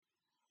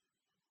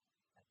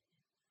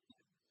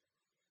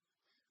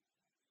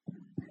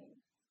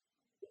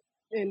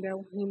And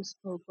Elohim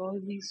spoke all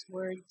these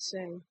words,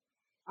 saying,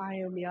 I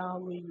am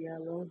Yahweh your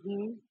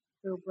Elohim,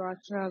 who brought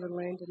you out of the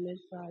land of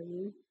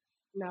Mizraim,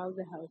 now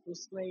the house of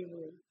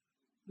slavery.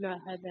 Do not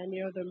have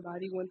any other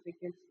mighty ones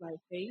against thy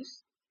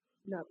face.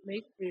 Do not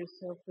make for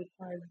yourself a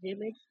carved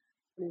image,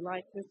 any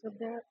likeness of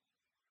that,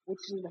 which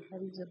is in the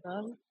heavens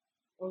above,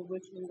 or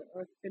which is in the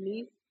earth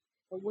beneath,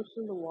 or which is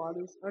in the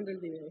waters under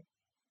the earth.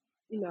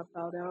 Do not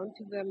bow down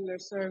to them nor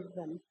serve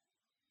them.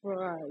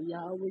 For I,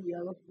 Yahweh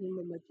Elohim,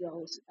 am a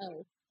jealous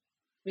El,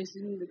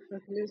 visiting the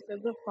crookedness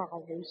of the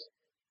fathers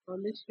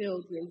on the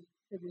children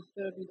to the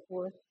third and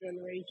fourth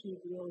generation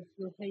of those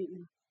who hate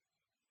me,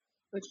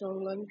 but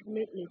shall love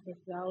commit me for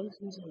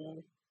thousands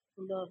more,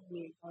 who love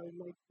me and guard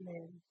my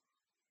commands.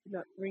 Do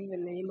not bring the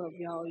name of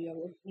Yahweh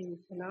Elohim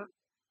to naught,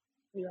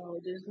 for Yahweh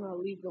does not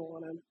leave the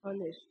one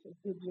unpunished, and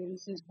who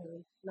brings his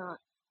words not.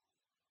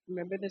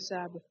 Remember the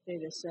Sabbath day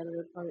to set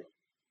it apart.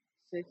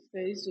 6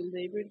 days you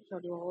labored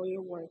shall do all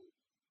your work,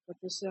 but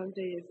the seventh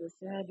day is the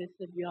Sabbath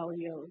of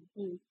Yahweh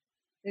Elohim.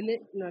 In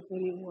it not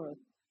any work.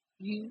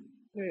 You,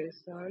 nor a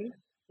son,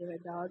 nor a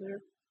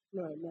daughter,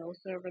 nor a male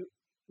servant,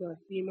 nor a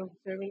female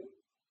servant,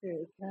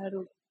 nor a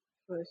cattle,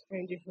 nor a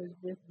stranger who is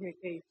within your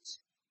gates.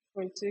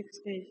 For in 6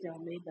 days Yah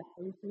made the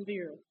heavens and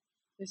the earth,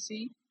 the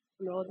sea,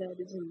 and all that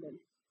is in them.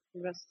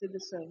 The rest of the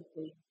seventh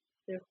day.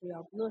 Therefore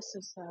Yah blessed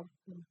the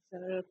Sabbath and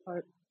set it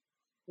apart.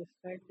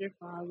 Respect your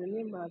father and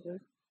your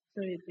mother,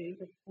 so that they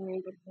can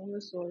hold upon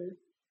the soil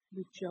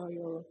which Yah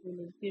your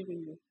Elohim is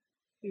giving you.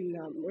 Do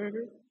not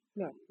murder,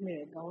 not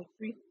commit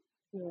adultery,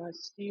 not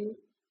steal,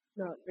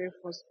 not bear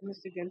false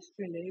witness against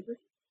your neighbor,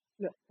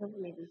 not covet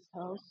neighbor's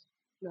house,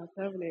 not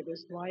covet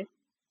neighbor's wife,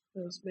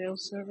 nor his male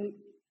servant,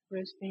 nor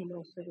his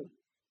female servant,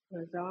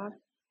 nor his ox,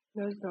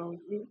 nor his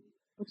donkey,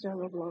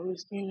 whichever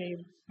belongs to your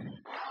neighbor.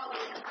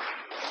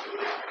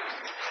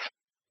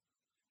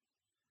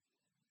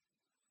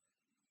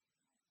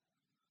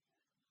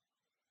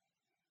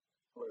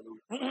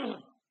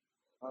 Hallelujah.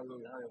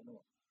 Hallelujah. Hallelujah.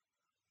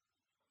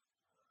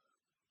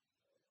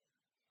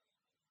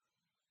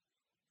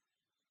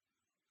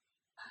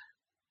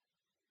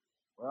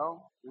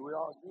 Well, here we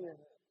are again.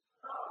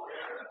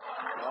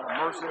 By the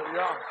mercy of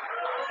Yah.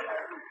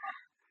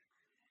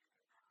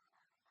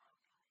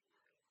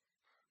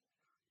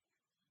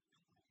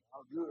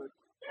 How good.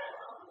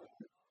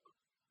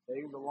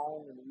 Days are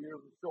long and the years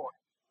are short.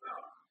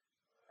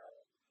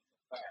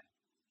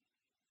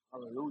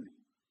 Hallelujah.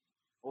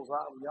 Most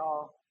high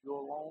Yah, you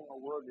alone are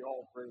worthy of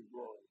all praise and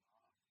glory.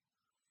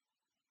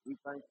 We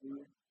thank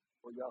you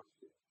for your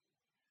spirit,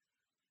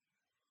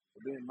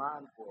 for being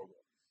mindful of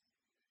us,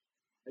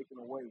 making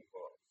a way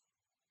for us.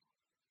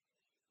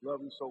 Love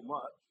you so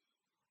much.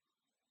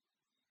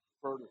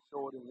 Further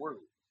show it in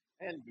words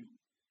and deeds.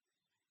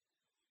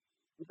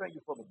 We thank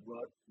you for the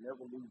blood.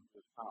 Never lose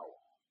its power.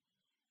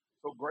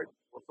 So grateful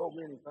for so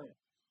many things.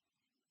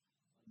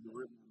 You've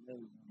written the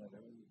name on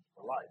that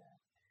for life.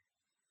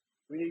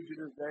 We need you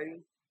this day,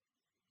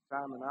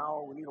 time and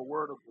hour. We need a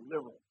word of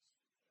deliverance,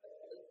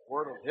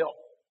 word of help,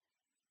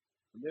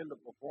 and then the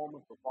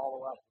performance to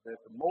follow after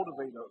that to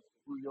motivate us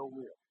through your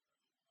will.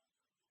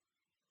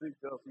 Speak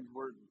to us these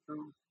words of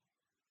truth,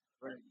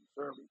 bring you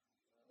service,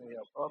 may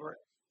have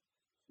utterance.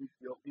 Speak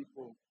to your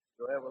people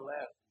your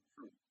everlasting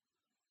truth.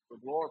 So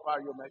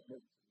glorify your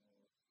magnificent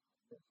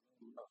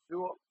name.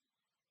 Yeshua,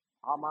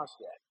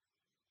 Hamashiach.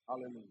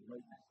 Hallelujah.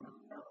 Make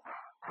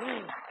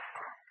you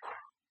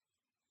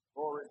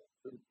glory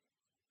to the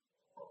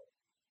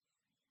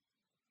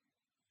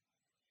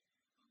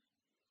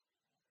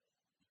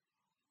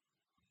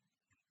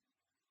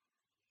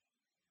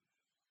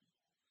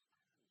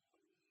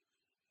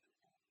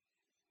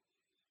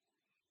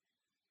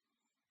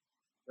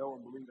devil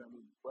and believe I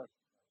need to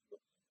question.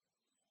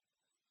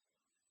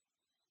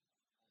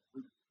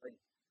 We think,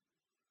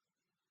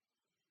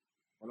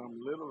 but I'm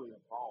literally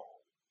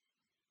involved.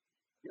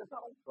 Yes, I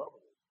don't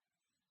cover it.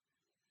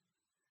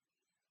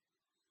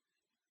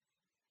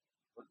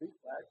 But these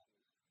facts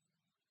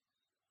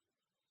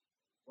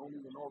don't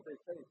even know if they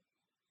say it.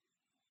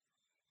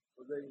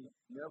 So they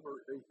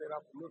said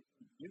I look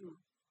to you.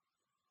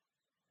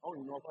 I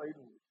don't even know if I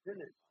even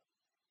finished.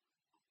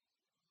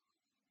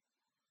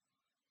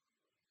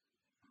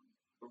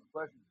 So the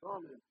question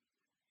comes is,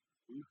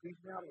 will you teach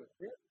me how to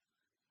repent?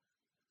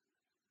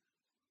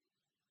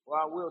 Well,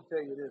 I will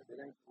tell you this, it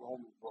ain't the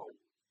Roman road.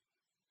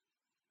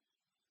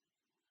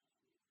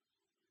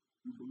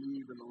 You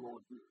believe in the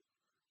Lord Jesus.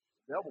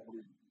 The devil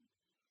believes in you.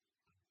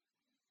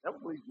 The devil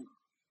believes in you.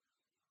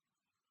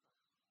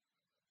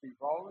 Keep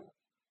following?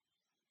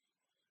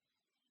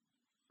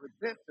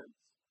 Repentance.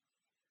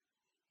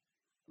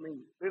 I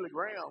mean, Billy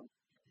Graham,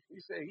 he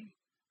said he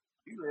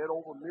led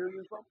over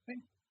millions of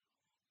people.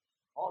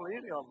 Hardly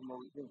any of them are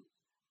redeemed.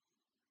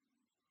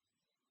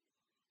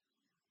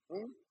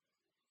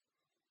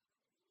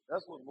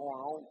 That's what's going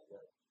on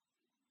today.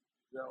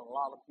 There are a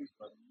lot of people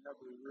that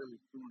never really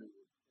truly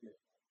repent.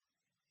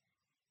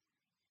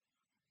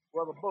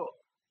 Well, the book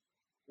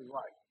is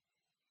right.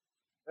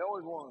 They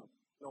always want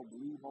to,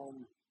 believe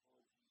on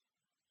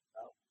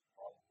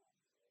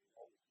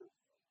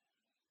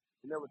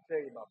He never tell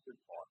you about this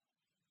part.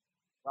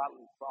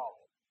 Godly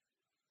sorrow,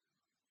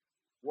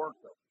 work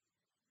of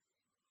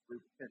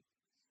repentance.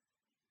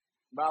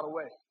 By the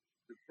way,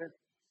 repentance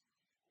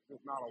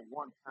is not a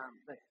one-time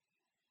thing.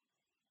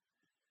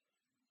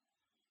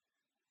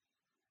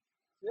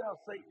 See how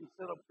Satan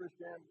set up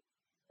Christianity?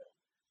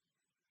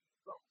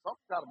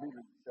 Something's got to be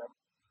the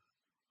deception.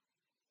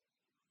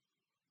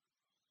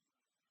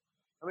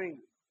 I mean,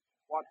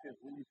 watch this.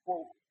 When you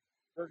quote,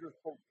 let's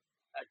just quote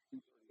Acts 2:38,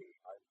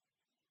 right?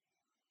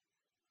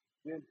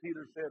 Then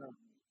Peter said unto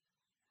me,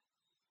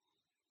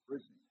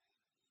 listen,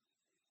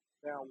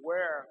 now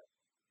where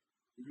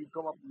do you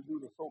come up and do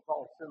the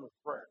so-called sinner's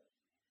prayer?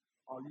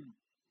 Are you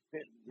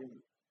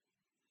repenting?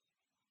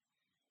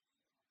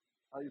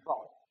 How you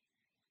call it?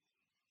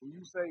 When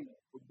you say,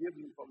 forgive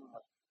me for my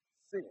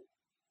sin,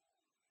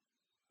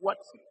 what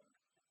sin?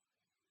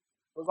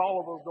 Because all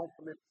of us don't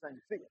commit the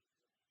same sin.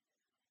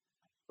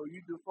 So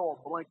you just throw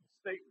a blanket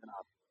statement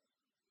out there.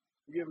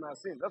 Forgive my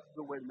sin. That's a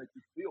good way to make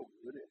you feel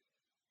good, isn't it?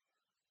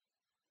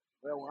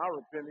 Well, when I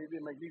repented, it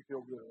didn't make me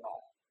feel good at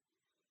all.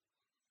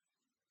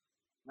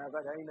 Matter of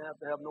fact, I ain't have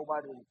to have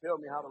nobody to tell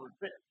me how to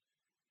repent.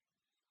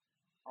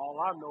 All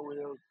I know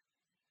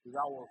is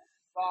I was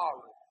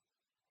sorry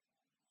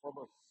for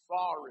the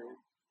sorry,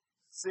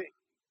 sick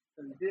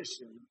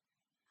condition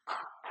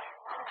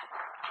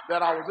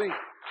that I was in.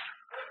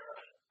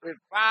 It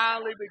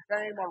finally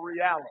became a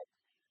reality.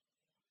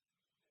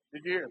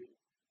 Did you hear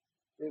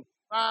me? It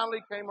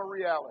finally came a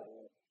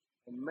reality.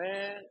 And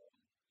man,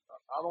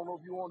 I don't know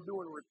if you want to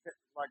do it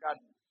repentance like I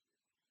did.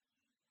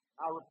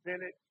 I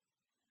repented.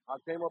 I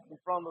came up in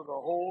front of the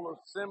whole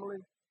assembly.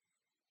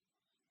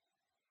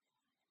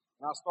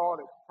 And I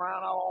started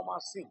crying out all my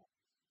sins.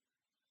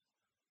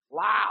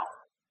 Loud.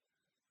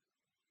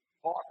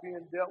 Heart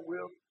being dealt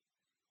with.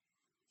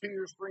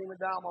 Tears streaming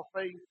down my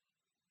face.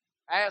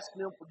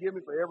 Asking them to forgive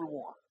me for every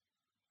one.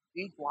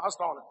 Each one. I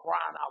started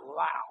crying out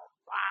loud.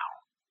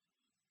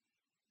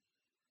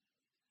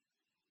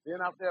 Then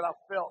after that, I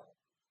felt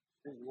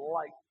his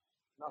light.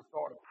 And I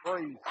started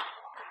praising.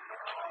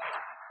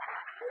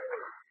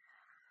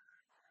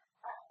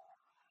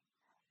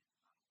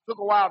 Took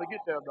a while to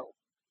get there, though.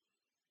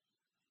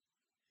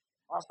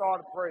 I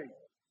started praying.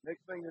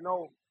 Next thing you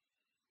know,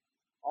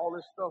 all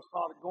this stuff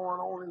started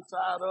going on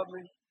inside of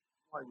me.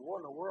 I'm like, what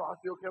in the world? I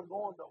still kept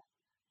going, though.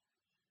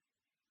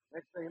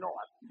 Next thing you know,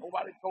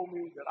 nobody told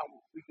me that I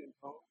was speaking in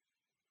tongues.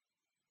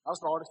 I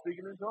started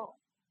speaking in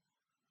tongues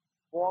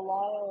for a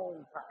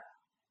long time.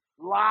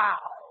 Loud.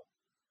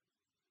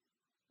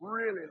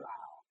 Really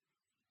loud.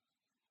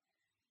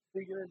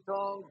 Speaking in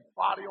tongues,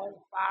 body on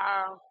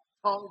fire,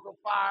 tongues of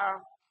fire.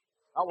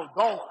 I was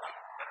going.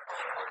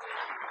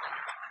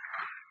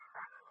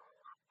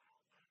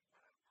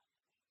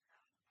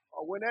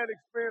 When that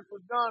experience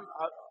was done,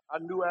 I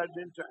knew I had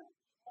been changed.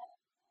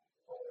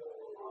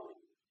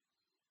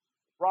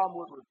 The problem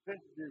with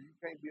repentance is you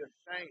can't be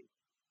ashamed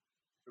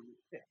to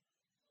repent.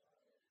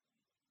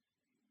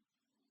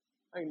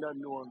 Ain't nothing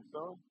new on the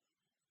sun.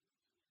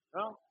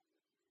 Huh?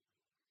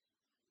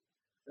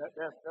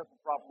 That's the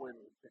proper way to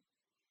repent.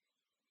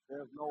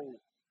 There's no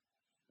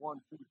 1,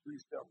 2, 3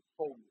 steps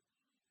forward.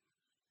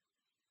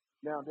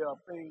 Now there are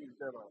things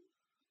that are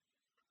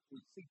in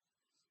sequence.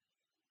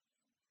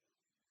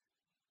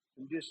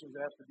 Conditions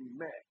have to be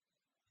met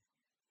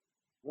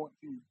once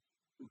you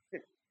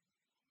repent.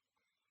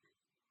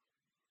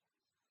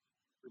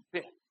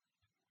 Repent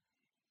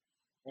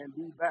and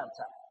be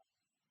baptized.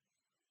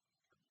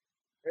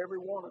 Every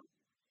one of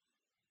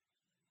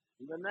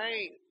you. In the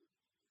name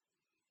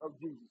of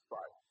Jesus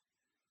Christ.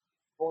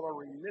 For the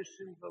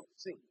remission of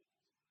sin.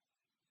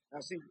 Now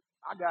see,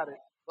 I got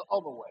it the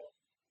other way.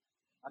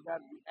 I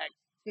got it the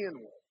Acts 10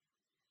 way.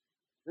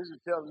 This is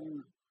telling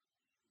you,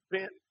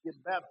 repent, get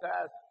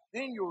baptized,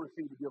 then you'll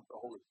receive the gift of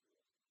the Holy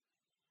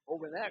Spirit.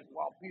 Over in Acts,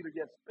 while Peter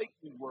yet spake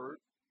these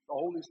words, the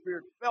Holy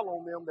Spirit fell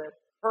on them that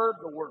heard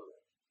the word.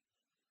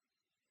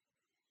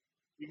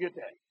 You get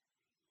that?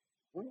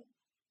 You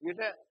get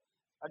that?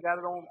 I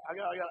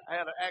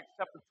had an Acts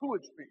chapter 2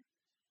 experience.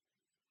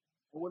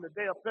 And when the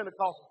day of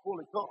Pentecost was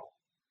fully come,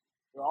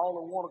 they're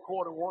all in one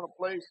accord in one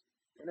place,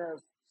 and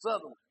there's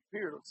suddenly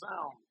appeared a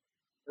sound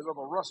as of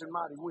a rushing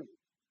mighty wind.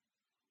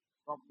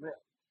 Something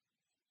else.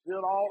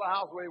 Filled all the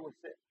house where it was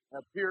set,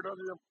 and appeared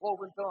unto them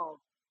cloven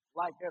tongues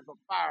like as of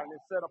fire, and it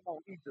set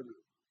upon each of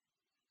them.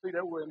 See,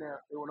 they were in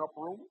there, they were in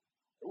upper room.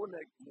 They weren't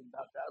getting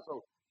baptized.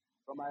 So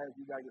somebody asked,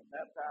 you got to get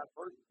baptized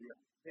first. You got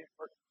to repent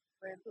first.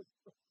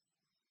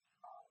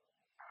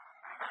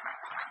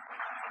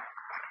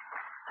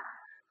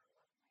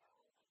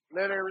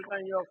 Let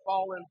everything else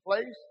fall in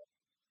place.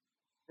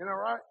 You know,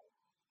 right?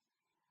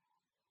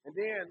 And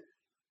then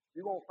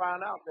you're going to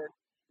find out that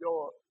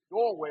your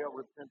doorway of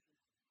repentance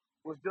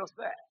was just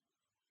that.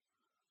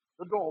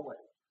 The doorway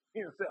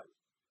in itself.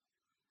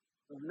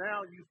 So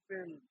now you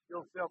spend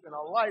yourself in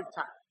a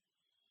lifetime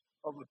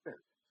of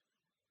repentance.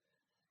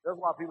 That's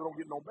why people don't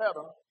get no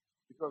better,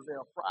 because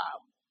they're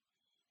proud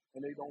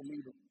and they don't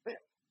need to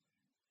repent.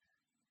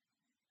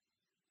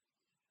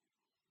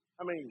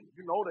 I mean,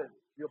 you know that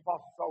The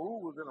Apostle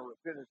Saul was in a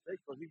repentant state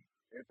because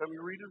every time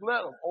you read his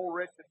letter, oh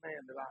wretched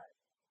man that I am.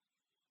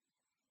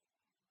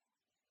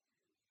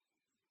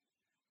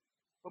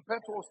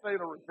 Perpetual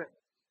state of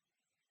repentance.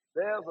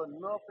 There's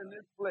enough in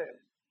this flesh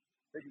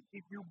that can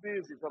keep you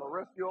busy for the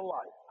rest of your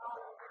life.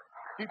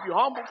 Keep you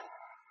humble.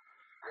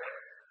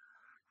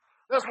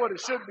 That's what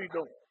it should be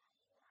doing.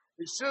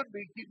 It should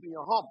be keeping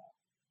you humble.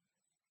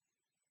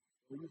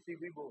 When you see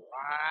people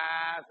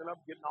rising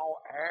up, getting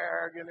all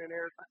arrogant and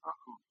everything,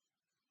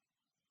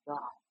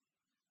 nah,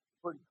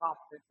 putting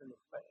confidence in the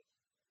flesh.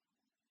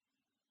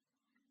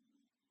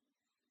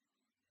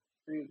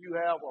 See, if you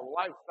have a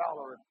lifestyle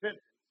of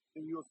repentance,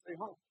 then you'll stay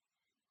humble.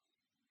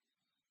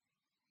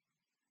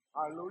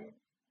 Hallelujah.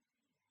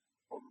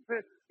 Well,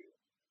 repentance.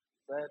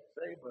 Sad to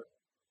say, but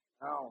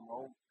I don't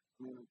know. I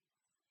mean,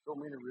 so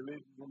many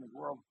religions in the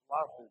world,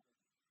 philosophy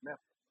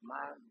mess with the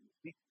mind and the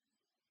people.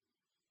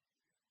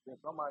 Then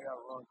somebody got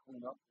to run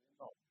clean up.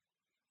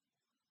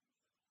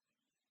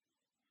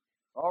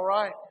 All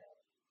right.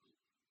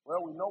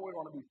 Well, we know we're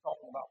going to be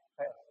talking about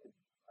passivity.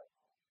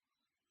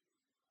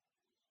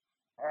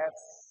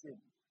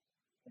 Passivity.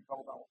 We're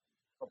talking about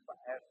the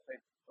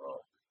aspects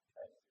of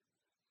passivity.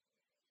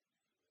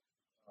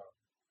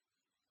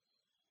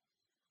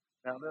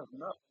 Now, there's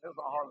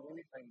hardly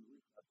anything we can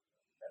do about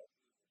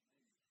passivity.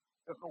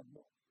 There's no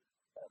book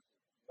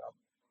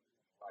passivity.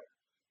 Right.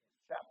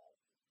 Chapter.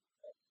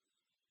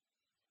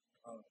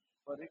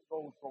 But it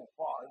goes so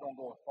far. It don't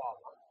go as far.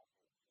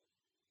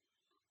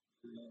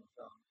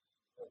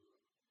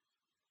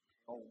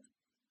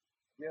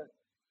 Yes,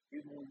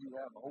 even when you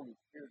have the Holy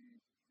Spirit,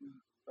 you see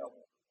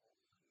level.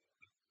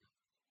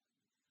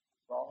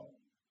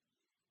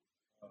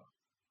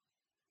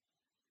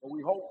 But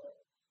we hope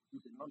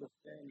you can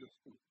understand the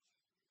speech.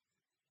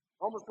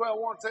 Romans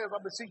 12:1 says, I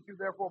beseech you,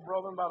 therefore,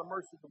 brethren, by the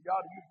mercies of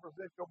God, that you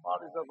present your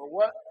bodies as a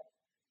what?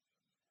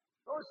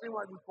 Don't it seem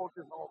like we quote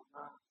this all the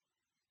time?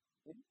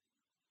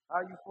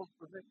 How are you supposed to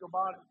present your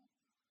body?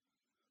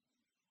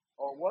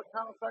 Or what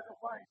kind of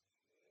sacrifice?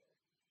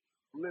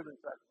 Living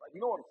sacrifice. You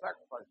know what a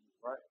sacrifice is,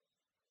 right?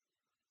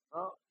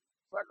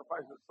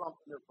 Sacrifice is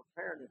something that's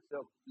preparing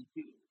itself to be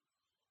killed.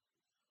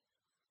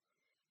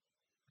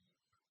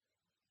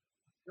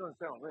 You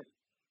understand what I'm saying?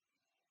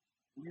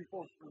 You're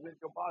supposed to present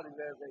your bodies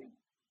as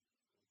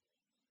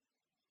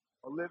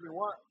a living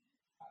what?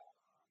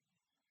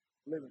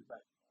 Living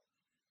sacrifice.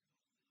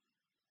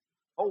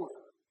 Holy.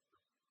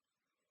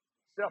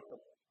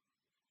 Acceptable.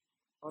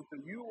 Unto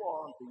you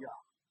or unto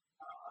Yah.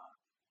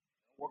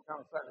 What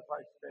kind of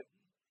sacrifice is that?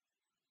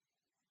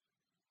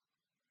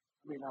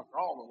 I mean, after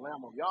all, the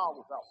Lamb of Yah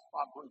was without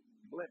spot, wrinkle,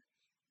 and blemish.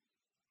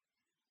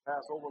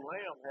 Passover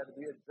lamb had to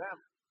be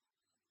examined.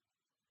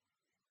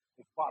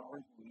 The spot,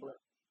 wrinkle, and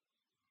blemish.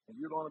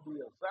 If you're going to be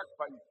a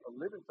sacrifice, a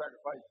living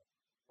sacrifice,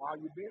 while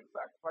you're being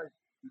sacrificed,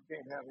 you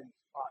can't have any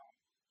spot,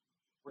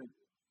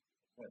 wrinkle,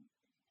 and blemish.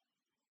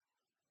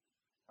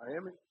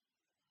 Hear me?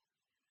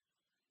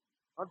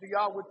 Unto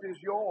Yah, which is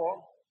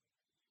your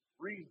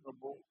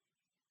reasonable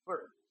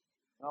service.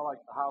 And I like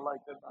to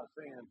highlight that by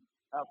saying,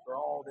 after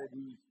all that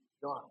He's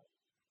done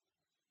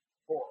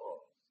for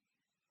us.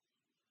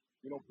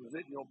 You know,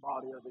 presenting your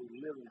body as a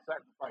living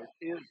sacrifice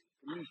is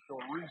at least a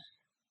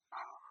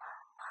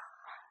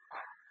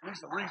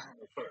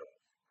reasonable service.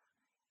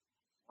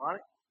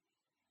 Right?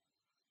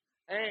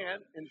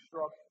 And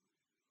instruction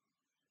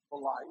for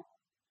life.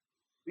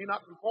 Be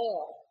not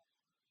conformed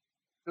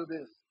to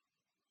this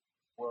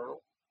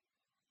world,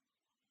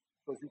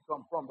 because you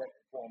come from that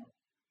conformity.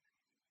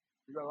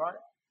 Is that right?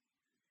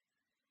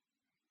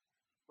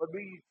 But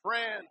be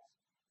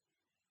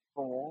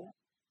transformed.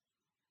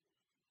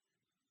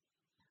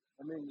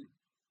 I mean,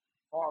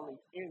 hardly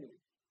any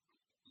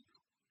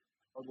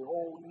of the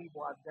old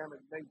evil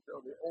Adamic nature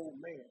of the old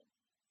man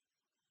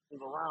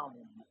is around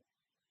him.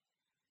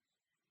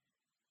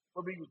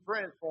 But be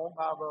transformed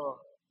by the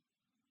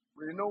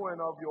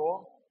renewing of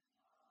your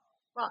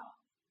mind.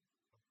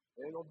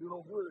 It ain't gonna do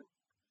no good.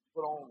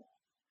 Put on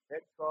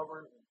head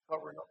covering and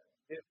covering up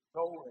head to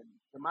toe, and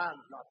the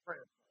mind is not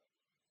transformed.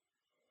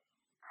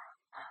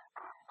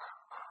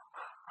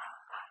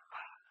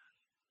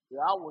 The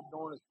outward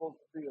doing is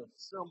supposed to be a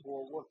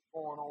symbol of what's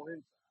going on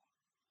inside,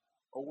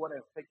 or what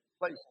has taken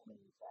place on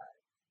the inside.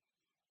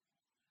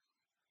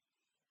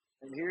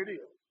 And here it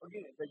is,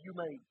 again, that you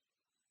may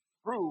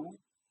prove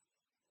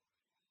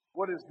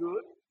what is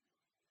good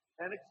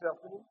and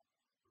acceptable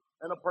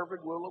and a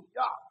perfect will of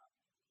God.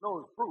 No,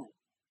 it's proof.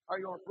 How are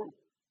you going to prove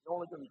it? You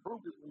only can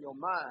prove it when your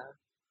mind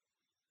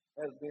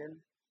has been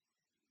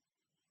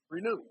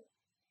renewed.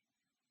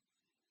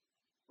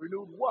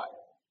 Renewed what?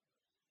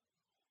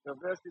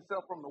 Divest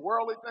yourself from the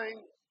worldly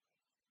things.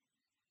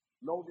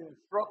 Know the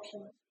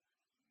instructions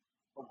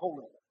of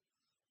holiness.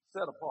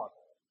 Set apart.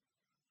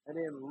 And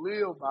then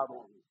live by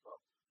those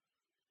instructions.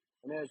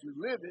 And as you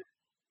live it,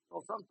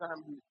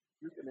 sometimes you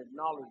can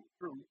acknowledge the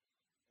truth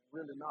and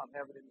really not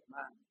have it in your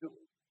mind to do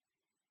it.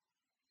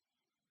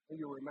 And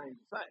you remain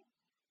the same.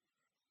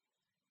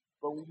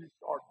 But when you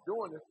start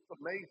doing this, it's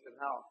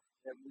amazing how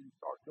that when you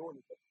start doing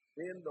it,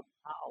 then the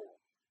power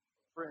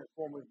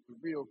transformation is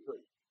revealed to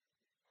you.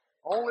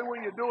 Only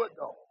when you do it,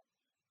 though.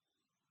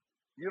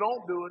 You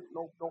don't do it,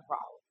 no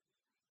power.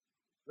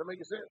 Does that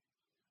make sense?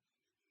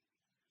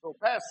 So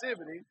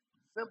passivity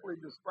simply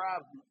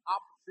describes the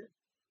opposite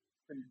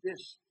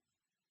condition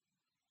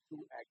to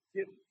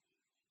activity.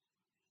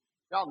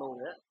 Y'all know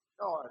that.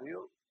 Y'all know it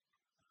is.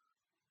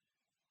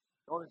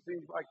 Don't it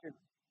seem like it's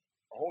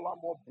a whole lot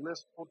more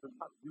blissful to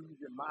not use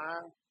your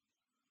mind?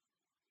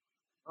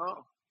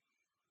 Huh?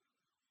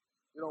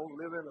 You know,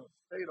 live in a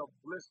state of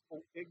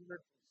blissful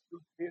ignorance and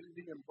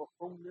stupidity and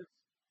buffoonness.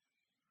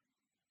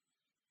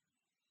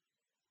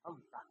 I'm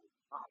trying to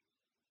stop.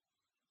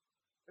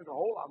 There's a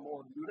whole lot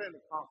more to do than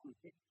to constantly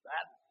keep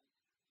battle.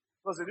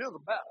 Because it is a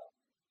battle.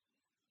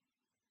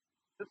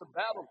 It's a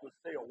battle to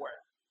stay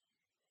aware.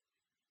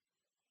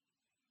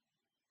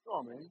 You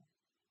know what I mean?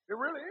 It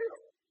really is.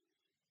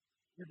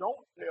 You don't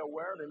stay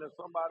aware, then there's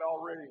somebody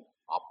already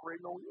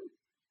operating on you.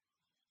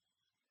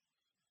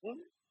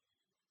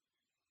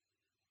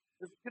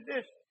 It's a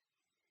condition.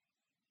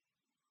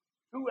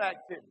 Two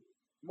activities.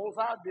 Most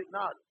High did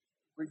not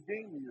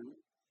redeem you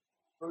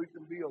so you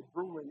can be a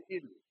drooling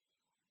idiot.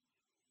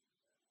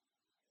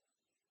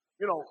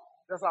 You know,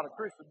 that's how the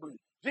Christians believe.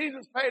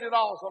 Jesus paid it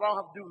all, so I don't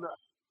have to do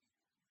nothing.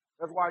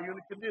 That's why you're in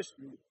the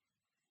condition. You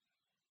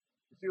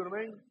see what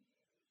I mean?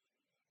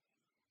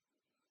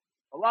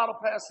 A lot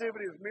of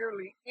passivity is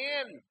merely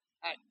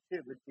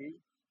inactivity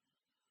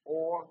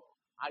or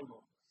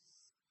idleness.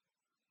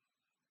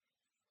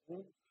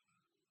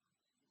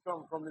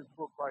 Comes from this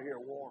book right here,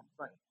 War and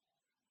Saints.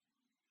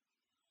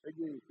 They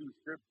give you 2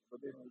 scriptures,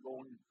 but they don't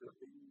go into it.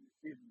 They use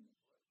hidden.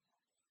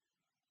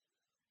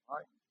 All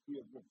right?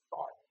 Be a good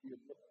start. Be a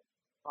good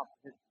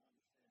comprehension.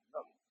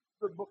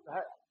 Good book to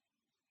have.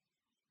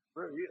 It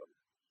really is.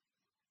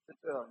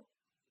 It's a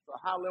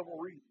high level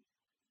reading.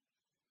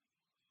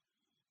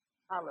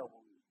 High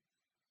level reading.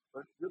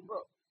 But it's a good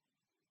book.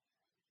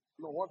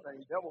 You know one thing,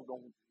 the devil's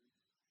going to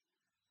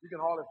you can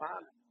hardly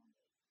find it.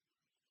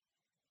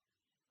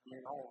 I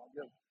mean, I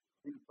guess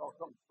he saw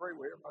something straight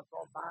where everybody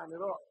started buying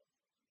it up.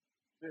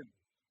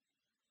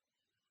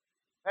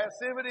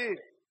 Passivity,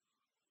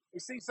 a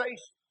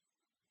cessation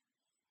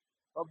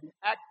of the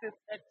active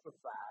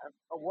exercise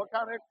of what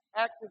kind of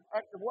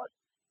active what?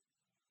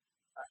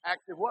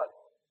 Active what?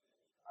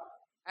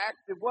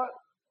 Active what?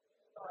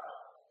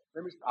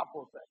 Let me stop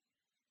for a second.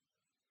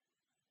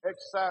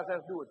 Exercise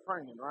has to do with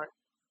training, right?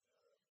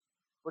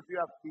 But you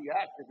have to be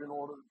active in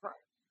order to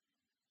train.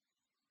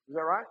 Is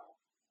that right?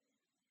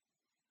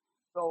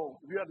 So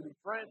if you have to be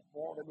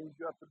transformed, that means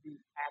you have to be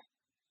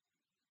active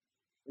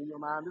in your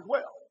mind as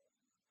well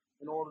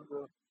in order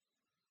to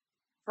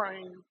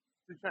train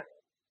to change.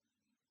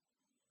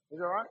 Is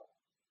that right?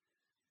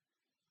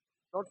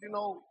 Don't you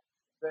know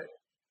that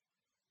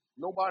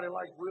nobody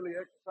likes really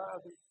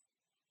exercising?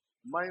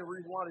 The main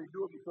reason why they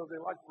do it because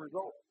they like the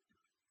results.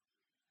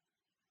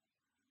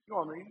 You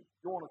know what I mean?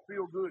 You want to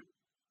feel good.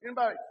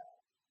 Anybody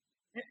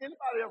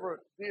ever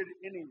did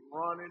any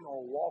running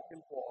or walking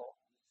for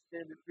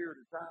an extended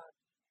period of time?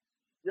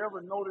 You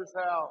ever notice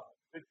how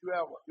that you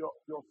have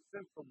your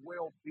sense of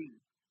well-being?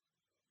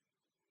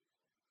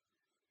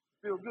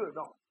 Feel good,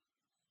 don't it?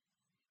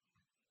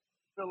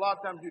 So a lot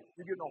of times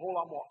you're getting a whole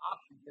lot more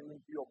oxygen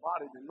into your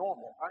body than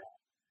normal, right?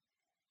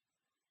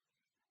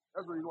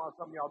 That's the reason why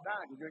some of y'all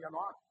dying, because you ain't got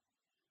no oxygen.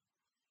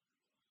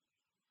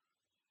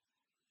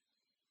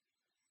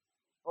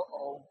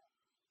 Uh-oh.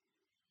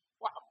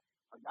 Wow.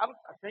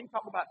 I can't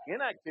talk about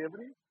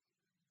inactivity.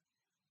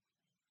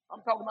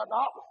 I'm talking about the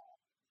opposite.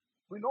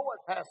 We know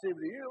what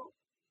passivity is,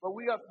 but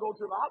we have to go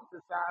to the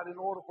opposite side in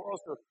order for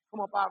us to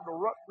come up out of the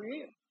rut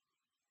we're in.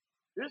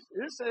 This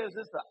says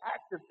it's the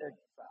active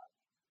exercise.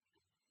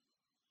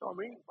 You know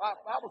what I mean? The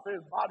Bible says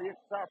body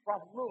exercise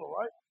profits little,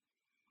 right?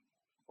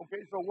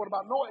 Okay, so what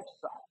about no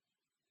exercise?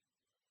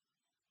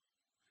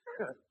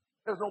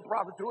 There's no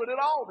profit to it at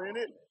all, then,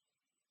 isn't it?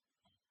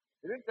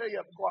 It didn't tell you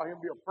have to go out here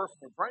and be a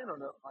personal trainer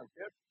or nothing like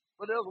that,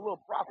 but there's a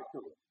little profit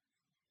to it.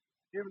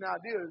 Give you an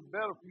idea, it's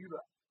better for you to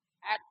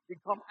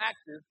become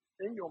active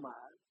in your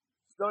mind,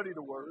 study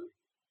the Word,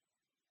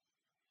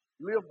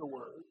 live the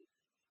Word,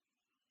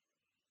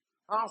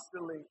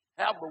 constantly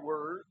have the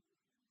Word,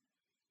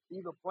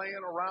 either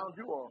playing around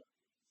you or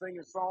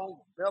singing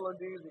songs,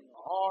 melodies in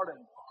your heart.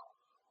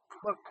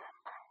 But,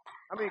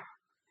 I mean,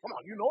 come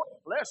on, you know what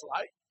the flesh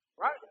like,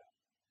 right?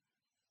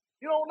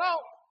 You don't know?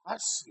 I'll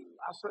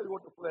show you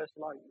what the flesh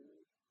like is.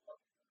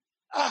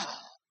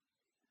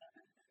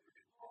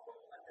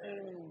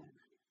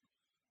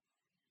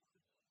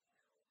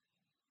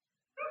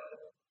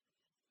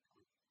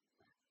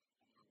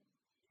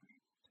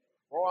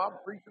 Boy, I'm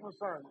preaching a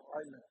sermon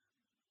right now.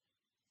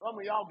 Some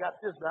of y'all got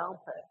this down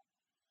pat.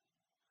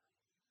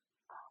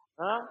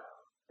 Huh?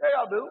 Yeah,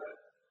 y'all do.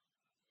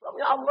 Some of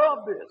y'all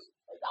love this.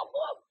 Y'all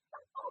love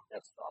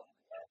that stuff.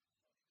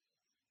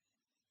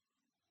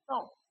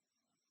 No.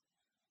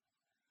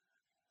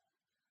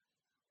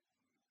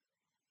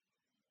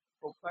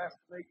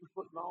 Procrastination,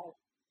 putting on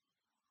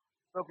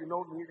stuff you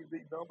know needs to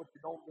be done, but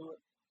you don't do it.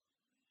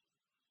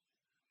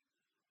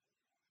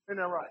 Isn't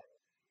that right?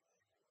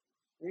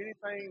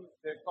 Anything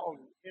that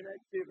causes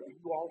inactivity,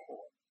 you all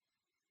for it.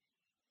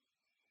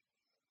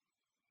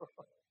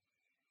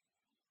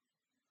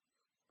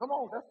 Come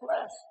on, that's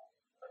flesh.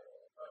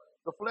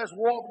 The flesh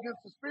wars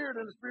against the spirit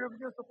and the spirit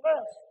against the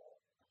flesh.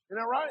 Isn't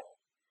that right?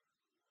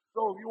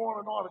 So if you want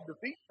to know how to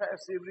defeat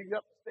passivity, you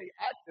have to stay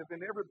active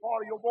in every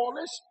part of your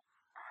volition.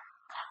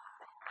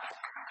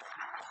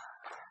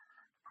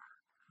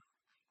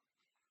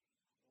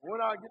 When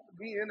I get to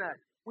be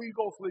inactive, when you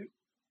go sleep,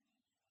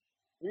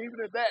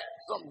 even at that,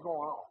 something's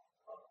going on.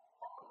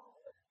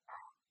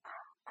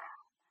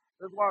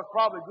 That's why it's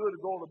probably good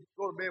to go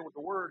to bed with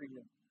the word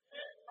again.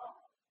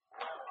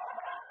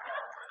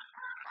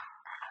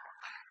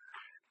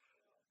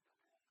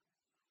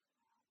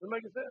 Does it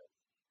make sense?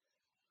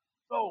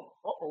 So,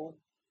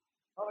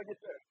 how do I get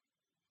there?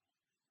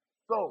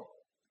 So,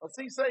 a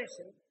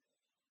cessation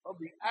of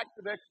the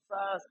active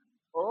exercise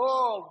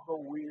of the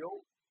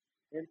will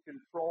in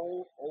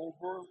control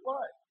over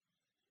what?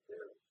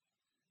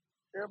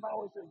 Everybody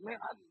always says, man,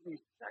 I just need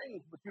to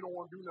change, but you don't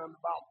want to do nothing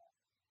about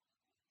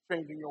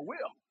changing your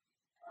will.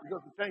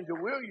 Because to change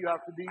your will, you have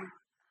to be.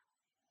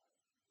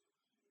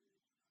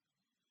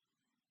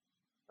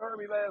 Heard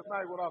me last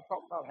night when I was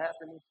talking about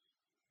happiness.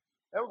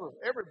 That was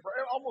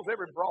almost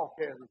every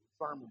broadcast is a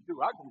sermon too.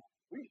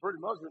 We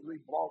pretty much just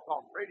leave blog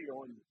talk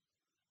radio and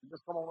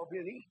just come on up here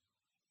and eat.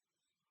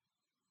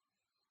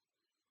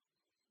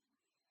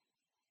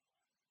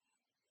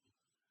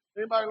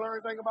 Anybody learn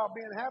anything about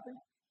being happy?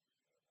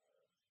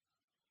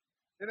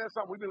 And that's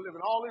something we've been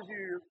living all these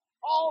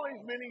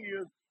many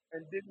years,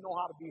 and didn't know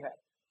how to be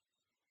happy.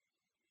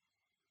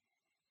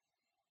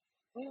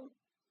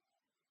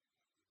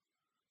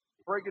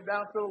 Break it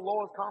down to the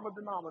lowest common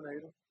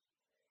denominator.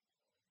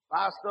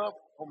 Buy stuff,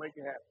 will make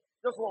you happy.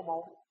 Just one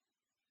moment.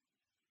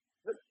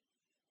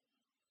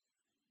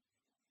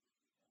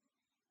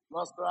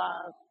 Lust of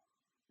eyes,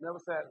 never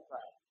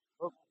satisfied.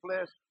 Lust of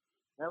flesh,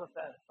 never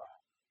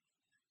satisfied.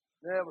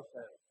 Never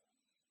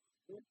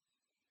satisfied.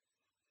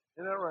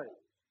 Isn't that right?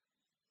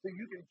 So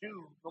you can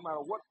choose, no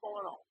matter what's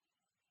going on,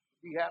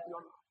 be happy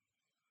or not.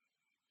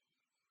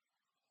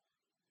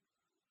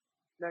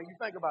 Now you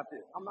think about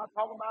this. I'm not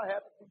talking about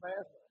happy too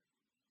fast.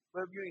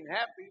 But if you ain't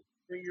happy,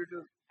 then you're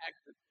just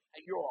active.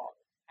 You're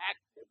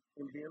active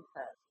in being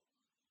passive.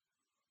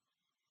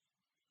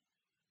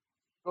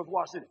 Because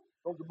watch this.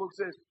 Because the book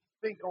says,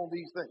 think on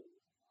these things.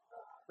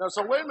 Now,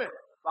 so wait a minute.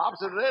 The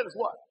opposite of that is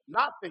what?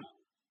 Not thinking.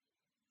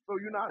 So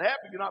you're not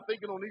happy, you're not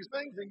thinking on these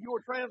things, then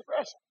you're a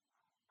transgressor.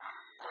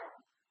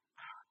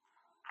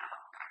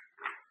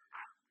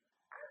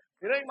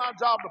 It ain't my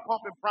job to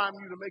pump and prime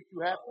you to make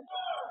you happy.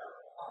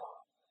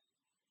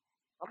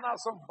 I'm not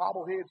some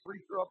bobblehead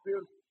preacher up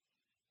here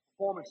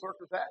performing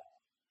circus acts.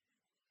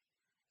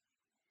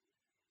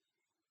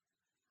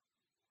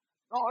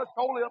 No, it's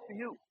totally up to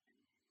you.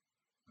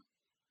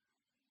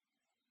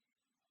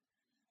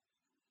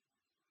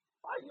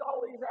 Why are you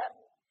always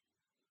happy?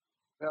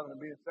 Better than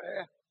being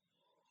sad.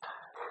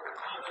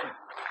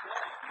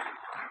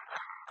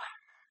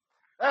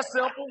 That's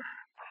simple.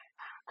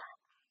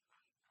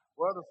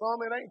 Well, to some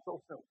it ain't so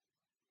simple.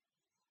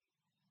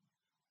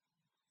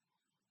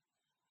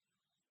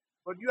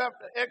 But you have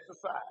to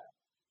exercise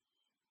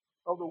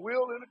of the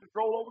will and the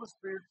control over the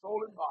spirit,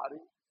 soul, and body,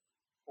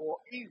 or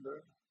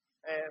either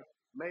as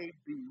may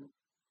be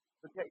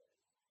the case.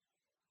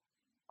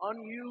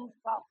 Unused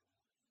power,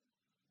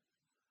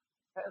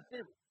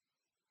 passivity,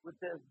 which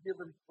has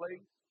given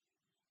place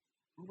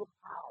to the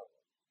power.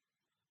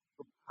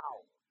 The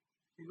power.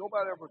 See,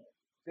 nobody ever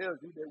tells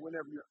you that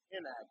whenever you're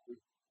inactive,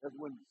 that's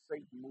when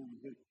Satan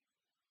moves in.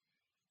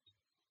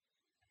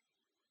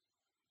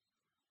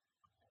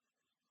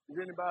 Has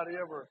anybody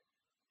ever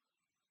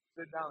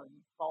sit down and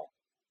talk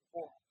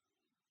before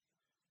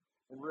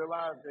and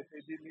realize that they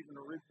didn't even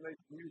originate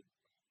from you?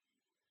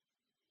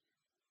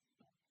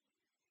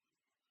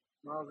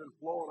 When I was in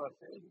Florida, I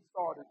said, he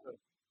started the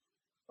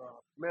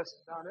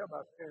message down there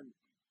by saying,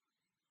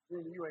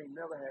 you ain't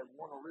never had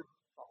one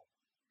original thought.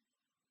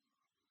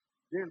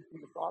 Then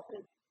people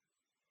started.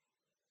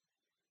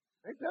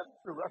 Ain't that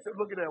true? I said,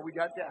 look at that, we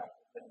got that.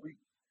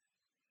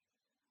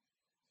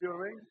 See what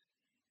I mean?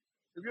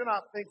 If you're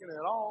not thinking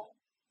at all,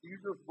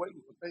 you're just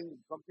waiting for things.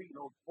 Some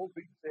people, most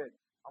people said,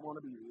 I'm going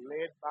to be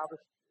led by the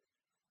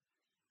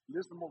Spirit.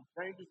 This is the most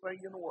dangerous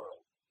thing in the world.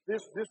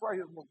 This right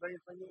here is the most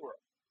dangerous thing in the world.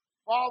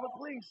 Father,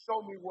 please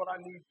show me what I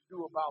need to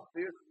do about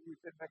this. And you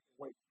sit back and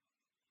wait.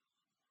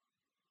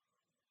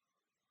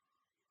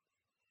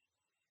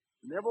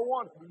 Never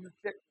once do you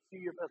check to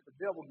see if that's the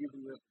devil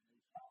giving you information.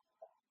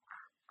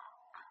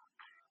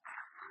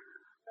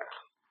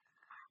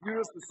 You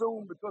just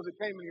assume because it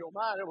came in your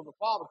mind it was the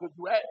Father because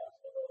you asked.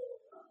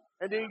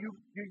 And then you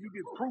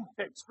get proof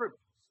text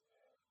scriptures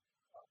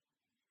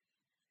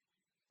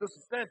to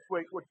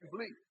substantiate what you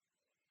believe.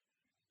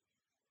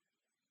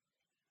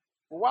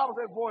 Well, why was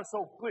that voice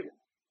so clear?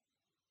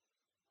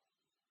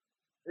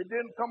 It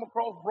didn't come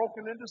across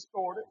broken and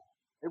distorted.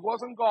 It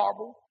wasn't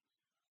garbled.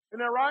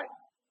 Isn't that right?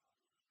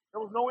 There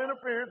was no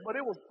interference, but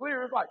it was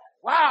clear. It's like,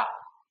 wow,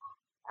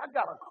 I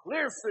got a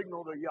clear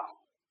signal to y'all.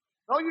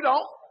 No, you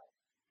don't.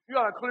 You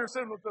got a clear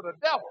signal to the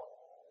devil.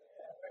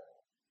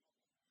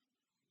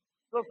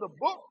 Because the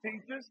book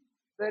teaches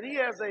that he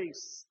has a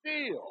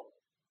still,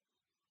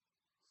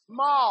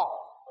 small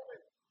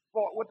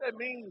voice. What that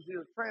means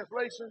is,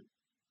 translation,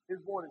 his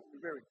voice is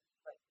very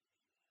faint.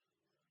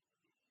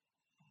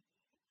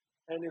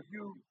 And if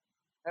you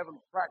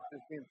haven't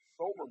practiced in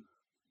sober,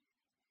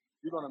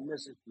 you're going to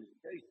miss his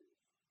communication.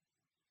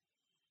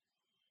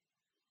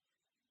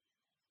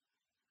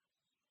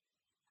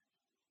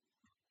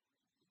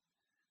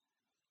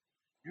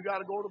 You got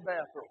to go to the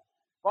bathroom.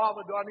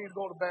 Father, do I need to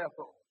go to the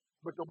bathroom?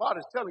 But your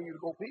body's telling you to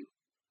go pee.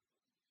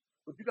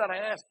 But you got to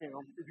ask him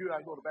if you got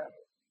to go to the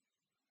bathroom.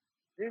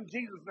 In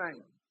Jesus'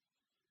 name,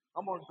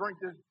 I'm going to drink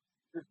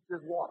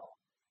this water.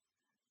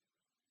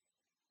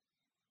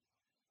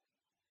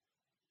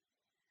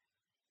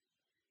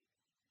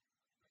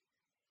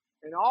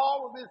 And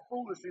all of this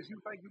foolishness,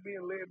 you think you're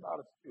being led by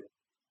the Spirit.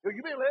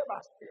 You're being led by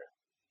the Spirit.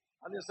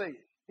 I didn't say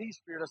the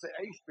Spirit, I said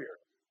a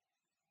Spirit.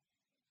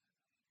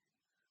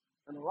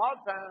 And a lot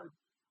of times,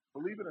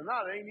 believe it or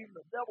not, it ain't even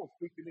the devil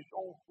speaking, it's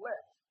your own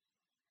flesh.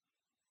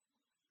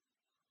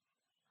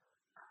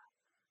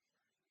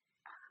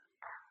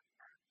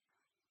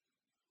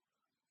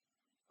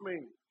 I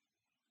mean,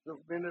 just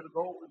a minute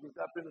ago, we just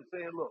got finished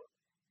saying, look,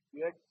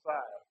 the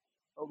exercise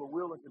of the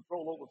will and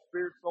control over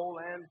spirit, soul,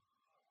 and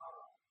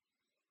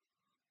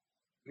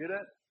hear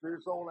that?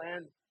 Spirit, soul,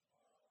 and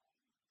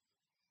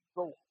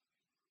soul.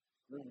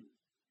 I mean,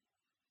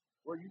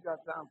 well, you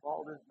got time for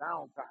all this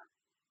downtime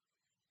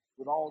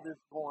with all this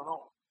going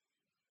on.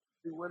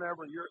 See,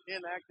 whenever you're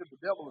inactive, the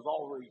devil is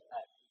always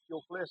active.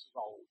 Your flesh is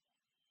always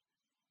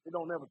active. It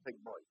don't never take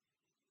break.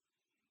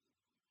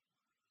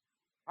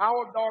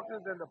 Power of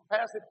darkness and the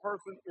passive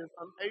person is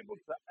unable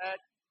to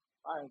act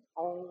by his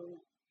own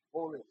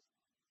volition.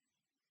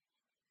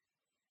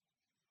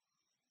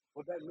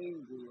 What that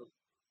means is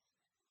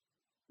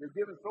you're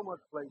given so much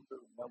place to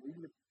them that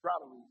even if you try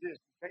to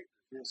resist, you can't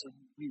resist, so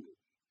you yield.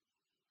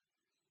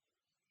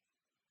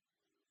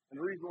 And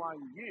the reason why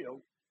you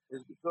yield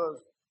is because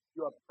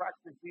you have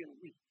practiced being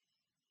weak.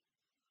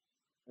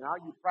 And how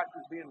you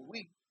practice being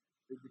weak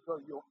is because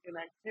your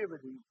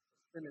inactivity is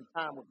spending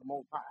time with the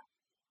Most High.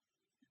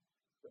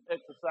 To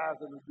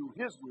exercise and to do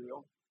His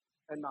will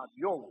and not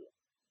your will.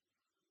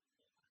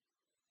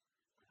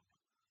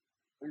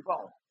 You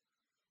follow?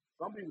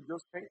 Some people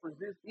just can't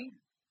resist eating.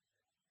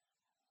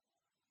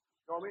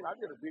 You know what I mean? I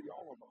did a video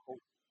on my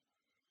coach.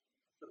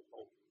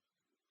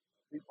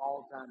 People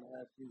all the time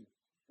ask me,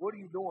 what are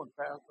you doing,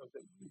 Pastor? I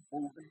said, you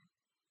moving.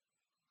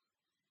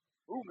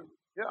 Moving?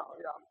 Yeah,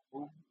 I'm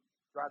moving.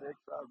 Try to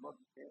exercise as much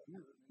as you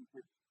can. Usually you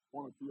get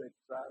 1 or 2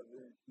 exercises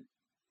in. You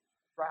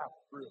try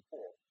for 3 or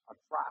 4. I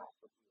try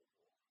for 3 or 4.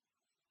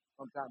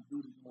 Sometimes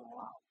duties won't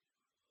allow.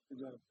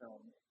 You understand what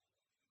I mean?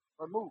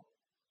 But move.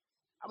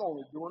 I'm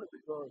only doing it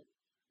because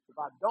if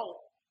I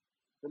don't,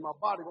 then my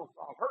body gonna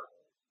start hurting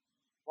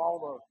for all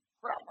the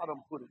crap I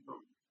done put it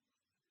through.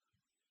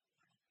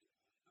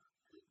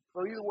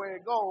 So either way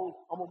it goes,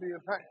 I'm gonna be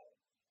in pain.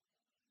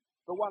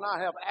 So why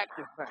not have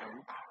active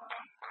pain?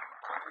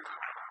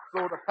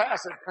 So the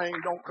passive pain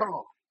don't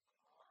come.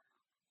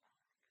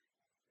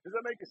 Does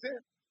that make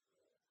sense?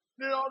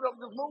 You know,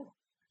 just move.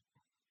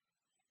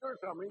 Sure,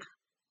 I mean,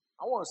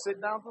 I want to sit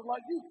down just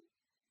like you.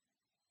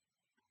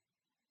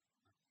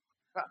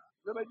 Does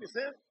that make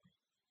sense?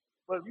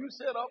 But if you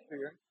sit up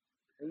here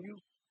and you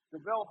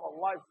develop a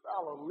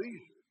lifestyle of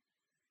leisure,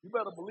 you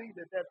better believe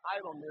that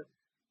idleness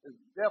is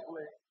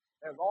definitely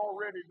has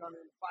already done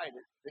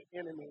invited the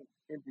enemy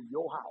into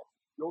your house,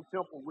 your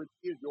temple, which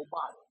is your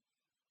body.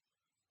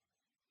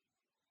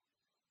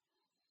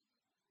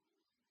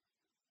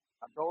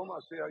 I told him, I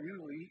said, I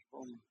usually eat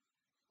from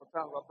what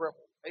time I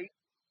breakfast? 8,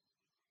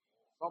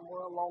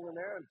 somewhere along in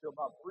there until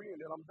about 3, and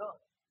then I'm done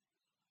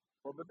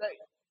for the day.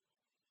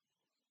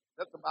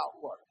 That's about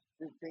what?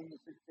 15 to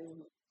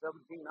 16,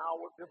 17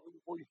 hours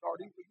before you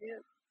start eating again.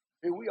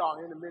 Here we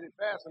are intermittent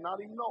fasting, not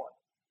even knowing.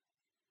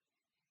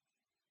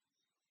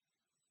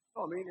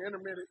 I mean,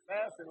 intermittent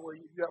fasting where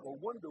you have a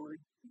window to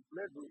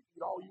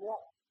eat all you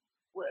want.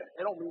 Well,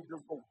 it don't mean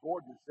just go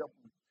gorge yourself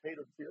with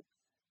potato chips,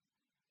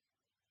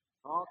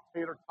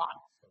 tater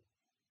tots,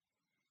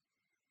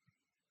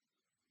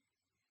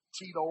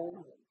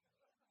 Cheetos,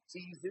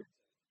 Cheez-Its,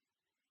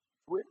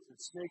 Twix, and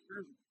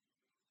Snickers.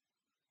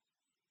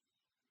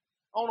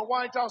 I don't know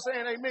why ain't y'all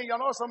saying amen. Y'all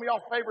know some of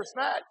y'all favorite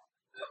snacks.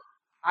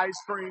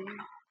 Ice cream.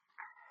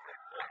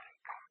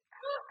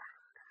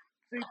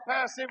 See,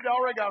 passivity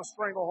already got a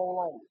stranglehold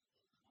on it.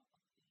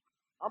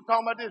 I'm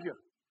talking about this here.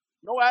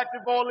 No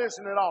active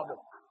volition at all.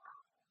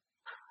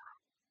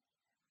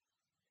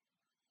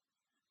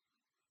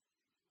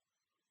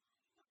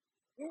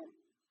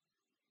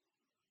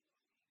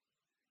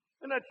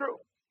 Isn't that true?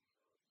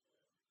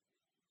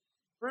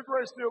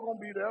 Refrigerator's still going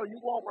to be there. You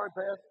walk right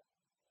past it.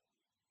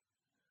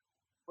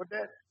 But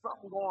there's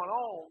something going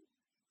on,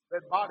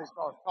 that body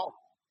starts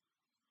talking.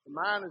 The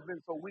mind has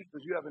been so weak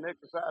because you haven't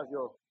exercised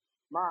your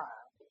mind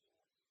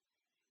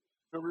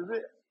to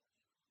resist.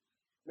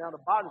 Now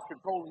the body's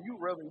controlling you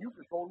rather than you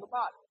controlling the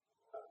body.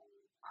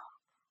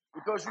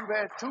 because you've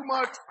had too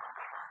much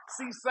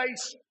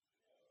cessation.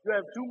 You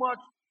have too much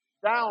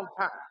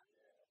downtime.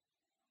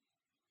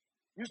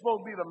 You're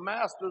supposed to be the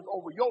masters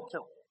over your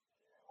temple.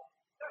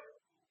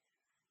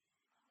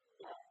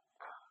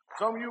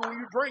 Some of you, when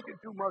you're drinking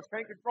too much,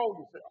 can't control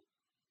yourself.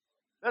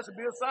 That should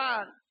be a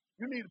sign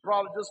you need to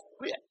probably just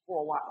quit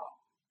for a while.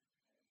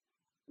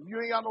 If you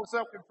ain't got no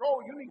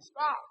self-control, you need to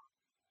stop.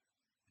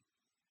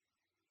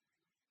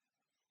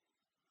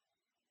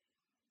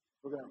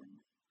 Look at me.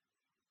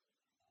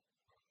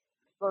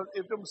 Because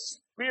if them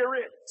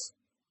spirits,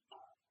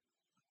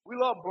 we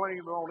love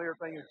blaming on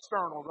everything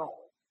external, don't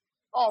we?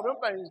 All them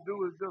things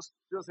do is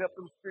just help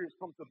them spirits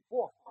come to the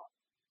forefront.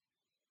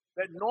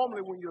 That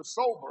normally when you're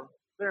sober,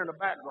 they're in the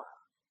background.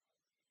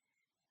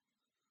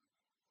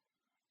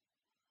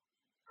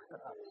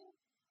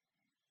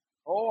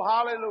 Oh,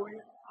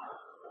 hallelujah.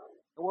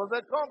 And where does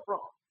that come from?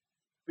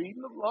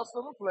 Feeding the lust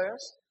of the flesh,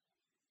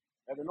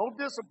 having no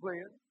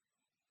discipline,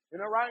 you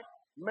know, right?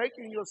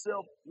 Making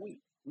yourself weak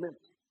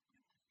mentally.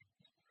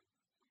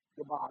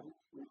 Your body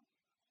weak.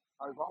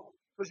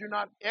 Because you're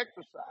not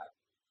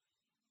exercising.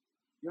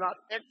 You're not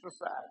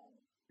exercising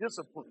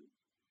discipline.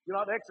 You're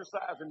not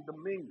exercising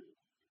dominion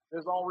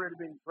that's already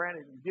been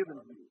granted and given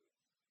to you.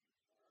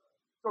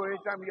 So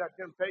anytime you got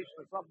temptation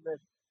or something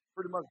that's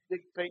pretty much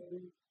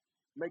dictating,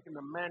 making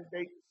the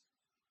mandates,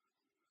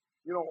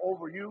 you know,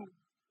 over you,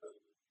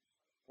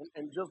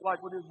 and just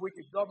like with this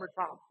wicked government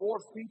trying to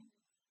force people,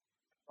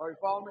 are you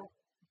following me?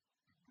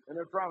 And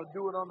they're trying to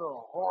do it under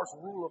a harsh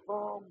rule of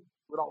thumb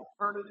with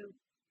alternatives.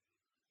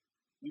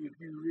 If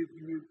you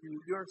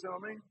understand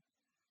what I mean?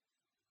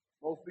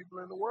 Most people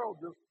in the world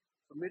just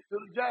submit to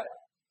the jack.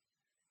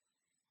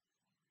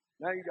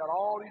 Now you got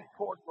all these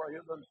courts right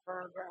here that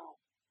turn around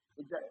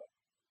the jack.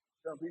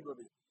 Tell people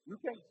that you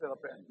can't sit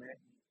up there and man.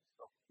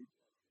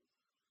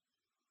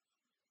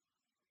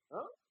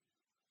 Huh?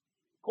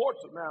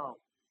 Courts are now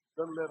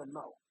doesn't let them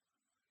know.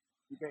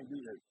 You can't do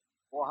that.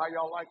 Or how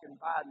y'all liking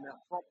Biden now?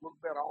 Trump looks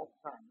better all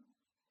the time.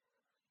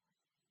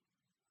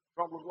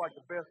 Trump looks like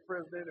the best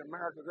president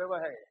America's ever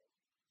had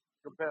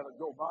compared to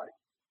Joe Biden.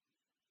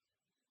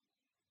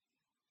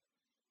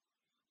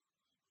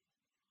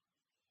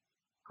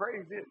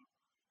 Crazy.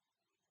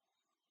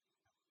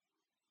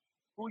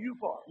 Who you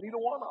for? Neither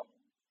one of them.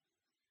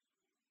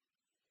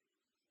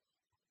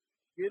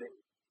 Get it?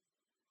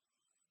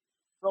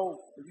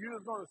 So if you're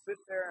just going to sit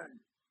there and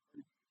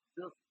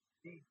just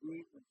be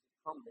deep and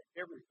come to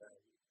everything,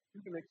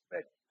 you can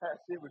expect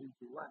passivity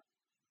to reign.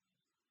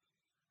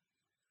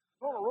 It's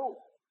going to rule.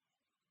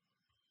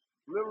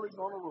 Literally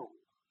going to rule.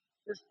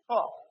 It's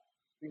tough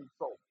being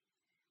sober.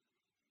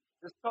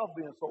 It's tough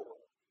being sober.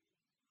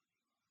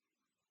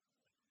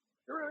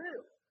 It really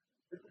is.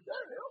 It's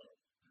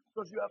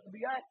because you have to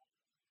be active.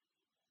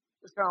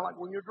 It's kind of like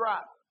when you're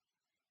driving.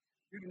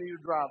 You can either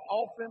drive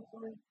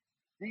offensively,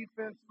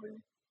 defensively,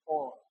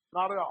 or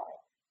not at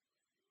all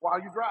while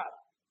you drive.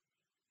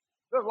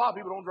 There's a lot of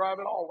people don't drive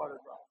at all while they're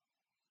driving.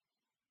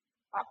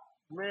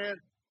 Man,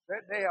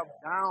 they have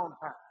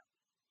downtime.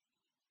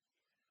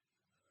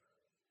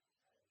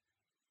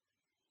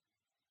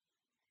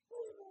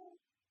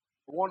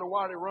 Wonder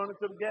why they run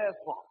into the gas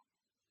pump.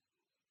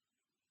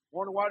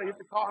 Wonder why they hit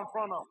the car in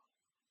front of them.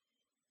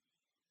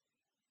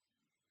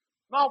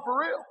 No, for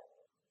real.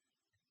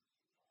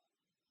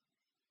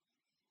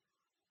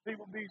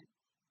 People be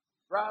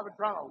driving,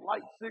 trying to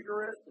light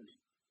cigarettes and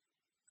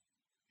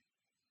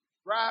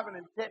driving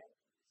and take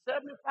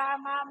 75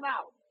 miles an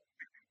hour.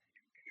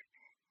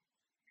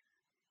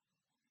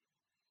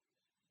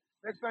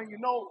 Next thing you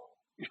know,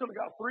 you only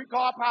got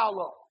 3-car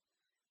pileup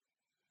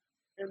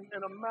in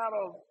a matter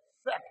of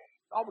seconds.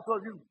 All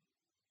because you.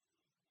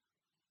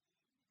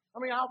 I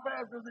mean, how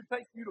fast does it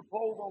take you to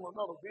close on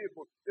another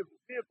vehicle if the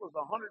vehicle is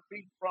 100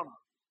 feet from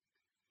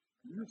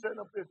you? You setting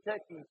up there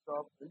texting and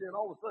stuff, and then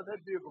all of a sudden that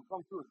vehicle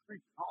comes through a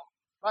street.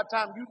 By the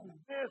time you do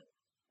this,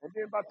 and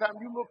then by the time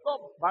you look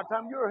up, by the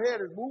time your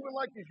head is moving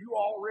like this, you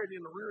already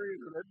in the rear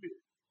end of that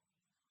vehicle.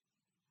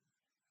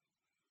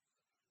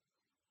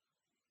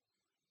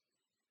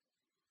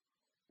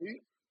 See,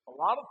 a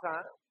lot of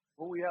times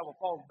when we have a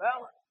false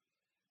balance,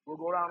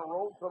 we'll go down the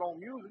road, put on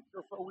music,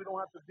 just so we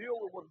don't have to deal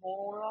with what's going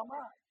on in our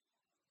mind.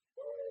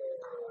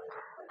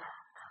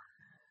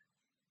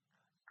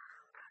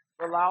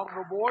 The louder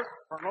the voice,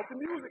 turn up the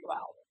music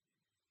louder.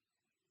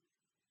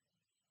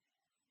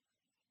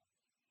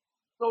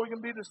 So we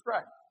can be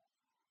distracted.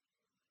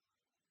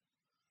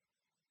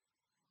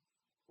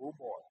 Oh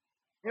boy.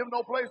 Give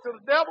no place to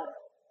the devil.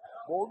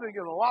 Boy, we've been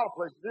giving a lot of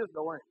places this,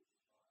 though, ain't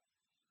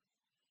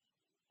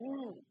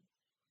we?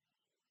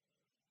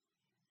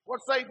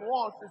 What Satan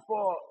wants is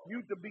for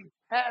you to be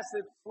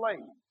passive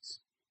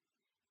slaves.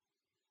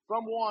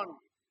 Someone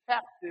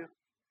captive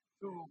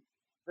to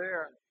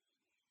their,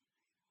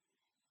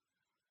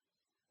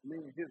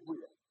 meaning his will.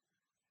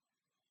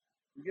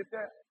 You get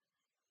that?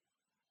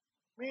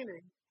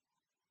 Meaning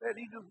that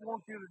he just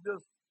wants you to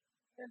just,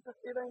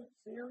 it ain't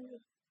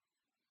serious.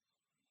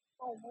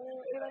 Oh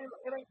man,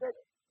 it ain't that,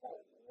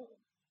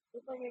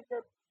 this thing ain't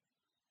that.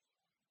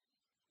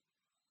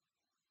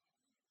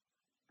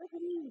 Take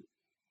it easy.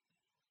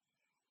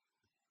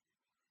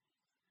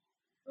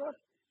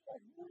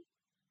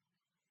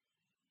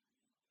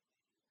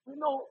 We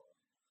know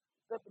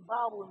that the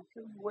Bible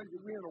insinuates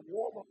that we're in a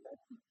war, but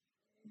let's see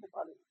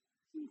nobody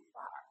see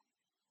fire.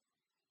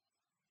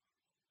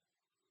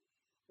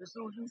 As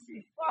soon as you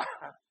see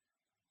fire,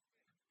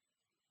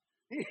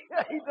 he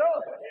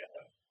does.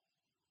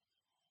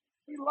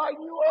 He light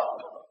you up.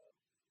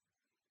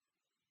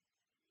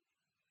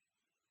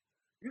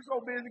 You're so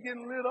busy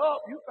getting lit up,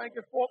 you think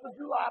it's 4th of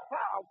July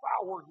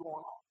fireworks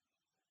going on.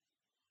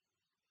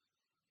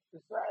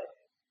 It's sad.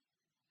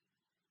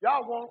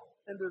 Y'all want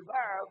and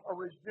desire a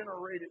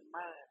regenerated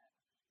mind.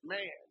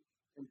 Man,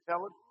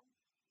 intelligent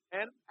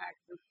and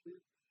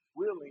actively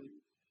willing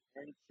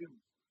and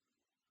choosing.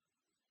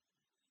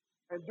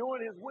 And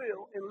doing his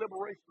will in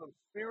liberation of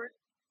spirit,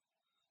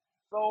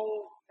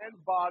 soul, and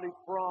body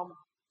from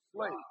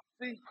slaves.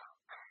 See,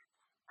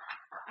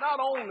 not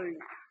only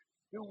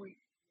do we,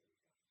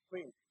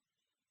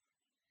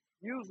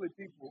 usually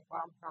people,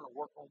 I'm trying to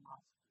work on my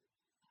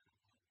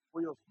spirit.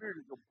 Well, your spirit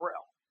is your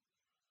breath.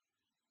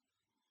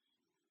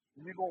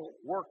 You're going to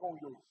work on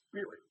your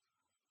spirit.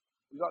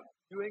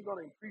 You ain't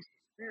going to increase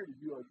the spirit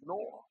if you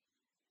ignore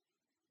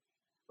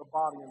the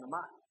body and the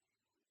mind.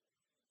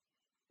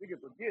 You can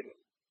forget it.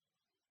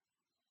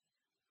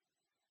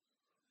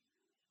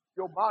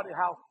 Your body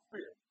houses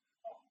spirit.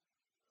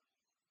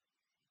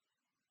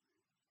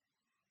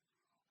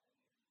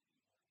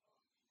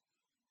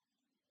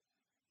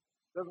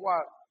 That's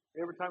why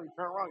every time you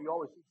turn around, you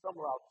always see something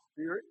about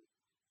spirit,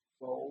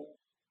 soul,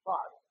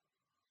 body.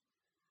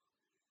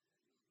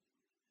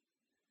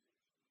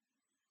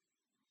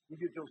 You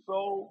get your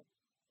soul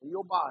and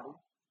your body,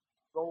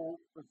 soul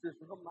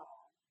consists of the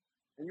mind,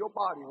 and your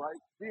body,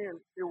 right? Then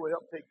it will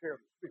help take care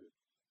of the spirit.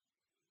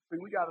 See,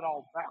 we got it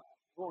all backwards.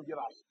 We're going to get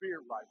our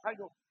spirit right. How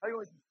you going to get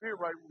your spirit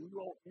right when you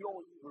don't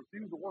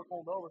refuse to work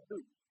on the other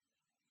two?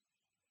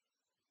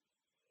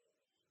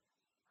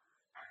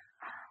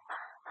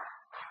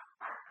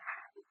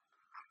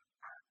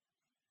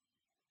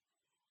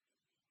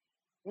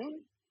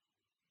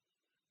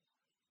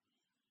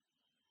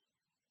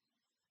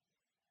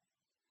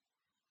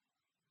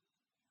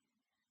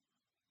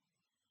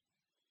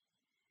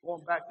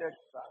 Going back to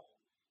exercise.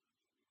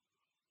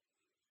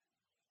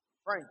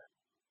 Frank,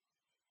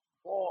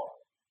 boy,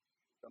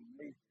 it's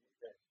amazing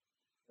that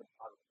the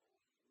body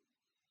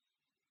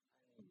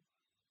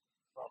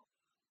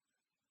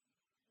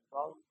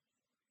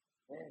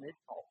man, it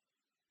talks.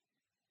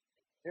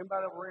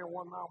 Anybody ever ran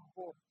 1 mile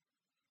before?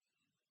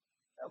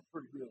 That was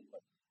pretty good.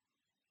 But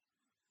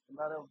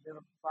anybody ever been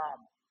up to 5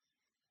 miles?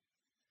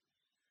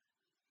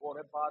 Boy,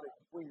 that body,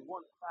 between 1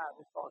 and 5,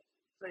 it starts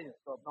saying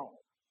stuff, don't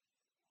it?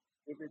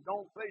 If it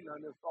don't say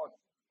nothing, it starts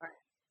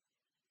saying.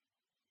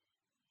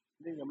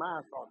 Then your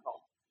mind starts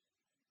talking.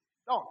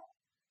 Don't it?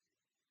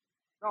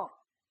 Don't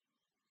it?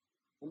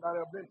 Anybody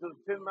ever been to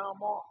the 10-mile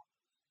mark?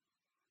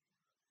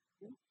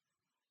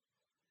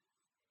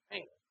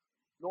 Hey,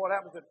 you know what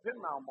happens at the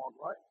 10-mile mark,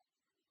 right?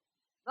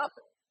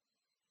 Nothing.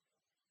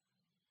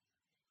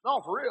 No,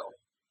 for real.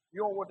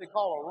 You're on what they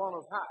call a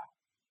runner's high.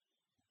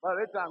 By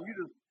that time, you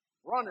just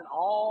running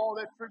all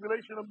that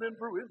tribulation I've been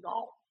through. It's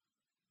gone.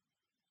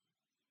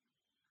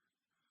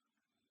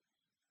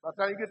 By the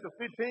time you get to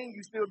 15,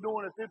 you're still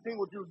doing at 15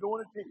 what you were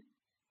doing at 10.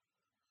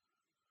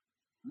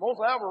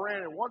 Most I ever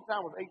ran at one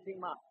time was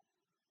 18 miles.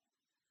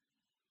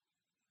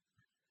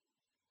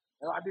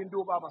 And I didn't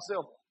do it by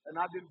myself, and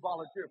I didn't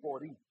volunteer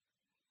for it either.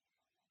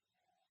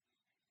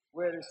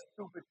 Where this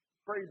stupid,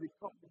 crazy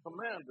company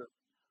commander,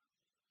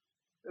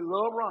 they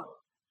love running.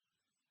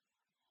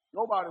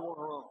 Nobody want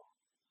to run.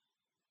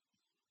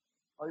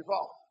 Are you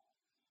following?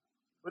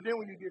 But then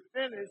when you get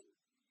finished,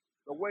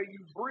 the way you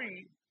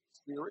breathe,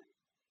 spirit.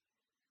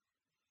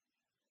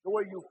 The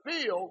way you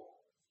feel,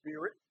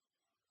 spirit.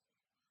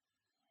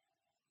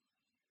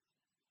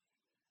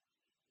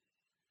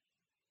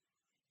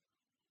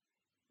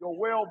 Your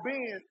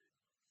well-being,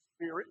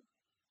 spirit.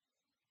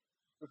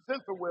 The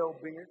sense of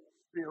well-being,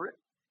 spirit.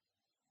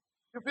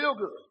 You feel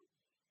good.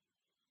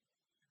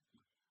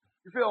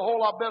 You feel a whole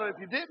lot better if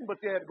you didn't, but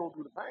you had to go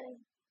through the pain.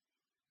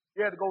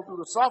 You had to go through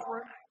the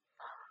suffering.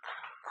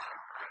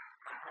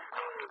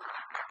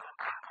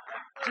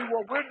 See,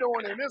 what we're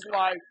doing in this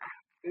life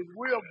is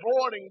we're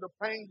avoiding the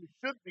pain you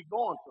should be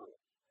going through.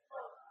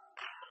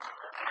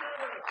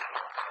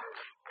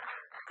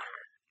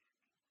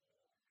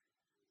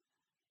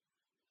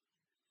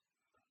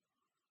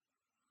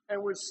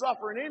 And we're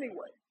suffering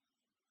anyway,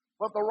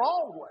 but the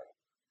wrong way.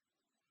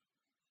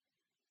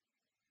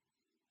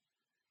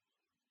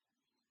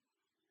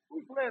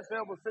 We flesh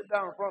ever sit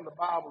down in front of the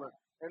Bible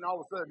and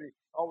all of a sudden,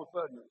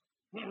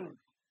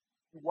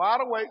 you're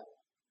wide awake.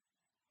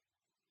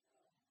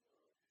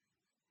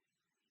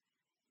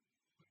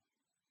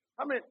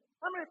 How many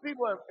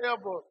people have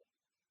ever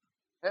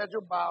had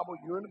your Bible,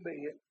 you're in the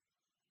bed,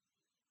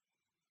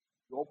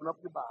 you open up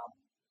your Bible,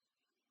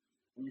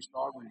 and you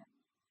start reading.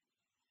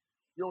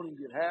 You don't even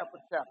get half a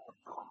chapter.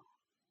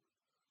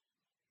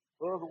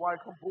 Otherwise,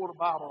 come pull the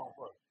Bible on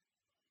first.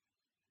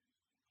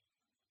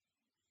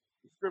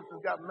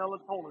 scriptures got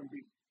melatonin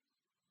beat.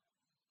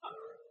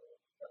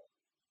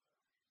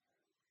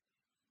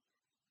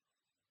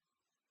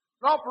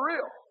 No, for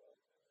real.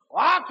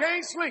 Well, I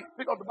can't sleep.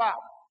 Pick up the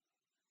Bible.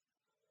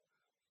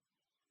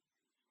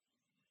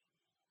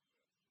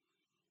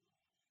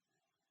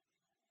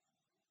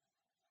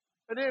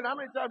 And then how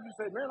many times you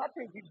say, man, I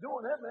can't keep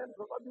doing that, man,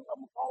 because I'm going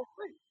to fall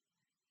asleep.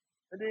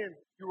 And then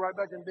you right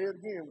back in bed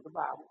again with the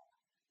Bible.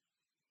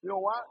 You know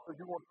why? Because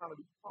you want to kind of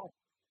be strong.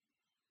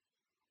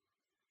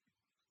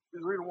 You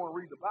really want to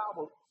read the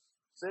Bible,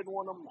 sit in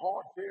one of them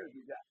hard chairs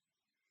you got.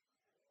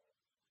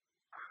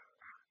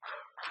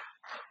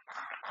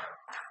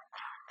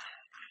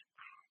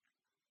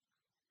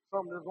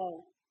 Something that's going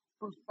to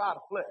crucify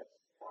the flesh.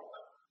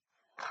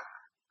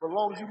 But as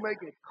long as you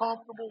make it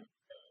comfortable,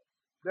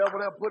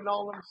 devil there putting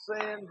all them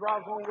sand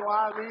drops on your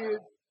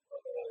eyelids,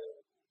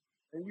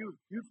 and you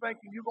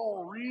thinking you're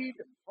going to read,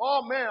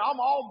 oh man, I'm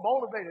all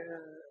motivated.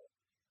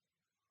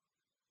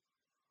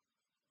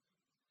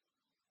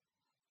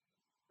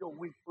 Your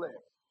weak flesh.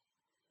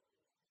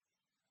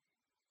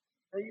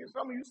 And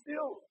some of you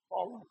still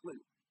falling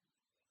asleep.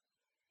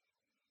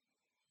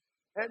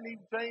 Hadn't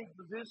even changed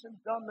position,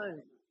 done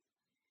nothing.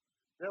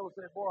 The devil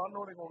said, boy, I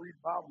know they're going to read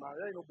the Bible now.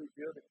 It ain't no big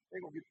deal. They're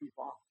going to get too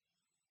far.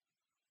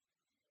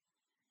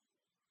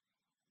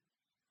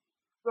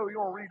 So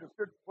you're going to read the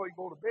scripture before you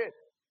go to bed.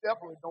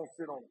 Definitely don't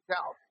sit on the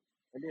couch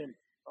and then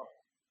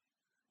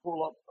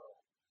pull up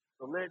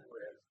the leg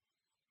rest.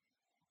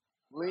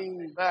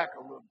 Lean back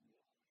a little bit.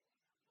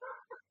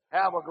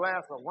 Have a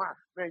glass of wine.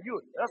 Man,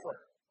 that's a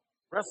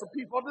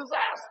recipe for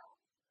disaster.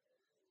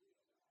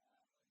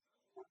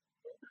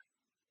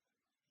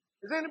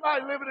 Is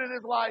anybody living in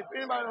this life?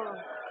 Anybody know?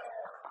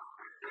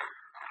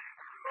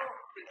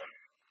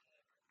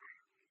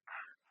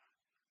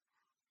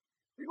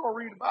 You're going to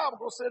read the Bible,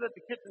 go sit at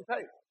the kitchen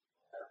table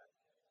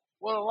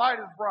where the light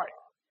is bright.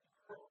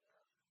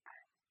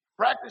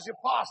 Practice your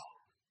posture.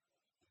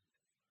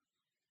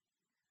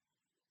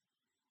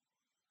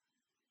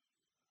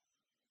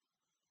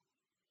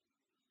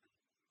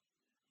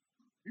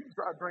 You can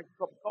try to drink a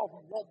cup of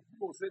coffee. You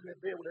go sit in that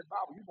bed with that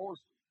Bible. You going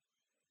to sleep.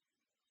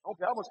 I don't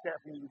care how much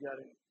caffeine you got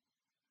in it.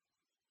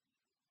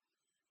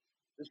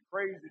 It's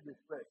crazy,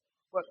 this thing.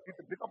 But you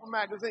can pick up a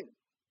magazine.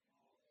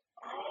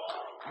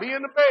 Be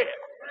in the bed.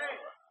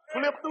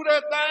 Flip through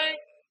that thing.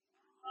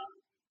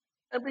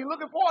 And be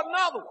looking for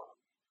another one.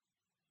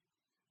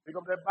 Pick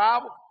up that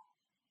Bible.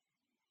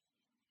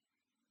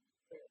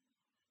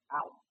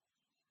 Out.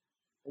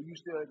 And you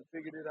still haven't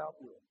figured it out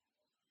yet.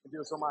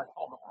 Until somebody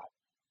talk about it.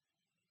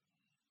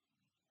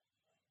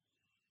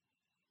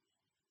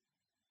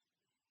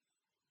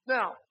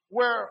 Now,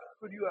 where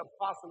could you have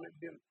possibly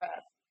been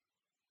passive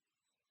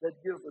that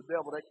gives the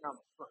devil that kind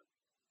of strength?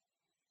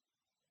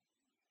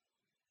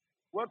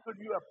 Where could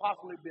you have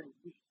possibly been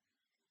weak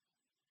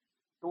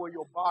to where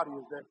your body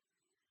is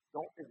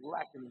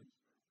lacking?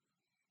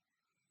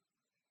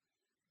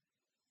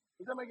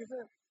 Does that make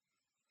sense?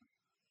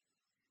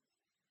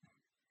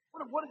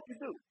 What did you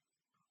do?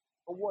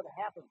 Or what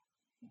happened?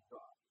 Does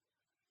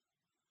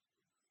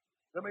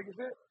that make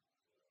sense?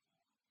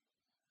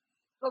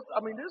 Because,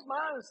 this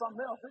mind is something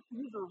else. It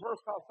uses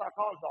reverse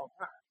psychology all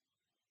the time.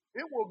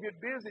 It will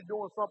get busy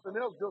doing something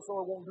else just so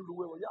it won't do the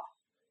will of y'all.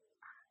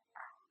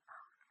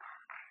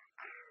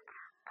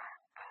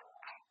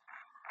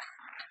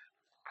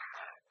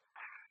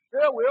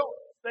 Yeah, will.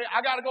 Say, I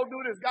got to go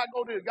do this, got to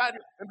go do this, got to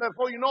do this. And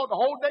before you know it, the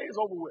whole day is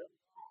over with.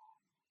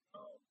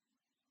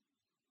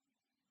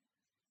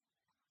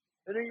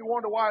 And then you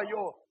wonder why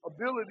your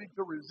ability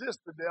to resist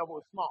the devil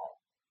is small.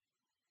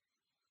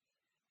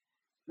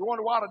 You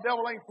wonder why the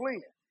devil ain't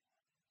fleeing.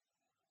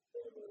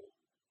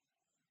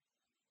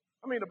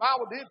 The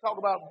Bible did talk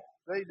about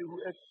they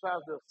who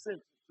exercise their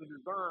senses to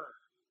discern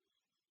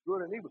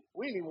good and evil.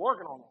 We ain't even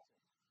working on this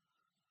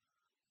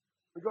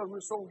because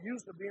we're so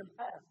used to being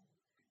passive.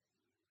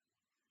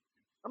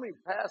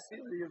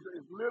 Passivity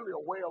is literally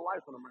a way of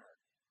life in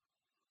America.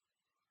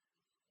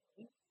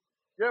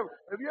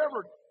 Have you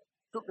ever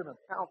took an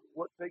account of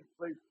what takes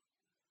place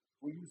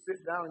when you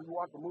sit down and you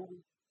watch a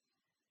movie?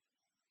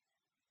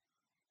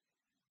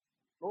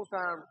 Most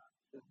times,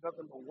 it's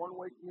nothing but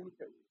one-way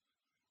communication.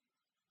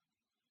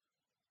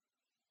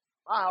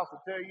 My house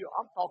will tell you,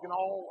 I'm talking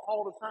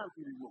all the time to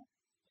these movies.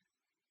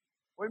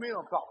 What do you mean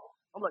I'm talking?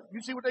 I'm like,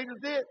 you see what they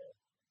just did?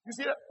 You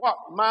see that? What?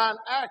 Mind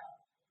action.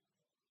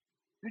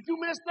 Did you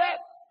miss that?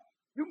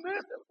 You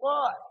missed it.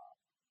 What?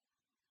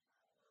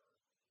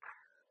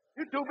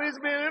 You're too busy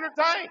being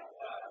entertained.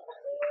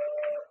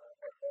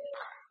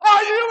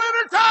 Are you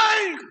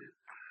entertained?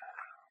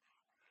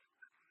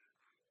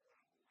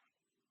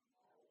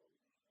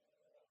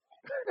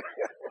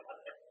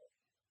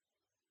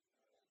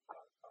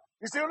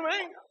 You see what I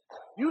mean?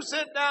 You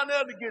sit down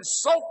there to get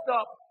soaked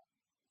up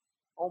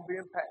on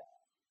being passive.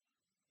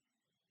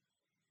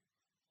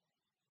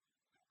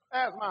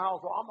 Ask my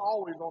household. I'm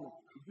always on it.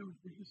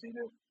 Did you see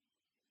this?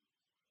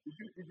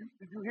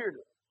 Did you hear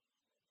this?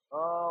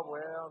 Oh,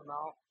 well,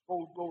 no.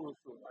 Go to the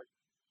store. Right?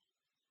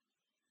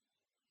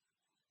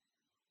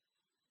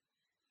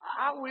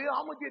 I will.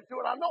 I'm going to get to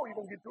it. I know you're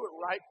going to get to it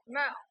right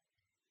now.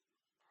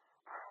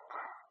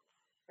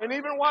 And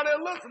even while they're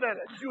listening at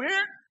it, did you hear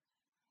it?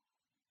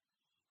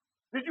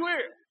 Did you hear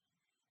it?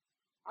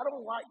 I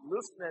don't like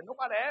listening.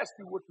 Nobody asked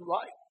you what you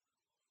like.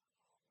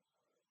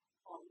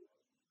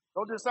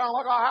 Don't this sound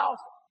like our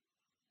house?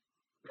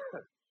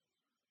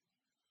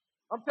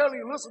 I'm telling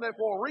you, listen there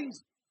for a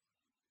reason.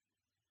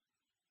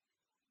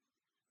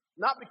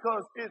 Not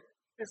because it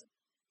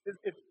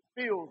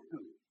feels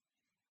good.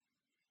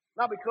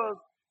 Not because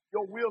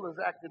your will is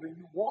active and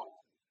you want to.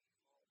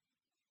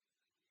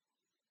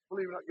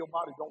 Believe it or not, your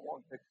body don't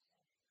want to take it.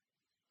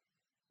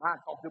 Mine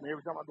talk to me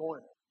every time I go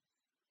in.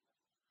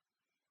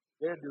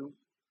 They do.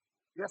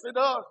 Yes, it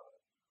does.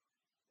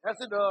 Yes,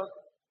 it does.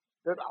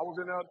 I was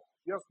in there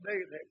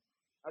yesterday.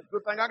 That's a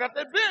good thing I got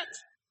that bench.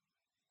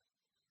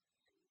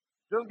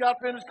 Just got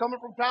finished coming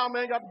from town,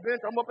 man. Got the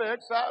bench. I'm up at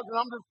exercise, and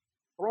I'm just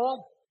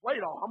throwing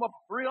weight on. I'm up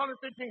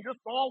 315,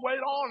 just throwing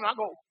weight on, and I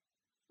go,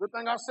 good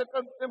thing I set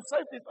them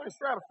safety things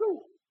straps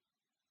too.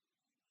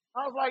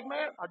 I was like,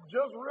 man, I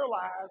just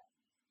realized,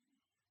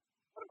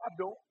 what am I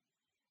doing?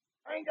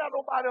 I ain't got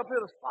nobody up here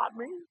to spot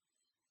me.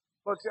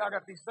 But see, I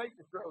got these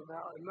safety straps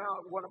now, and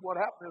now what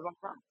happened is I'm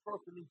trying to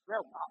trust in these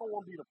straps. I don't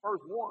want to be the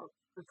first one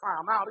to try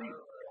them out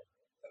either.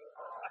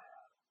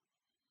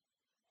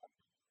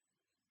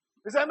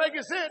 Does that make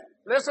sense?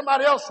 Let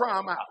somebody else try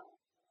them out.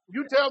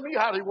 You tell me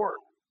how they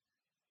work.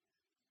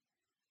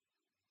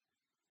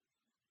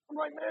 I'm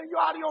like, man, you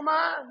out of your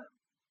mind.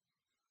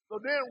 So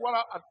then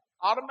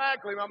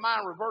automatically my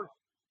mind reversed.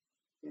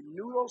 It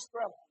knew those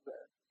straps were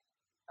there.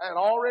 I had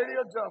already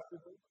adjusted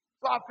them.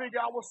 So I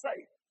figured I was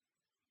safe.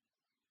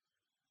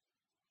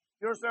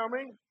 You understand what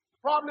I mean?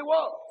 Probably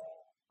was.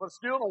 But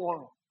still don't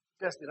want to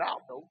test it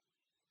out, though.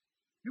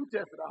 You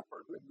test it out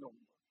first. Let me know.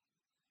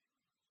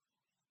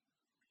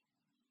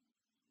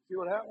 See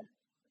what happened?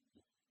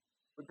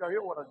 But y'all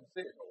hear what I just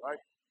said, though, right?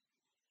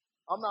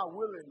 I'm not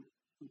willing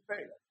to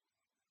fail,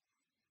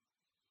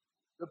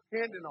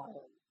 depending on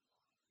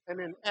an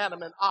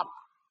inanimate object.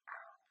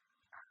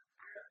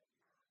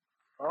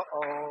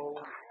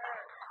 Uh-oh.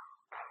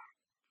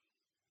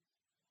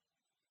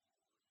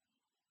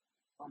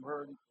 I'm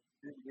hurting.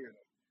 Didn't hear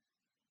that.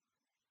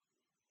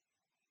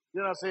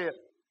 Then I said,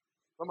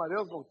 somebody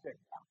else gonna check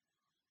it out.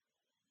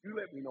 You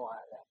let me know how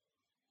it happened.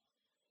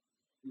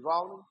 You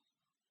follow me?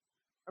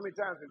 How many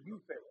times have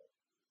you failed?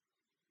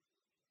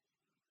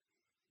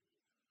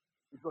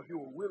 Because you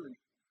were willing.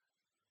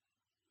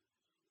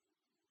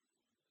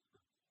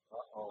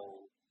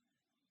 Uh-oh.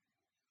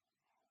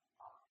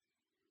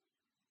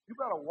 You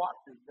better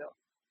watch yourself.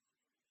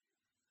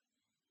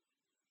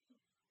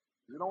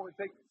 It only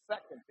takes a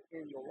second to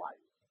end your life.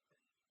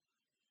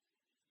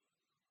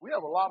 We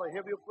have a lot of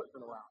heavy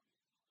equipment around.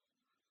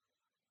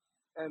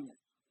 And,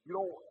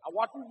 I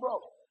watch these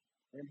brothers.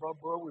 And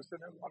brother was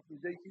sitting there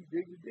watching JC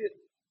dig the ditch.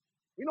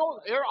 You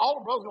know, all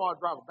the brothers know how to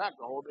drive a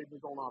backhoe. They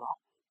just don't know how to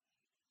operate.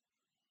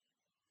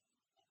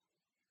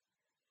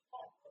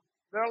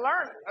 They're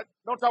learning.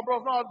 Don't y'all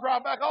brothers know how to drive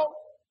a backhoe?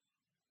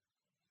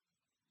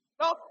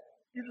 No,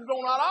 you just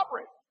don't know how to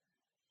operate.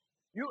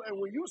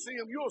 And when you see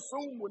them, you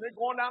assume when they're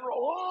going down the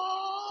road,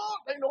 oh,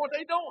 they know what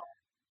they're doing.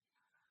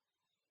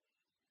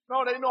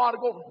 No, they know how to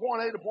go from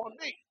point A to point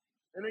B.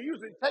 And they're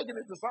usually taking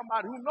it to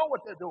somebody who know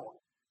what they're doing.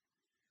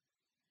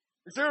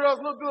 It sure does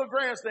look good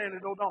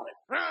grandstanding, though, don't it?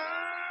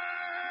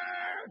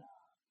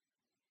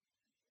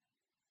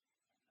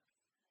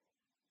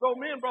 So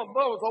me and Brother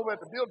Bud was over at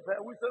the building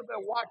pad. We stood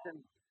there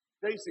watching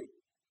JC.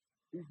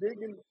 He's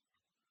digging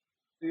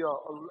the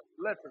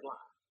electric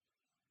line.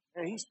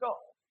 And he's stuck.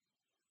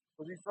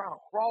 Because he's trying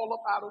to crawl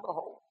up out of the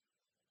hole.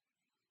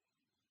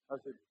 I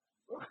said,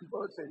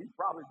 Bud said he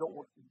probably don't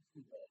want you to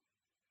see that.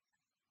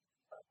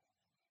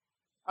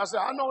 I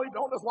said, I know he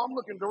don't. That's why I'm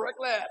looking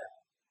directly at it.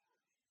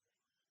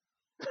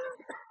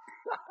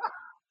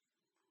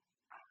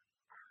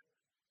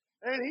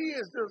 And he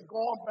is just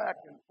going back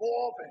and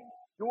forth and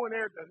doing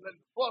everything,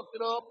 bust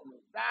it up and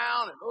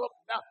down and up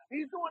and down.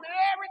 He's doing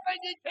everything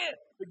he can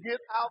to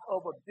get out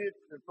of a ditch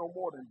that's no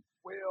more than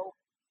 12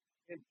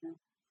 inches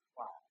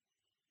wide.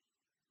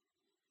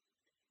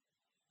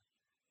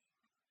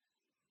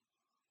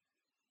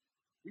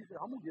 He said,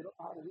 I'm going to get up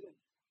out of here.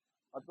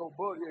 I told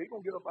Bud, yeah, he's going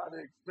to get up out of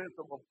the expense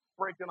of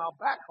breaking our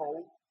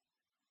backhoe.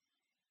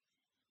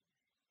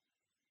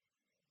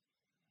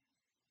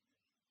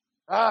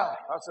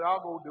 I said,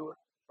 I'll go do it.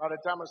 By the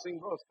time I seen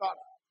Brother Scott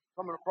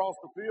coming across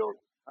the field,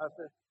 I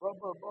said, Brother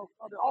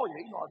Scott, oh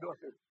yeah, you know how to do it.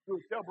 I said,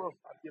 tell Brother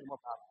Scott to get him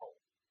up out of the hole.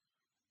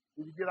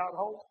 Did you get out of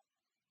the hole?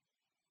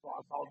 So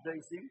I saw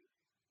JC.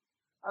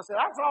 I said,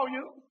 I saw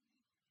you.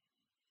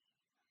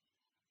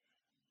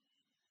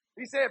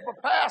 He said,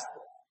 but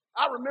Pastor,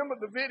 I remember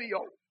the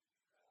video.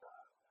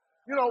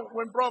 You know,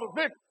 when Brother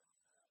Vic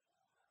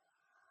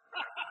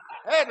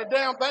had the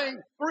damn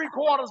thing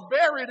 3/4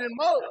 buried in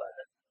mud.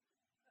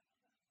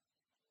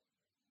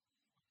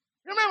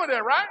 You remember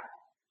that, right?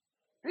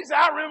 He said,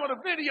 I remember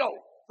the video.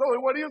 So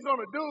what he was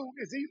going to do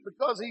is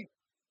because he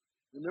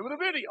remember the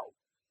video,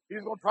 he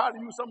was going to try to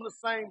use some of the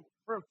same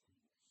principles.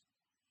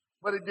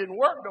 But it didn't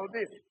work though,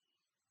 did it?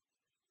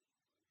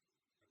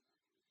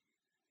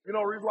 You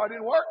know the reason why it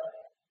didn't work?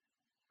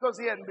 Because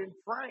he hadn't been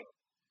trained.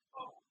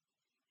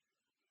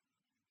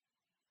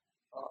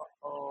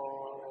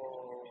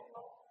 Uh-oh.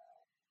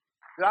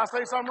 Did I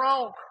say something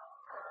wrong?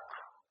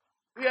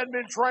 He hadn't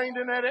been trained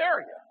in that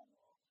area.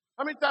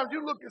 How many times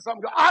you look at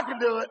something and go, I can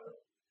do it?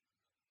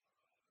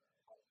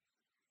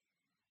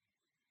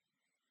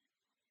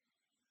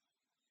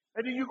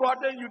 And then you go out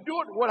there and you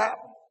do it, and what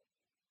happens?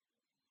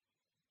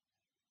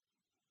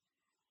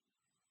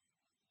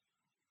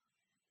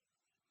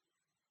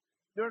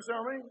 You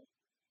understand what I mean?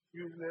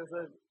 Using this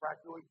as a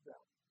practical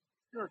example.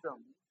 You understand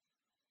what I mean?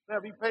 Now,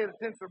 if he paid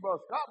attention to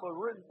Brother Scott, but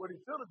really what he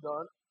should have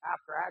done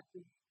after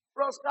action,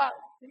 Brother Scott,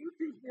 can you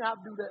teach me how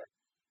to do that?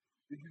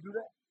 Did you do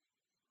that?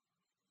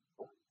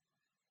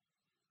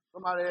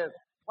 Somebody asked,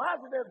 why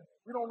is it that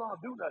we don't know how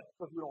to do that?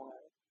 Because we don't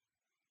ask.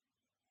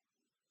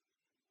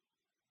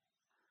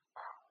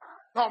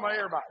 Talking about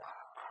everybody.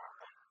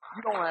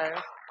 You don't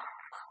ask.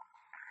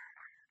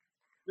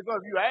 Because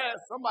if you ask,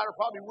 somebody's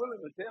probably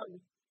willing to tell you.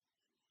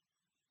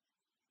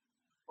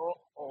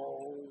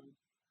 Uh-oh.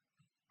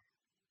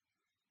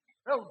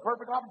 That was a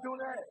perfect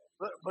opportunity to ask.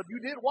 But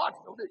you did watch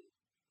it, though, didn't you?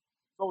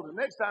 So the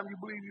next time you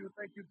believe you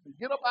think you can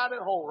get up out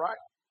of that hole, right?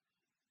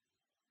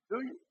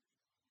 Do you?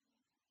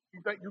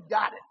 You think you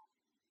got it.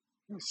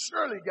 You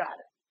surely got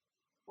it.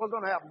 What's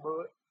going to happen,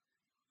 bud?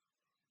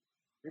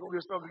 You're going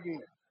to get stuck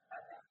again.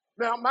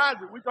 Now, mind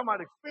you, we're talking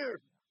about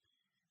experience.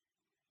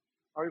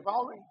 Are you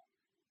following?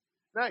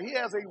 Now, he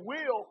has a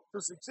will to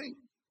succeed.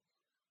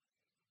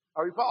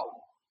 Are you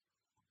following?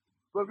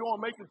 But if you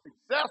want to make it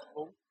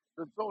successful,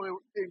 so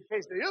in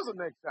case there is a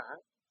next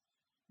time,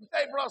 you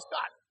say, Brother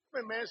Scott,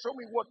 come here, man, show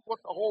me what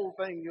the whole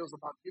thing is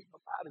about getting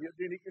up out of here.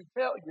 Then he can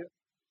tell you,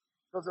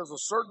 because there's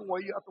a certain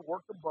way you have to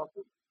work the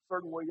bucket, a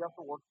certain way you have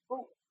to work the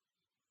spoon.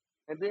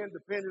 And then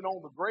depending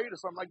on the grade or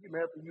something like you may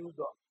have to use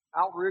the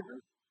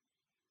outriggers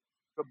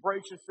to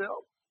brace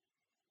yourself.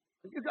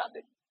 You got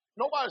it.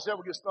 Nobody should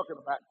ever get stuck in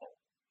the back hole.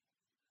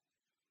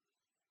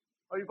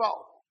 Are you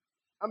following?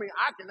 I mean,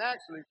 I can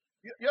actually,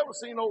 you ever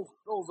seen those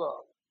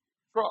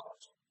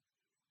trucks?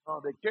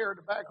 They carry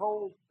the back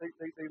holes,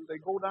 they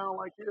go down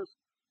like this,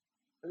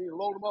 and you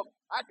load them up.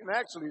 I can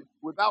actually,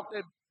 without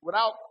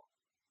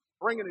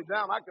bringing it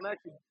down, I can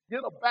actually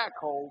get a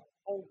backhoe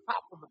on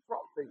top of the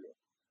truck bed.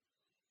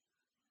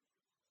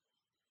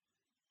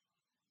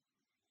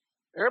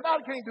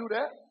 Everybody can't do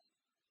that.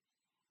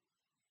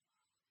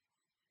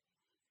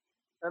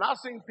 And I've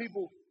seen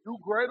people do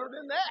greater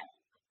than that.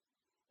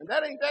 And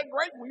that ain't that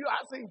great for you.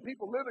 I've seen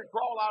people literally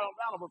crawl out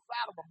down the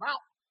side of a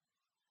mountain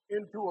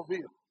into a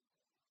vehicle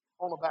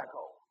on a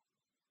backhoe.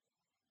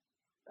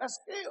 That's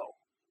skill.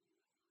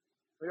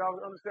 So y'all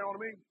understand what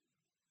I mean?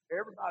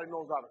 Everybody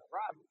knows how to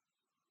drive it.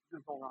 You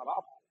just don't know how to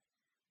operate.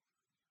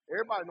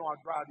 Everybody knows how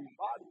to drive these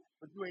bodies,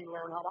 but you ain't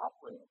learned how to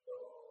operate them.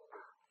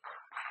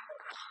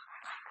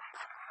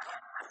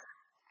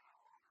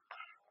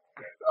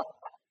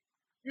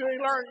 You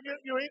ain't learned,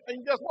 and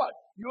guess what?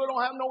 You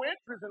don't have no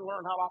interest in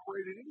learning how to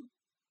operate it either.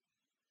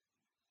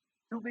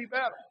 To be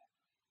better.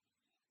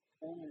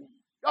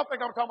 Y'all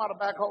think I'm talking about a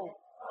backhoe?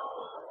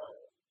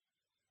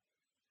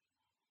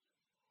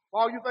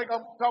 While you think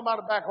I'm talking about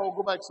a backhoe,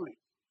 go back to sleep.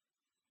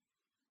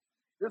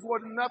 This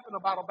wasn't nothing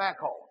about a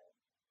backhoe.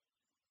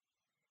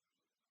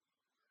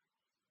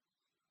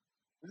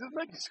 Is this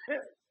making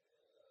sense?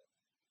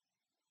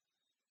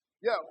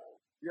 Yeah.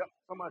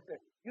 Somebody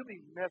said, you be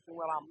messing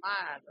with our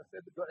minds. I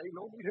said, ain't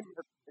no need to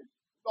mess with it.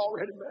 It's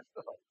already messed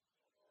up.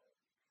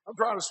 I'm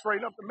trying to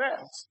straighten up the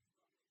mess.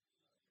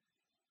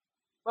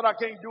 But I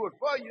can't do it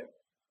for you.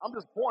 I'm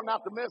just pointing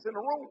out the mess in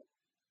the room.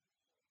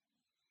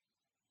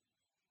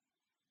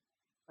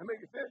 That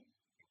makes sense?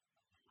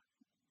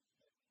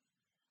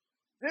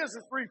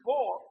 Genesis 3:4,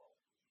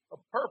 a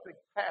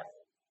perfect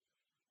passive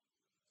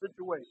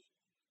situation.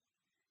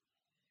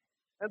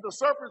 And the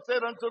serpent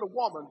said unto the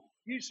woman,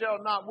 ye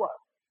shall not what?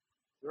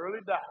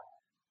 Surely die.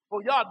 For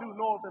y'all do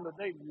know in the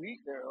day you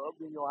eat thereof,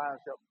 then your eyes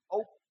shall be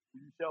open,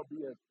 and you shall be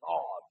as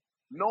God,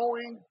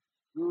 knowing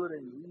good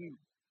and evil.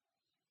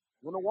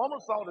 When the woman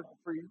saw that the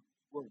tree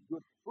was good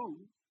for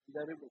food, and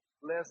that it was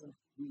pleasant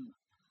to eat.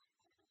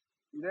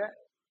 See that?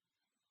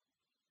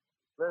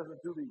 Pleasant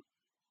to eat.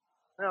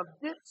 Now,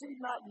 did she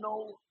not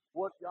know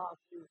what Yah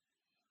said?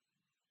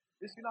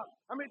 Did she not?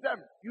 How many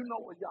times you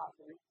know what Yah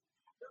said?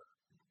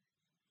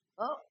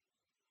 Huh?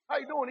 How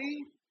you doing,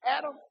 Eve?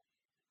 Adam?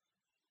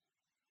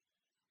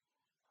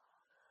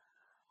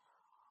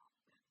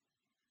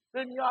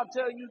 Didn't y'all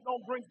tell you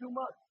don't drink too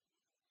much?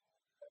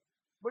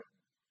 But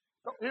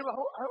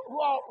who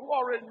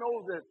already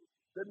knows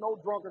that no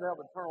drunkard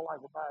have eternal life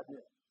abide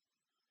in?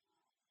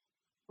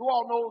 Who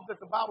all knows that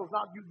the Bible's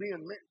not you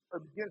being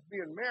against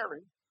being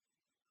married,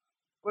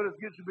 but it's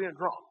against you being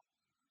drunk?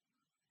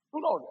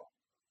 Who knows that?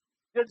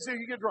 Did you see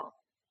you get drunk?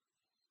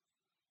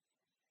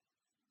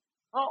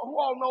 Who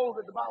all knows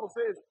that the Bible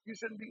says you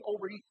shouldn't be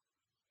overeating,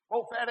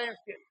 both fat and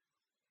skinny?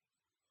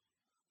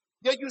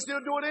 Yet you still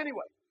do it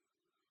anyway.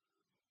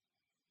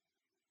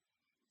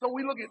 So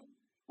we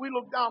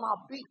look down our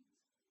beats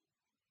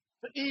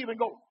to Eve and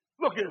go,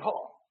 look at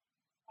her.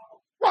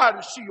 Why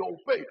does she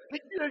obey?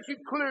 She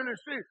clearly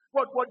see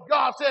what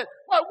God said.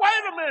 Well,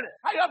 wait a minute.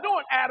 How y'all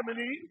doing, Adam and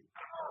Eve?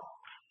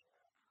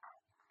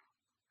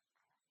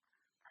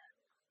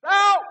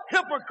 Thou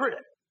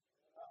hypocrite.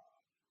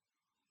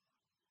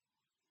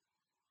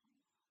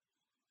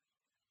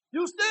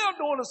 You still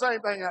doing the same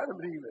thing Adam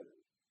and Eve did.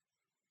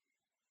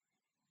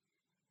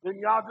 Then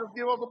y'all just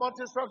give us a bunch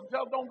of instructions,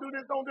 tell us don't do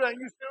this, don't do that,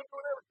 and you still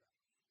doing everything.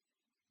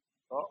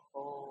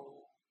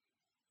 Uh-oh.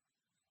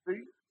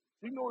 See?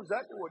 She knew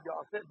exactly what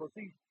y'all said, but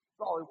she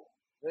saw it was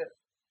this.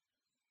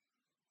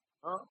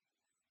 Huh?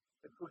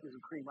 The cookies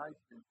and cream ice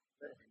cream.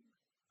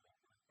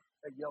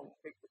 That yellow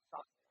cake with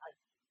chocolate ice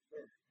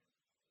cream.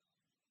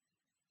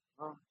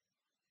 Huh?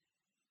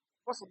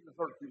 What's some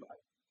dessert you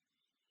like?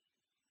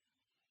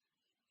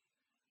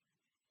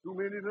 Too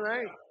many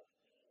tonight.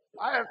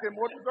 I asked him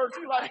what dessert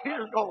you like. He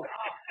just goes,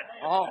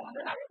 oh.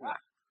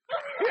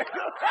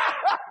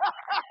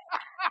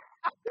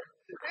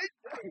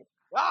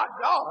 God,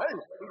 y'all, hey.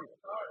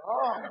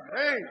 Oh,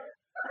 man.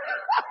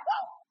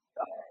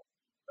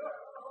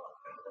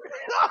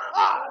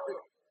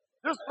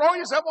 Just throw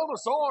yourself on the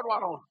sword, why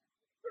don't you?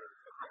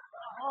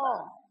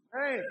 Oh,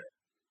 man.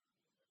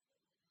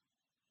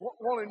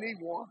 Only need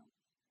one.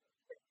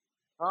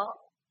 Huh?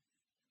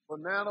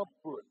 Banana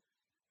pudding.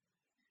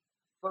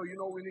 So you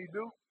know what we need to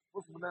do?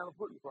 Put some banana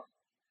pudding in front.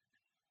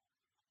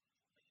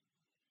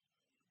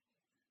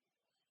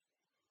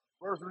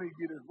 First we need to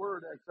get his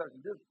word, exercise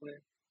and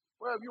discipline.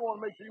 Well, if you want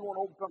to make sure you want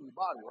to overcome your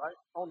body, right?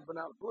 On the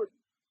banana pudding.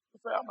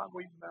 You say, I'm not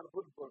going to eat banana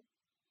pudding for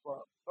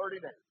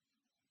 30 days.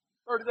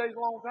 30 days is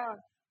a long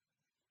time.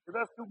 If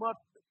that's too much,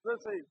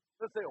 let's say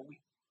a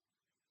week.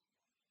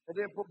 And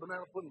then put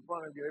banana pudding in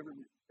front of you every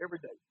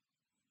day.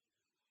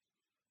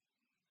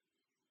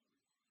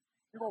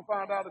 You're going to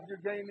find out if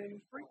you're gaining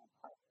any strength.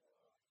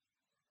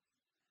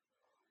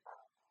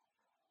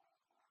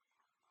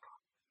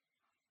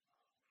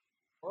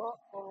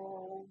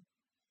 Uh-oh.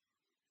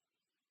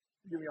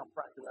 Give me a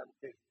practical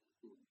application.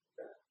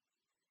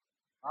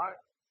 All right?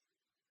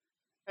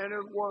 And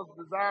it was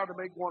desired to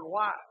make one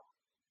wise.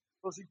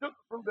 So she took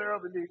the fruit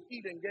thereof and did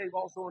eat and gave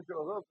also unto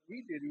her husband.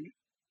 He did eat.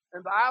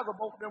 And the eyes of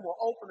both of them were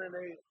open and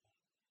they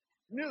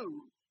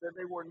knew that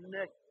they were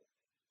naked.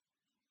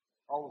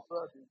 All of a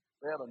sudden,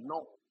 they had a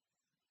known.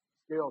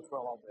 Scales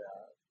fell off their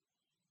eyes.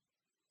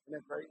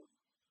 Isn't that crazy?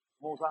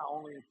 Most High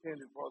only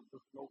intended for us to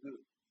know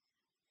good.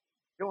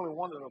 He only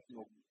wanted us to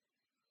know good.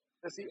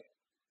 That's it.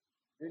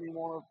 Then he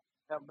wanted us to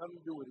have nothing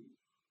to do with it.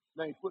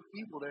 Then he put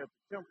evil there to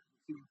tempt us to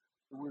see if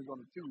we were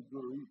going to choose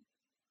good or evil.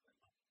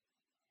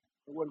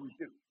 And what do we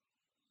do?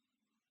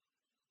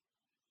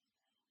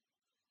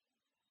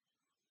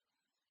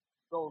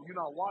 So if you're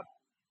not watching,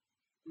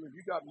 if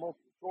you got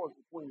multiple choice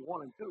between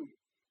 1 and 2,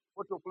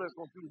 what's your flesh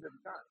going to choose every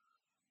time?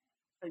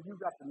 And you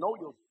got to know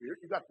your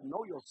spirit, you got to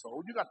know your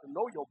soul, you got to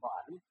know your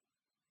body,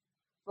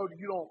 so that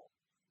you don't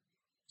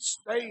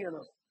stay in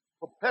a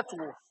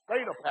perpetual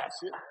state of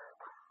passion.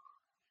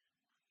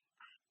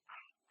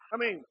 I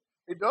mean,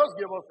 it does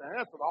give us the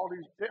answer to all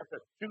these tests that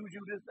choose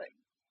you this day.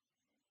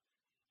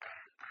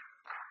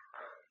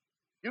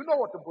 You know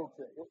what the book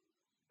says.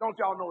 Don't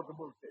y'all know what the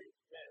book says?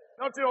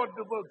 Don't you know what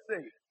the book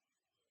says?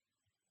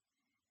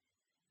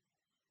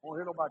 I don't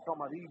hear nobody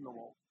talking about Eve no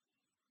more.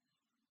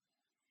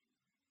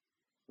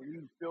 So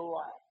you still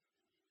alive.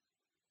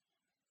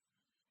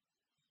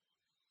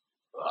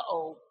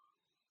 Uh-oh.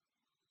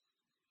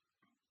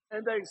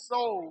 And they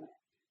sold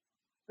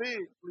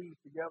fig leaves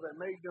together and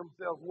made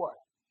themselves what?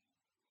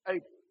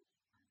 Aprons.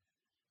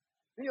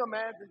 Can you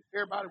imagine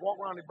everybody walk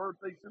around their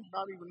birthday suits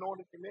not even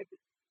knowing they're naked?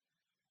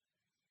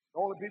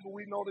 The only people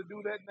we know to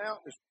do that now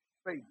is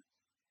babies.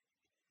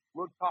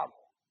 Look toddlers.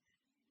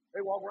 They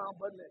walk around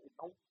butt naked.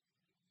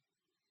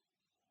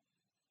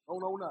 Don't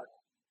know nothing.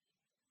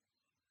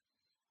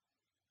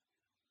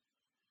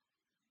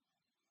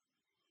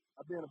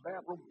 I've been in a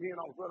bathroom peeing,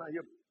 all of a sudden I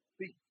hear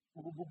feet.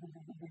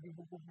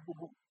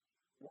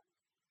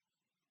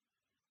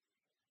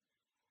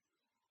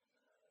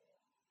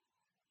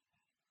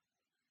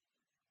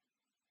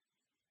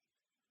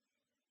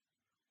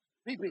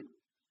 Pee pee.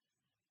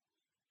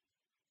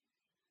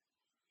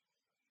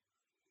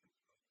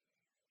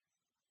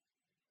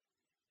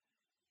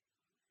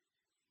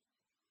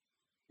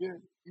 Yeah,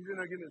 he's in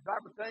there getting his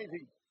diaper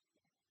changed.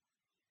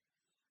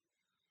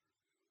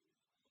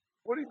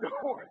 What are you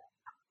doing?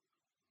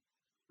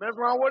 Mess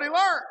around what he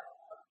learned.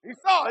 He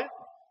saw it.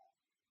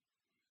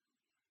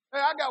 Hey,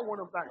 I got one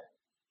of them things.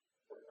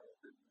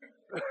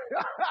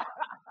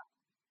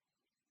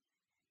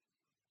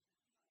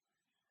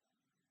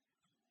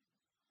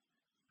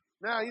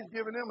 Now he's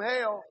giving them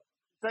hell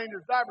to change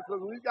his diaper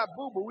because when he got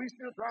boo-boo, we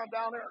still trying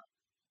down there.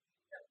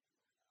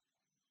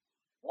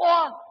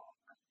 What?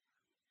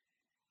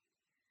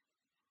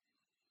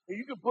 And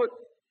you can put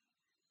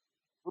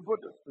the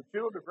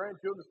children,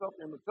 grandchildren, stuff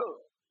in the tub.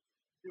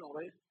 You know,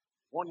 they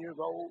 1 year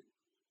old,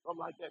 something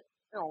like that.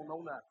 They don't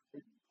know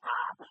nothing.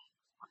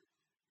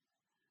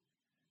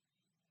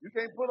 You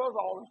can't put us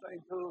all in the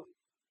same tub.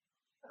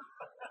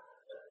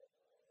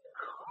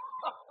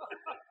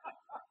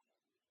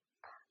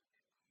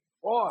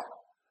 Boy,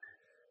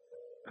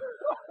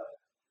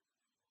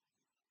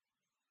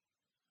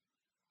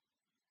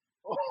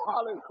 oh,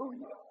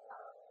 hallelujah.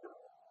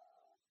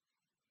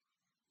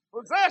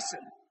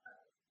 Possession,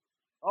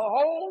 a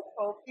hold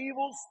of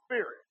evil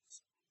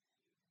spirits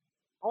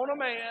on a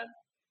man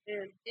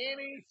in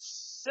any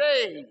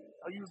shade.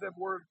 I use that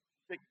word,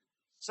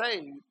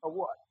 shade of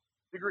what?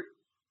 Degree.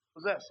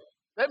 Possession.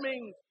 That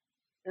means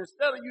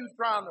instead of you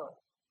trying to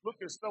look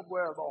at stuff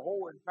where the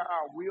whole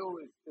entire will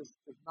is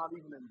not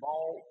even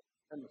involved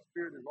and the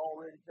spirit is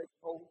already taken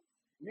over,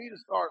 you need to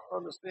start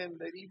understanding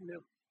that even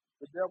if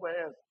the devil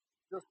has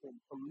just a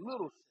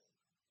little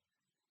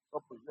shade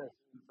of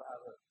possession inside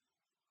of us,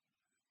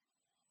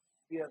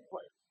 he has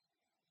place.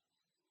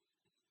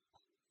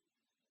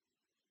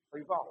 Are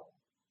you following?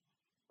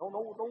 Don't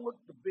look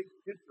at the big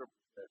picture of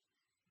possession.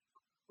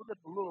 Look at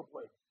the little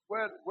place.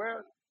 Where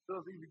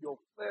does either your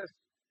flesh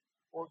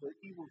or the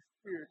evil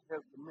spirit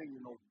has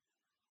dominion over you?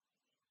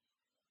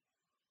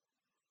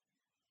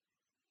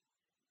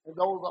 And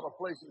those are the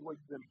places where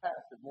you've been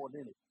passive more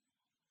than anything.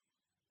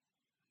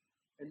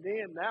 And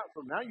then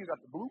now you got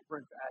the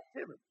blueprint to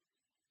activity.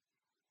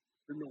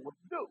 You know what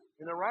to do.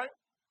 You know, right?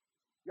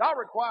 Y'all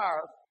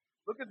requires,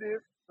 look at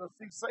this, the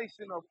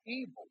cessation of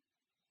evil,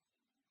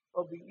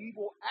 of the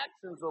evil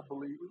actions of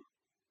believers,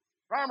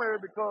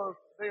 primarily because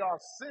they are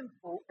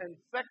sinful, and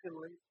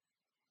secondly,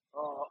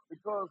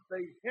 because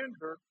they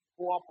hinder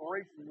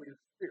cooperation with his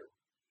spirit.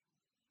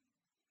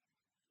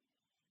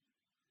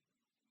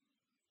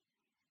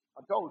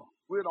 I told you,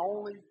 we're the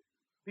only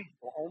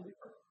people on the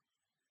earth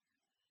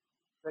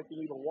that can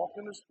either walk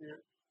in the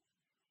spirit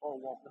or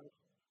walk in the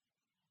flesh.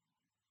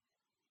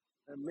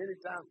 And many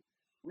times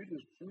we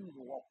just choose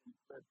to walk in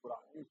the flesh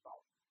without any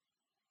thought.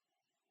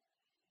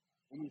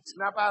 When we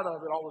snap out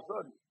of it, all of a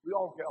sudden, we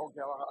all get,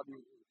 okay, I'll do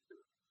it.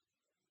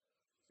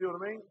 See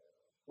what I mean?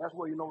 That's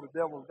where you know the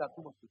devil's got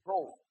too much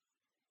control.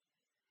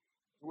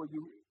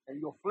 And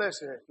your flesh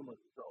has too much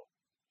control.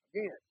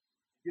 Again,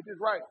 get this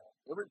right.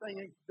 Everything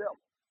ain't the devil.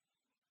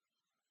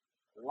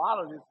 A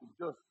lot of this is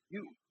just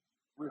you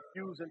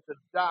refusing to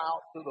die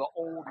out to the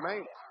old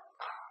man.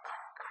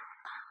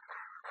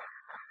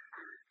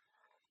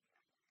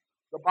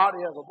 The body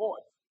has a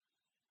voice.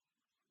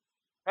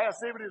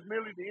 Passivity is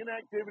merely the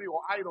inactivity or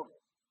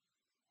idleness.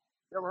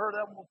 You ever heard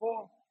that one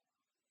before?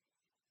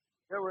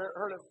 You ever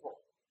heard that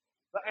before?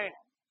 The ant.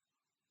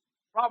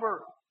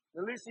 Proverbs,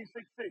 Ecclesiastes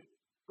 6:6.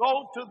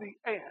 Go to the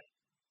ant,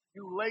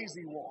 you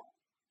lazy one.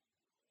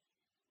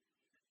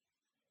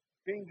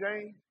 King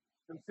James,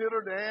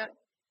 consider the ant,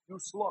 you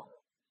sluggard.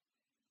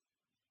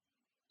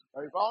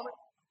 Are you following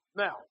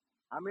me? Now,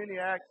 how many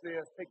actually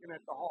have taken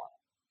it to heart?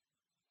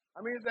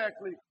 How many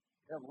actually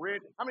have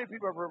read? How many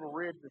people have ever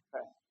read this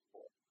passage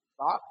before?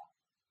 Stop.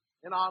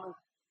 In honest,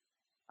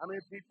 how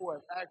many people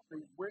have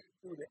actually went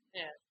through the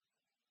ant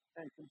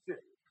and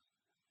considered?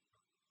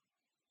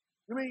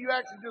 You mean you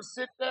actually just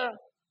sit there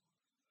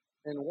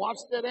and watch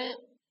that ant?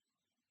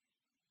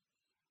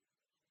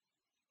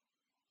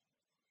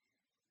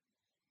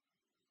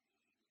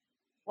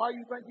 Why do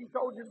you think he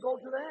told you to go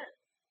to the ant?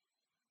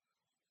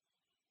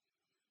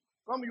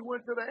 Some of you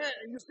went to the ant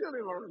and you still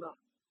didn't learn nothing.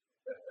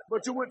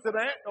 But you went to the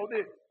ant, though,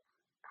 didn't you?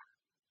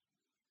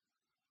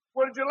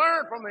 What did you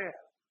learn from the ant?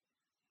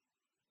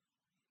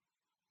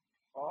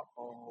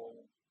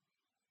 Uh-oh.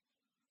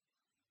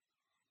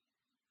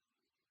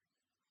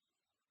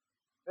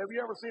 Have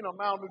you ever seen a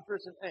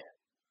malnutrition ant?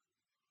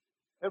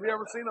 Have you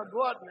ever seen a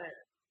glutton ant?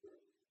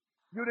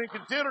 You didn't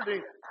consider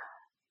them.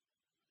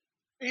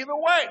 Either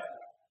way.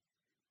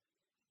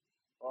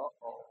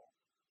 Uh-oh.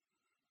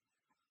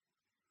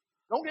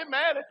 Don't get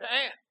mad at the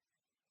ant.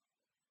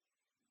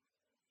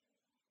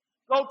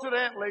 Go to the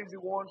ant, lazy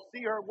one,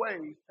 see her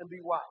ways, and be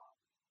wise.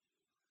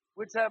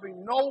 Which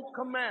having no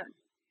commandment,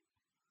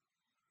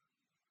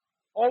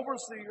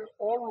 overseer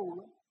or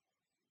ruler,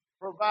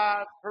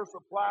 provides her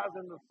supplies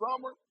in the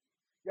summer,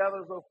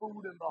 gathers her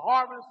food in the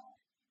harvest.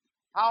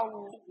 How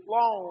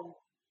long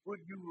would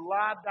you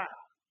lie down,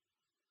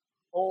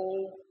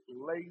 oh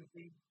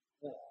lazy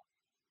one?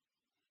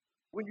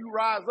 When you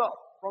rise up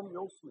from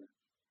your sleep.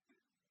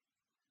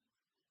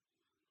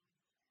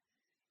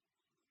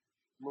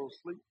 A little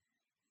sleep,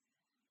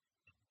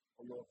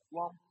 a little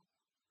slumber,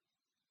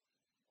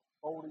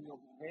 holding of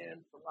the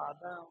hand to lie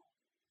down.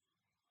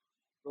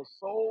 The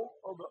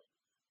soul of the,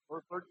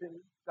 verse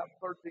 13, chapter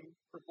 13,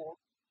 report,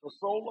 the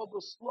soul of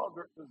the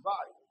sluggard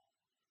desires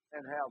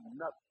and have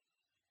nothing,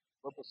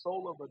 but the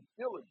soul of the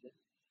diligent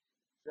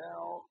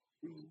shall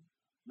be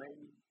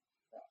made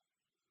happy.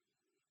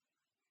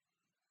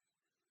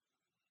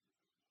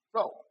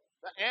 So,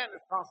 the ant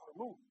is constantly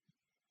moving.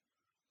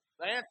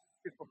 The ant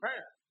is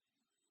preparing.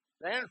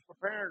 The ant is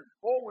preparing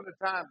for when the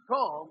time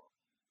comes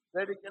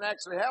that it can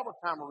actually have a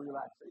time of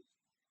relaxation.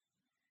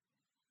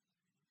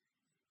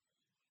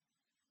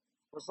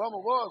 For some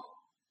of us,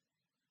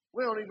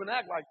 we don't even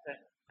act like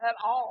that at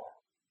all.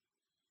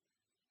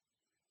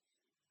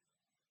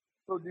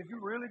 So did you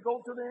really go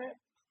to the ant?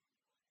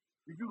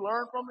 Did you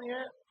learn from the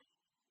ant?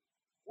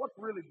 What's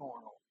really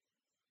going on?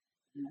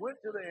 You went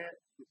to the ant,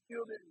 you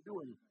still didn't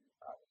do anything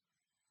about it.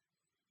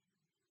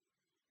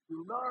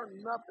 You learn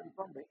nothing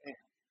from the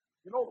ant.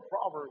 You know the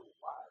proverb is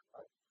wise,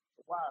 right?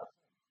 The wise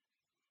thing.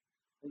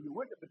 And you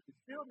wicked, but you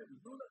still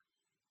didn't do that.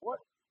 What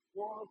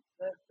was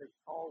that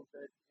caused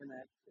that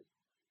inactivity?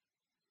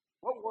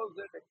 What was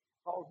that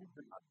caused you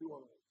to not do a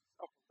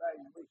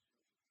self-evaluation and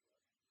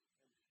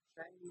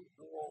change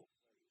your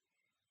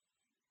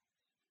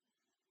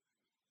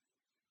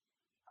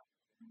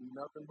do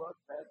nothing but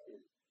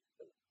passive?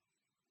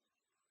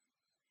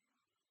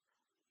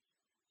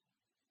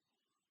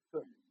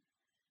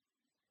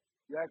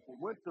 You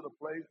actually went to the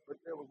place, but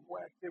there was no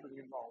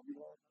activity involved. You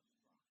learned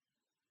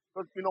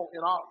because in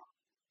our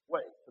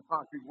way, the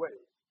concrete way,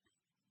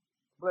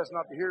 blessed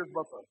not the hearers,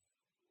 but the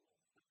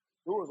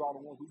doers are the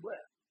ones who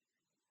bless.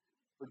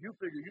 But you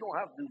figure you don't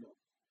have to do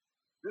nothing.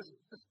 This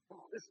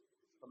is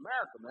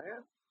America,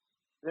 man.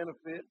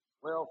 Benefit,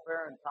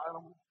 welfare,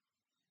 entitlement.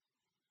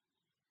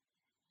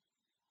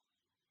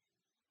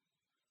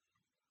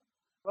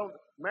 So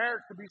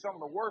marriage could be some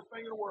of the worst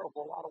thing in the world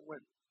for a lot of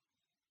women.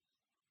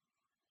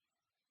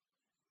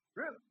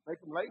 Really, make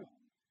them lazy.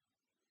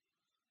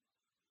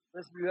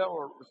 Unless you have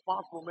a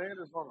responsible man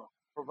that's going to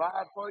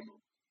provide for you,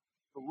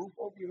 the roof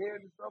over your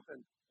head and stuff, and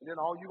then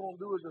all you're going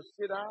to do is just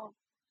sit down,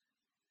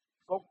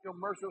 soak your,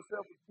 immerse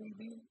yourself with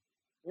TV,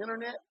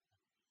 internet.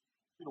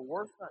 It's the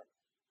worst thing.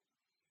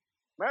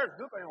 Marriage is a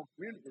good thing on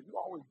community because you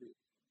always do.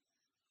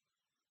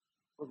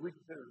 Because we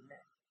consider it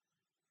marriage.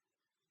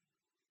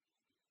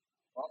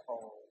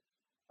 Uh-oh.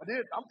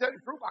 I'm telling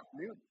you the truth about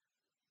community.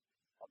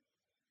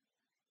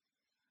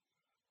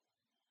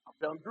 I'm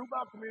telling the truth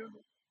about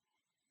community.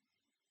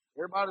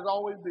 Everybody's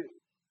always busy.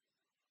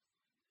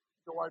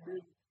 So I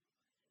busy.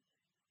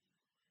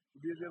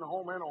 You're busy in the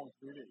home and on the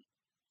street.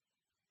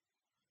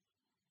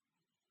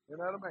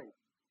 Isn't that amazing?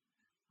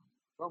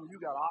 Some of you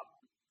got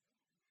options.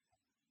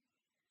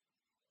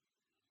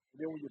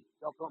 And then when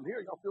y'all come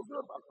here, y'all feel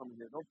good about coming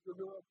here. Don't feel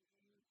good about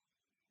coming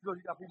here? Because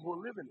you got people who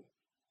are living it.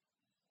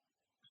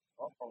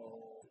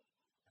 Uh-oh.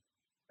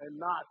 And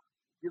not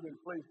giving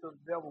place to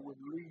the devil with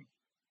leash.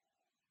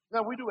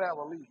 Now, we do have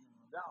a leash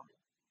down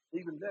there.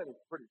 Even that is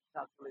pretty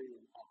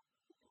calculated.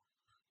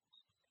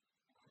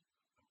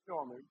 You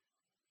know what I mean?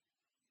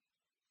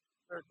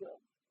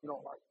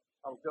 Like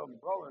I was telling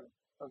my brother,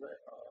 I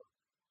said,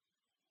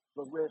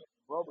 the red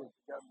brothers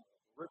got a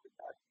terrific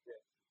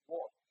accident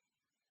before,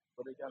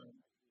 but they got a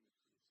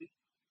seat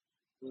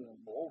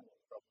doing over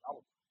and stuff. I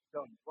was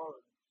telling my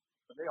brother,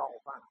 but they all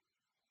fine.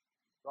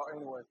 So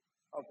anyway,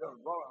 I was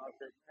telling my brother, I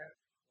said, man,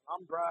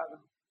 I'm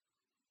driving.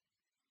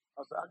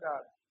 I said, I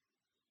got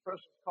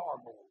precious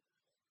cardboard.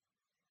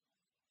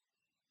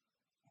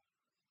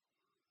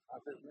 I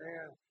said,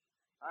 man,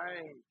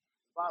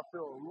 if I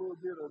feel a little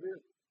bit of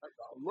this, like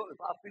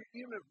if I feel,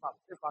 even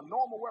if my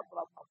normal weapon,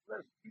 my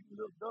flesh even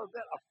does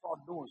that, I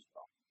start doing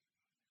stuff.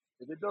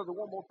 If it does it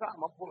one more time,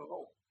 I'm pulling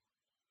over.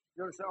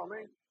 You understand what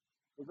I mean?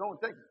 It only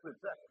takes a split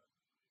second.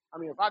 I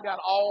mean, if I got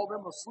all of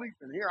them asleep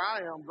and here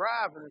I am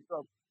driving and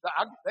stuff,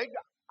 I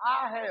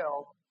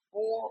have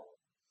 4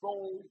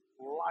 souls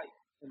light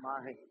in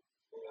my hand.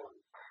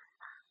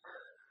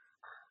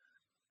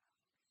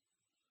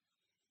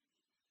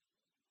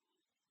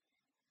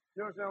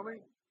 You understand what I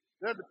mean?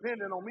 They're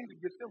dependent on me to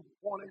get them from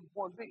point A to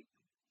point B.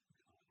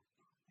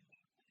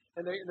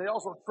 And they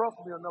also trust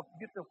me enough to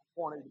get them from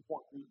point A to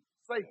point B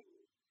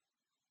safely.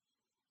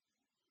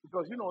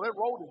 Because, that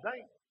road is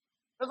dangerous.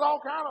 There's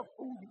all kind of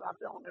food out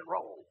there on that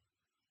road.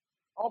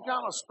 All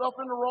kind of stuff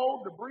in the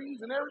road,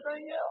 debris and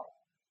everything else.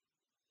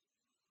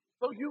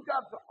 So you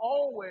got to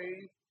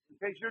always, in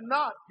case you're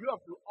not, you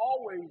have to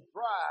always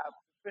drive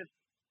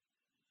defensively.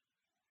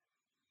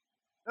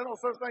 There's no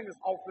such thing as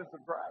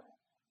offensive driving.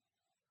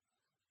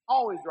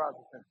 Always drive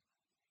defensively.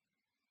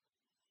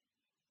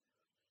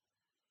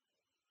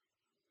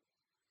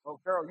 Oh,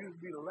 Carol used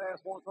to be the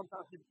last one,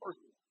 sometimes she's the first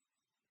one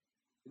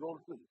to go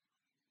to sleep.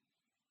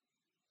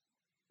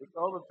 If the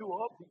other two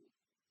are up here,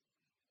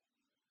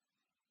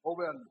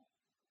 over there and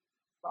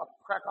stop to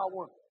crack out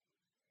one.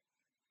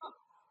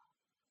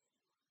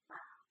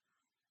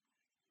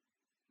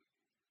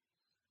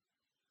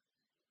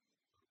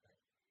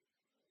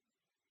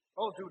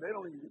 Those two, they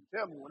don't even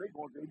tell me when they're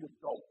going to, they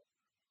just go.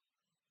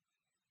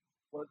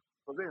 But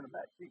they're in the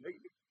back seat,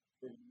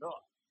 they're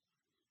nuts.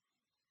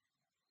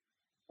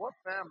 What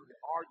family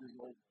argues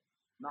over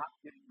not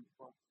getting in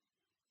front?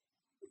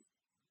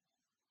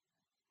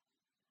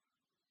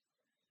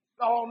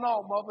 Oh,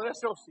 no, mother, that's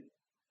your seat.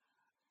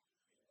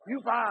 You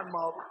fine,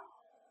 mother.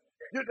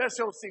 That's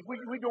your seat.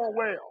 We doing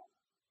well.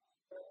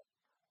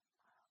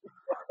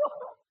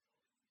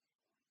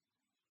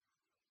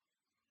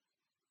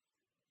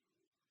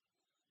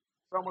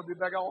 Someone be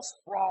back all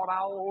sprawled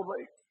out over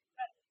there.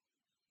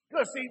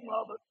 Good seat,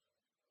 mother.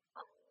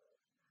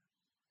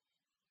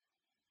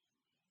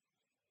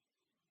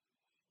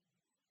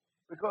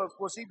 Because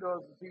what she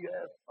does is she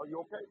asks, are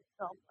you okay?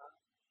 No, I'm fine.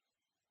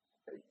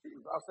 Okay,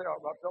 I tell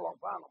her I'm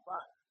fine, I'm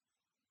fine.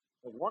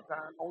 There's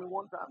only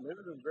one time, maybe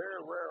it's been very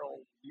rare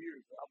over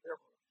years that I've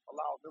ever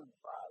allowed them to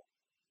drive.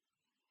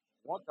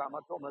 One time I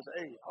told them, I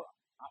said, hey,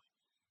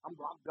 I'm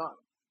done.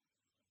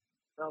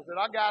 So I said,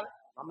 I got it.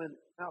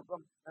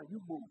 Now you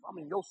move. I'm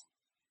in your seat.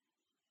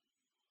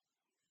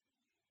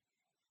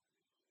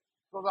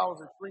 Because I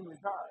was extremely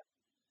tired.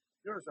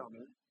 You understand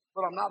me?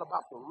 But I'm not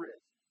about to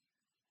risk.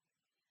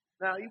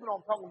 Now, even though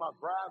I'm talking about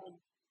driving,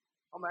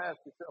 I'm going to ask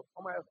yourself,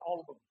 I'm going to ask all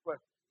of us a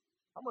question.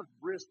 How much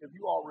risk have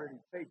you already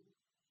taken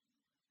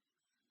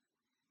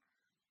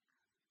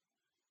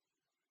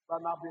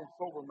by not being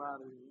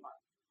sober-minded in your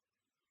life?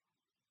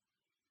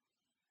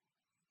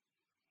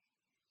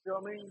 See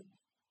what I mean?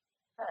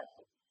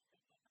 Passion.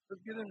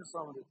 Let's get into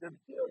some of this. They'll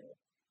kill you.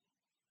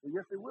 And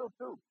yes, they will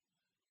too.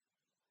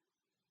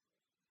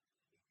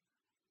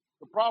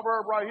 The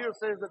proverb right here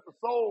says that the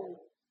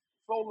soul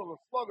of a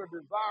sluggard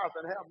desires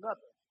and have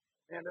nothing.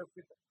 Man, that's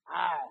people.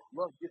 I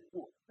love to get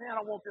full. Man,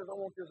 I want this, I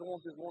want this, I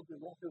want this, I want this,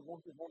 I want this, I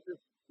want this, I want this.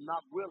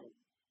 Not willing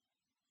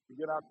to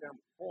get out there and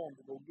perform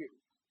to go get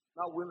it.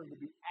 Not willing to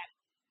be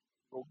active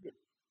to go get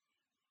it.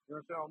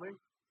 You understand what I mean?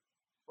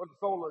 But the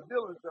soul of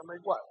diligence shall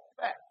make what?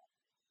 Fat.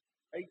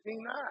 18:9.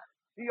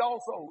 He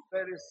also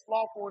that is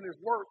slothful in his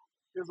work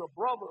is a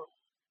brother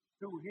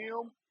to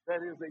him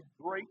that is a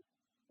great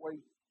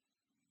waste.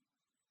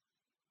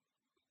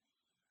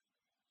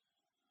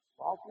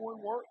 Slothful in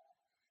work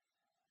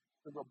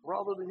is a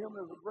brother to him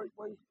that is a great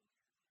waste.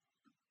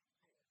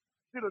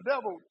 See, the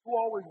devil who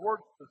always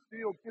works to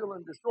steal, kill,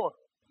 and destroy.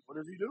 What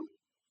does he do?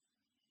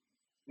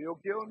 Steal,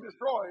 kill, and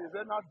destroy. Is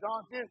that not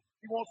John 10?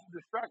 He wants to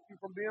distract you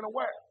from being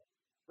aware.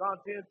 John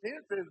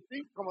 10:10 says, the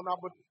thief coming out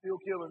but to steal,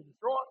 kill, and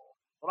destroy.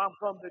 But I'm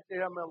come that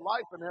they have their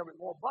life and have it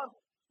more abundant.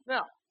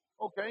 Now,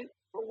 okay,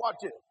 so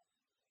watch it.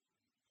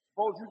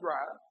 Suppose you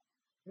drive,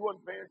 you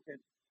wasn't paying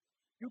attention.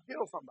 You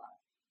kill somebody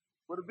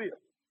with a vehicle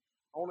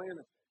on the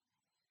interstate.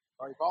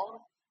 Are you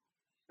following?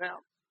 Now,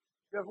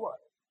 guess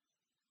what?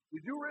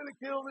 Did you really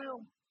kill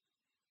them?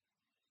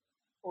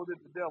 Or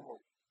did the devil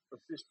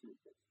assist you?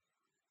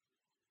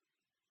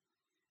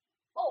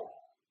 Oh,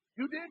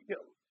 you did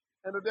kill them.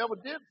 And the devil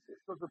did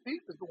assist. Because the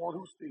thief is the one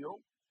who steals,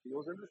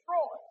 and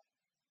destroys.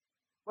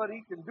 But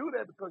he can do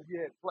that because you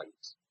had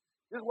place.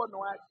 This wasn't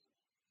no accident.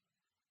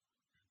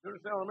 You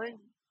understand what I mean?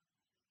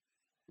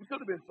 You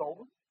could have been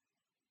sober,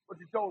 but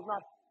you chose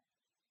not to.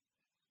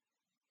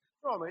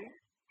 You know what I mean?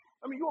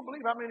 You won't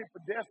believe how many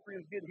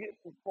pedestrians get hit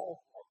in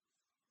crosswalks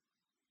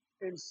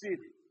in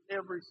cities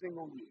every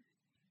single year.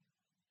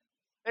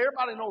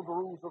 Everybody knows the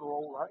rules of the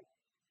road, right?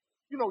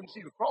 You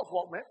see the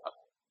crosswalk, man.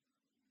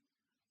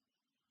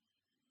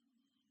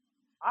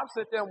 I've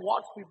sat there and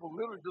watched people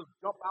literally just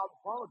jump out in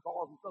front of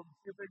cars and stuff and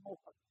see if they go.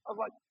 I was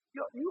like,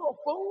 you a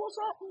fool or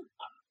something?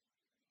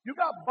 You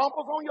got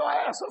bumpers on your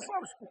ass or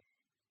something?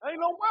 Ain't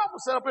no way I'm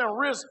going to set up here and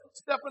risk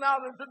stepping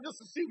out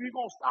just to see if you're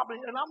going to stop me,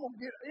 and I'm going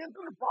to get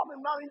into the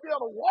problem and not even be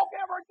able to walk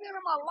ever again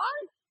in my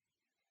life.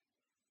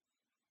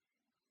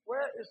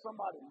 Where is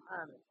somebody's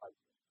mind like that?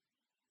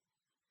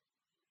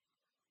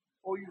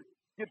 Or you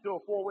get to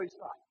a four-way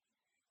stop.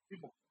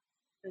 People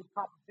in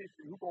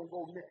competition, who's going to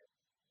go next?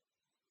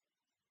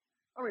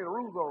 The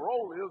rules of the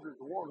road is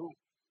the one who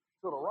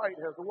to the right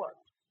has the what?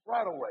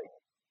 Right away.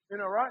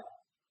 You know, right?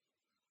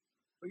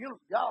 But you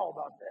got all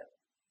about that.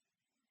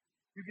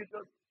 You get to,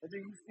 and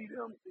then you see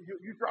them,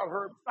 you try to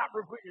hurry, stop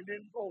real quick, and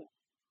then go.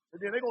 And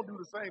then they're going to do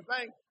the same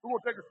thing. Who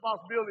will take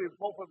responsibility if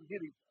both of them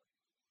hit each other?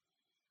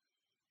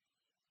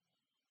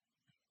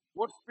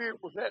 What spirit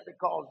was that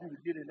caused you to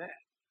get in that?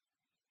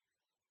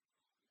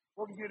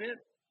 What you get in?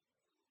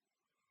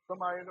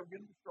 Somebody end up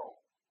getting destroyed.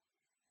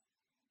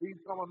 He's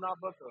coming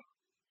not but to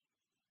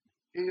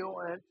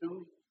kill and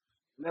to,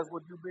 and that's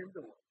what you've been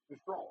doing,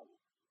 destroying.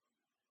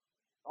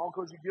 All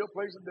because you give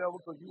place to the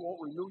devil because you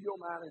won't renew your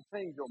mind and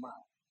change your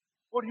mind.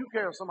 What do you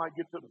care if somebody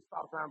gets to the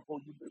stop sign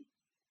before you do?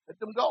 Let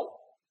them go.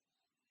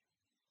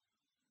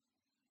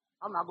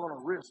 I'm not going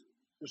to risk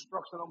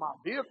destruction of my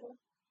vehicle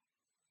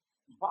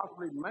and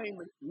possibly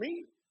maiming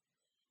me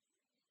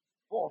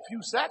for a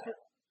few seconds.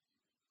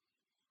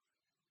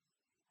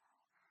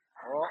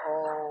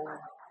 Uh-oh.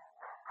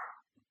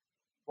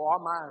 Boy, our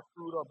mind's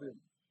screwed up in it.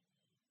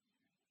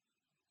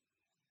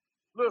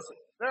 Listen,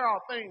 there are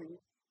things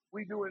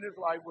we do in this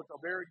life which are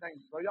very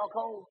dangerous. Are y'all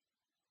cold?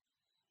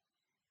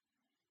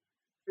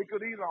 It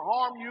could either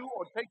harm you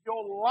or take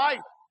your life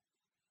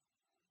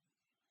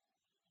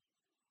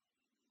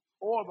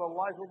or the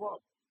life of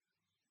others.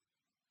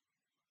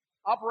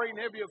 Operating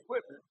heavy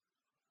equipment,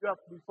 you have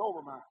to be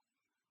sober-minded.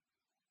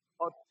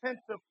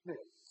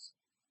 Attentiveness.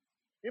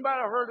 Anybody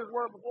ever heard this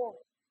word before?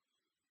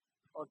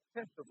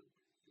 Attentiveness.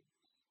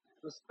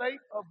 The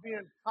state of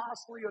being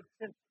constantly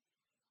attentive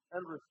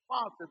and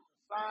responsive to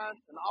signs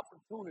and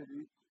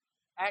opportunities,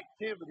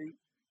 activity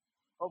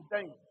of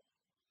danger.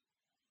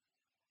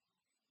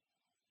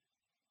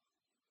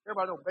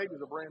 Everybody knows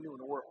babies are brand new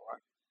in the world,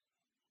 right?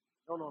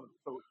 No.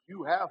 So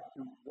you have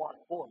to watch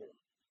for them.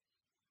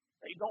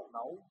 They don't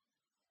know.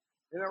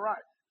 Isn't that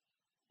right?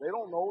 They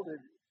don't know that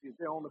if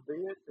they're on the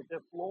bed, that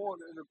they're floor,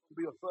 and there's going to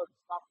be a sudden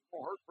stop that's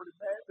going to hurt pretty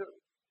bad too.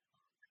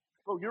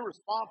 So you're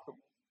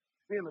responsible,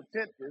 being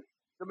attentive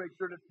to make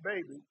sure that the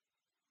baby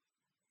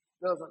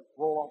doesn't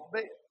roll off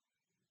the bed.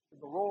 If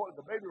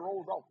the baby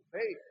rolls off the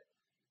bed,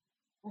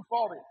 who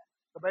fought it?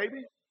 The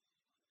baby?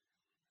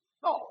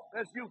 No,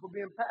 that's you for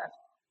being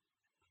passive,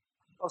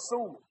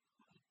 assuming.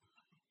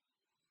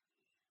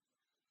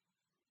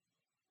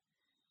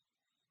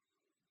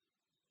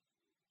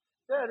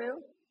 There it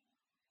is.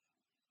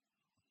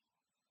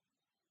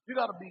 You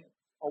got to be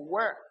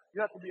aware. You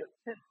have to be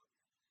attentive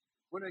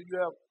when you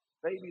have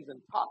babies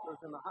and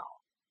toddlers in the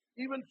house.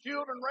 Even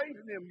children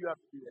raising them, you have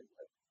to be that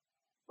way.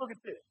 Look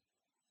at this.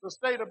 The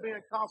state of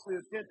being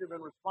constantly attentive and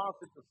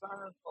responsive to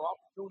signs or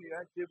opportunity,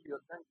 activity,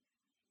 or danger.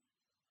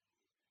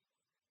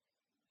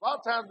 A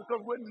lot of times because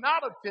we're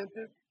not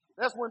attentive,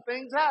 that's when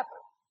things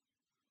happen.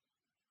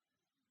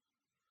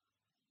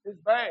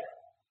 It's bad.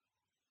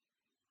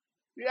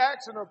 The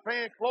action of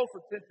paying close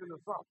attention to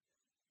something.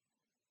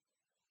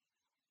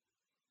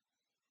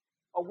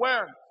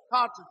 Awareness,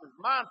 consciousness,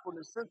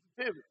 mindfulness,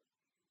 sensitivity.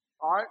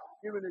 All right?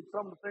 Giving it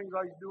some of the things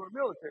I used to do in the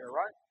military,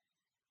 right?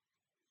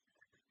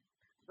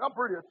 I'm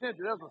pretty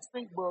attentive. There's a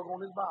stink bug on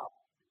his Bible.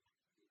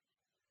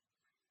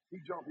 He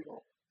jumped, he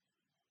goes.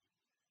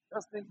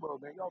 That stink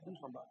bug, man. Y'all do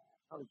something about it.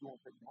 How did you want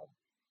to take him home?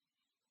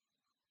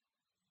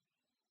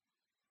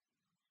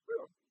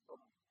 Real.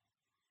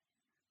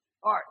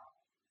 All right.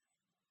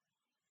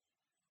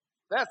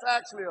 That's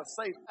actually a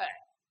safe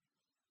act.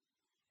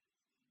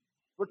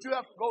 But you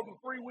have to go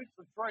through 3 weeks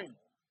of training.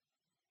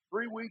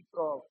 3 weeks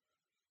of,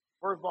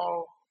 first of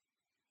all,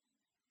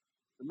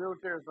 the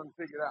military is going to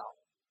figure it out.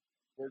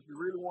 That if you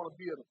really want to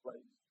be at a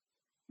place,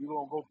 you're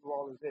going to go through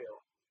all this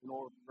hell in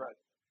order to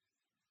graduate.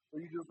 So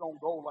you just don't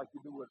go like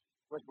you do with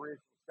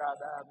recreational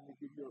skydiving.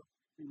 They give you a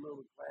few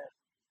little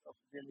classes and stuff,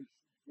 and then they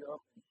shoot you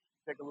up and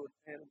take a little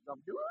stand and jump.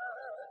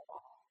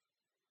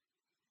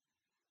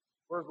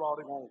 First of all,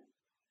 they're going to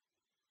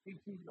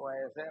PT your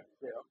ass after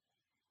death.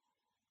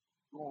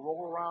 You're going to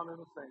roll around in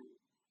the sand.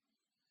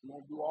 You're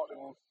going to do all, they're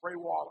going to spray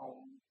water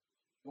on you.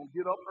 You're going to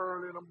get up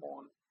early in the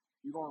morning.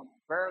 You're going to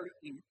barely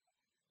eat.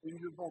 And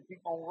you're just going to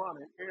keep on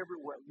running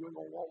everywhere. You ain't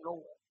going to walk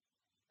nowhere.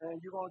 And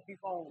you're going to keep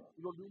on,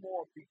 you're going to do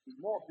more PT,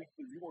 more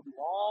PT. You're going to do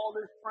all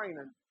this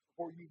training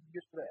before you can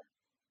get to that.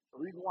 The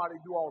reason why they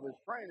do all this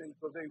training is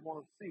because they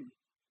want to see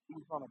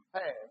who's going to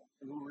pass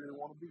and who really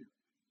want to be.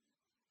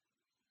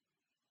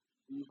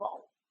 And you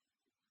follow.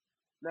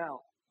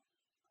 Now,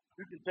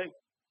 you can take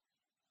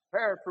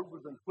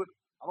paratroopers and put,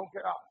 I don't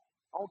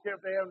care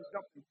if they haven't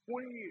jumped in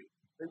 20 years,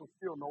 they will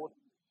still know what to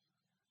do.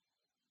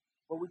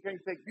 But we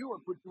can't take you and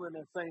put you in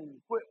that same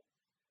equipment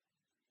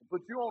and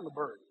put you on the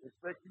bird.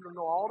 Expect you to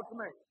know all the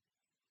commands.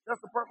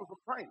 That's the purpose of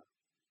training.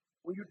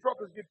 When you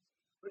truckers get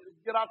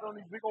out there on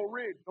these big old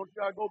rigs, don't you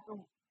gotta go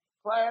through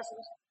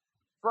classes,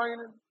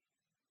 training?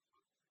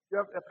 You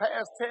have to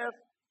pass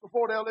tests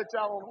before they'll let you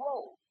out on the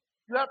road.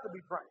 You have to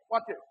be trained.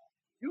 Watch this.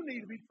 You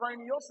need to be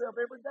training yourself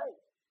every day.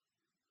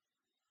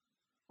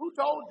 Who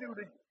told you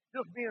that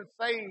just being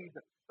saved,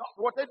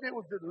 what they did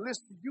was to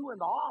enlist you in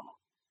the army?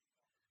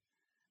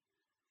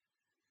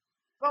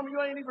 Some of you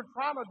ain't even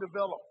trying to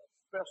develop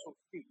special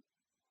skills.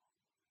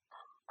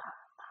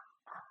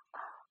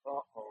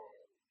 Uh-oh.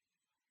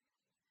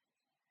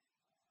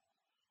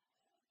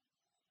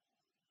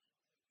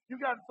 You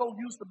got so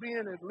used to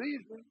being at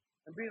leisure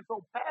and being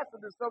so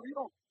passive and stuff, you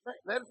don't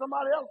let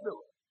somebody else do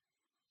it.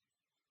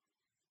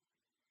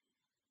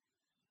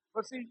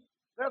 But see,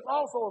 that's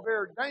also a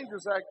very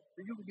dangerous act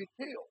for you to get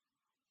killed.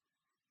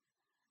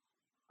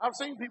 I've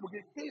seen people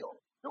get killed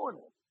doing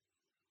this.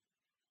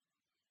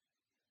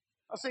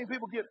 I've seen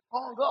people get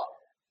hung up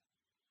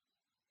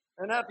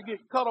and have to get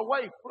cut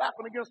away,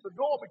 flapping against the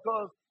door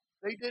because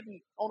they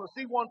didn't, on a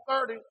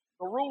C-130,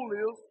 the rule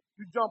is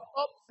you jump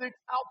up 6,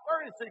 out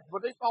 36, but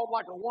they thought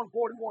like a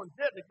 141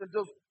 jet, they could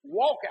just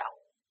walk out.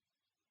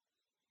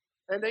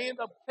 And they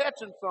end up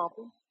catching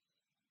something,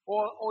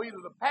 or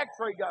either the pack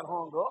tray got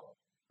hung up,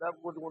 that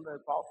was the one they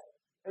thought,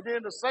 and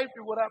then the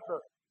safety would have to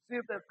see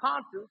if they're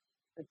conscious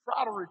and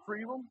try to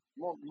retrieve them.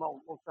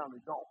 Most times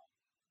they don't.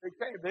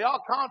 They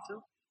are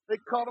conscious,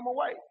 they cut them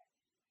away.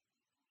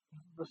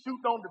 The chute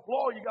don't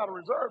deploy, you got a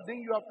reserve,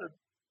 then you have to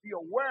be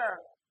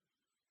aware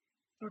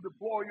to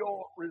deploy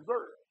your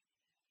reserve.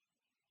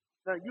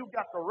 Now, you've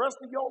got the rest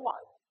of your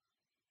life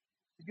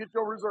to get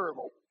your reserve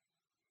open.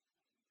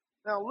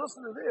 Now,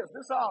 listen to this.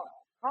 This is how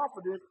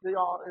confident they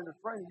are in the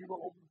training you're going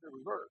to open the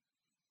reserve.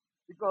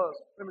 Because,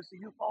 let me see,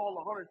 you fall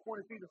 120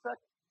 feet a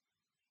second.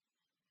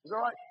 Is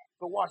that right?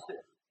 So watch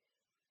this.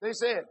 They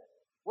said,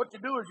 what you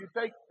do is you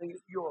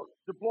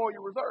deploy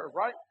your reserve,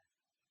 right?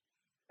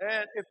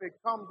 And if it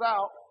comes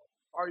out,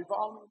 are you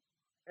following me?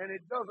 And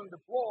it doesn't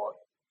deploy,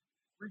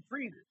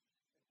 retrieve it.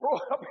 Throw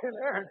it up in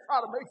there and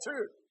try to make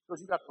sure, because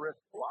you got the rest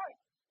of your life.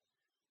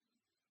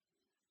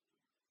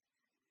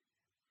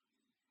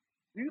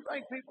 Do you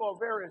think people are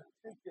very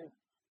attentive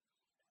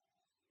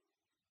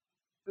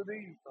to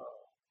these,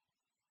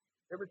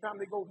 every time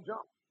they go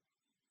jump,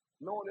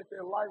 knowing that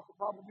their life will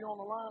probably be on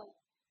the line?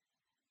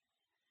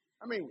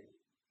 I mean,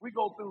 we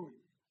go through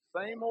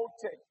same old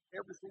text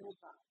every single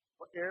time,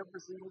 for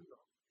every single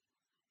jump.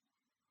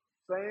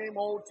 Same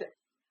old text,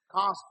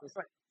 constant,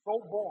 same,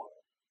 so boring.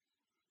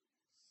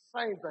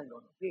 Same thing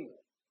again.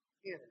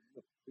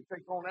 It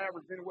takes on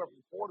average anywhere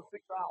from 4 to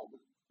 6 hours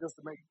just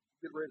to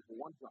get ready for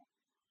one jump.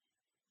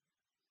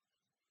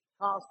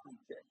 Constant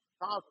check,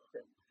 constant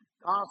check,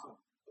 constant.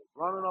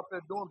 Running up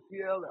there doing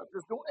PLF,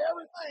 just doing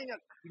everything.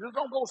 You just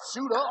don't go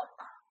shoot up.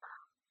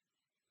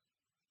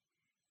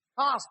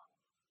 Constant.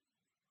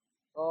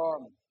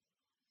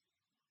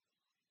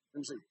 Let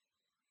me see.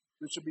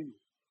 We should be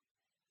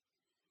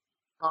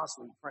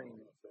constantly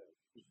training ourselves.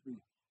 We should be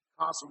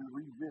constantly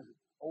revisiting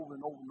over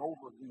and over and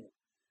over again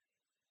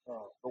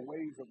the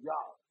ways of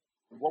Yah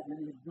and what we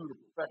need to do to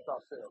perfect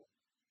ourselves.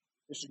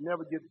 It should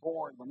never get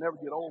boring. We'll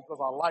never get old because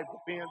our life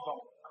depends on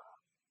it.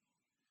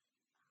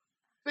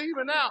 See,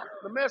 even now,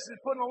 the message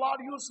is putting a lot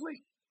of you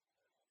asleep.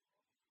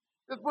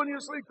 It's putting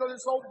you asleep because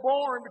it's so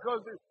boring,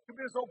 because you've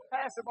been so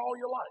passive all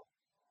your life.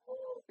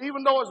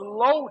 Even though it's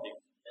loaded.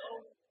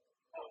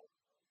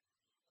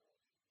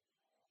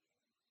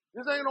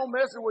 This ain't no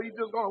message where you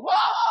just going, whoa!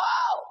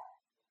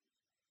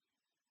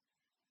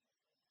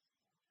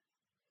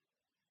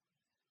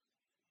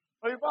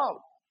 Are you follow?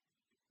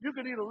 You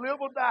can either live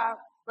or die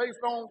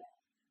based on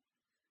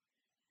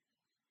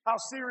how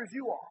serious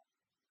you are.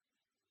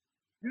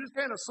 You just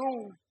can't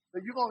assume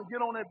that you're going to get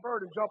on that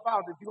bird and jump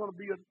out, that you're going to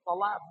be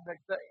alive the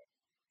next day.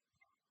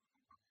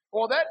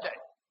 Or that day.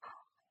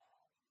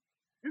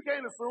 You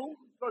can't assume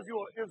because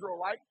you're an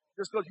Israelite,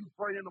 just because you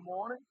pray in the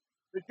morning,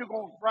 that you're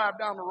going to drive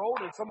down the road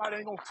and somebody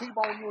ain't going to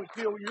T-bone you and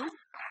kill you.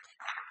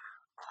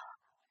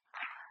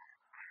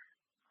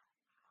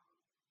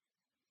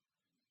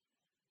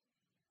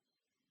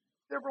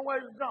 Different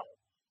ways of jumping.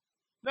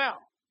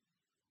 Now,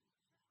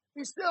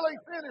 he still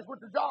ain't finished with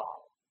the job.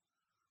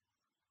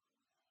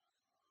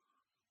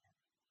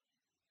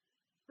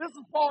 This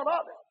is part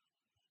of it.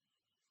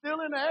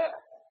 Still in the air.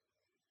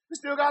 You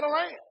still got to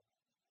land.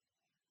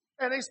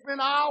 And they spend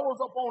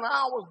hours upon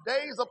hours,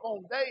 days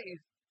upon days,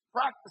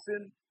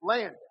 practicing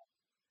landing.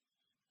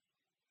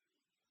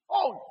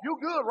 Oh, you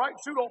good, right?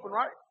 Shoot open,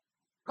 right?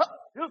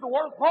 Here's the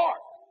worst part.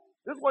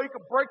 This is where you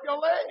can break your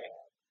leg.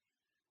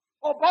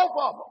 Or both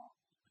of them.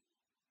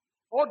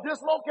 Or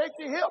dislocate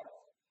your hip.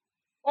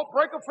 Or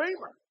break a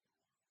femur.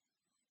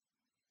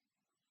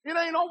 It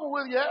ain't over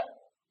with yet.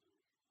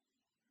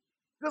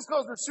 Just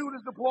because the chute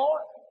is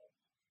deployed.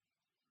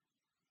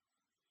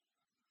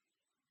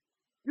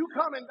 You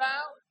coming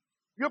down.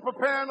 You're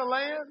preparing to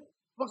land.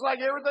 Looks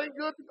like everything's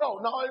good to go.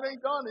 No, it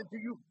ain't done until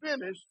you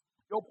finish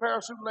your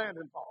parachute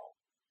landing fall.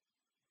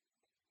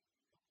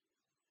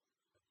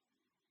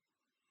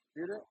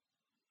 See that?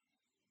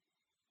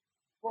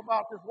 What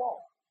about this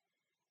wall?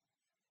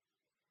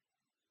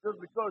 Just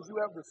because you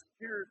have the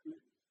security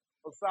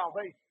of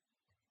salvation.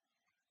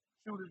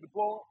 Chute is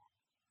deployed.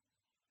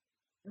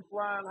 You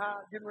flying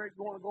high, getting ready to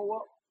go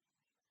up.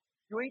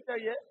 You ain't there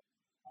yet.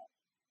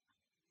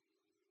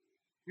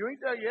 You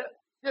ain't there yet.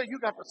 Yeah, you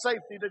got the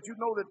safety that you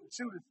know that the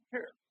chute is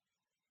secure.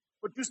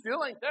 But you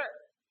still ain't there.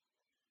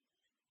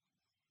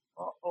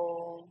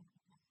 Uh-oh.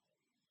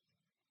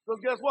 So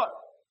guess what?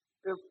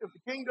 If the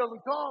king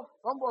doesn't come,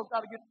 some of us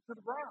got to get to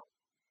the ground.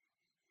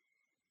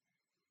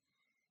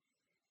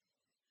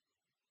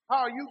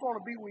 How are you going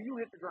to be when you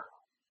hit the ground?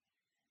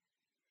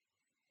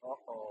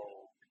 Uh-oh.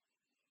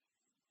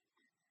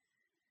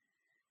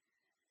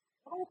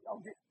 I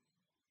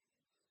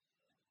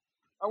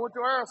went to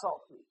air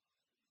assault school.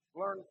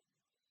 Learn,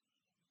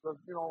 because,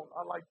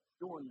 I like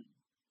doing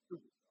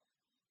stupid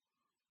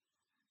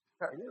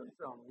stuff. Okay, here's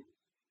something.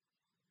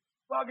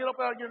 So I get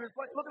up there and get in this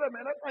plane. Look at that,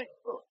 man. That thing,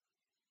 look.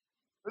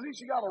 At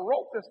least you got a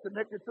rope that's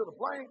connected to the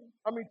plane.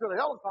 To the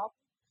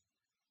helicopter.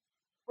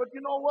 But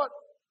you know what?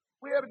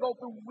 We had to go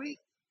through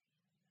weeks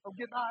of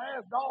getting our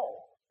ass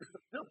dogged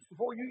just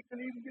before you can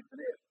even get to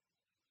this.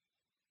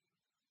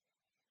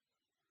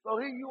 So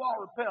here you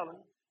are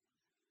rappelling,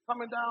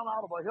 coming down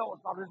out of a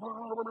helicopter.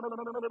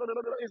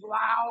 It's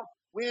loud,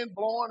 wind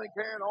blowing and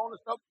carrying on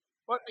and stuff.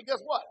 But guess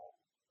what?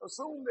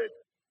 Assume that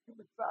you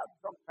decide to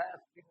jump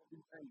past people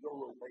and go a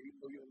little way.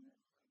 So you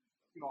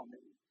know what I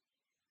mean?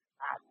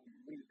 I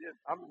mean this.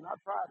 I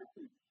tried it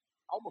too.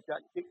 I almost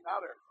got kicked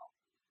out of it.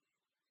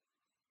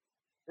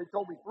 They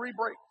told me 3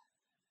 breaks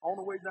on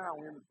the way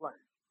down in the plane.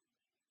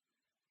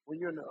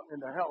 When you're in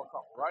the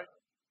helicopter, right?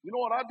 You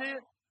know what I did?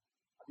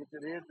 I get to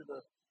the edge of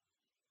the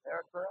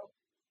aircraft.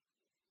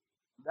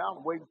 I'm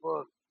down waiting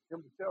for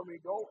him to tell me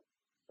to go.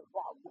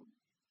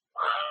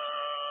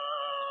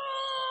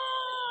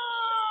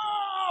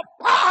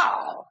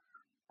 Pow!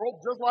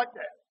 Broke just like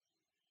that.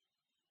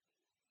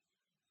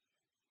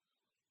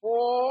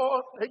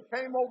 Boy, they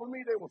came over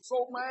me. They were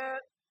so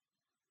mad.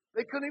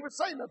 They couldn't even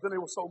say nothing. They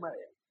were so mad.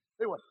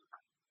 They went.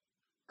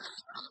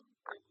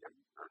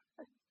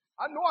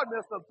 I know I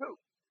messed up too.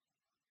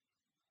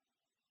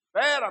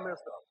 Bad I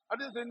messed up. I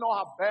just didn't know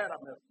how bad I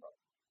messed up.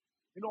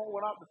 You know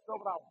when I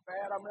discovered how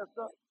bad I messed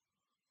up?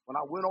 When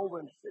I went over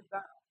and sit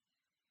down.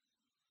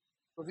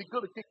 Because he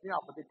could have kicked me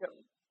out, but they kept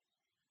me.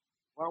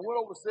 When I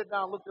went over to sit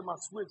down, looked at my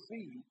switch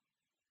feed,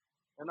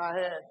 and I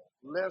had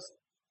less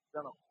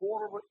than a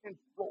quarter of an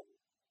inch rope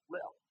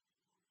left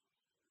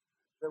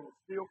that was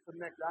still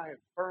connected. I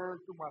had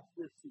burned through my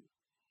switch feed.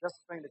 That's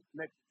the thing that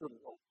connects to the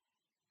rope.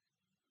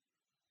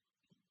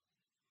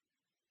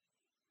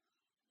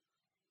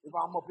 If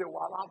I'm up here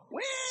while I'm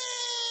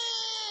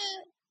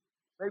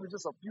maybe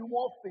just a few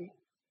more feet,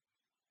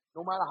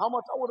 no matter how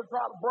much I would have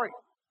tried to brake,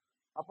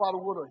 I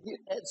probably would have hit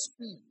at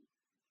speed.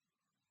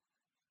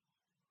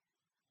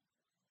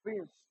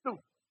 Being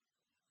stupid.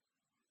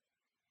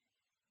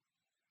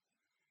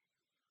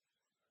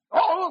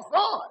 Oh, it was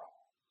fun.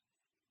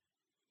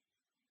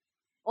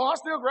 Oh, I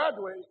still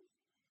graduated.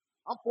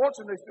 I'm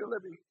fortunate they still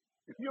let me,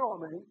 if you know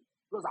what I mean,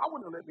 because I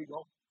wouldn't have let me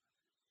go.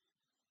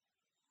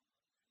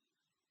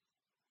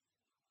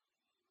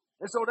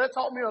 And so that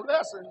taught me a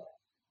lesson.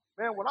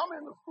 Man, when I'm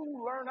in the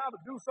school, learn how to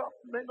do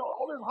something, man,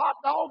 all this hot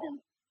dogging.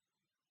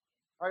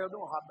 How you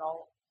doing, hot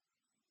dog?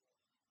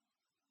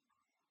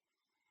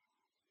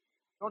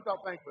 Don't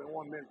y'all think for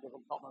 1 minute because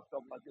I'm talking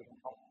myself like this.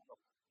 I'm talking myself.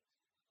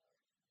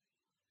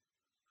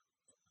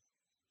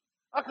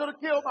 I could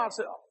have killed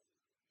myself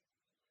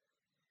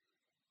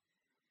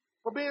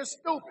for being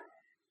stupid.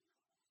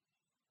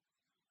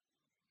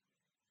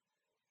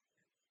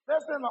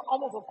 There's been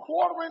almost a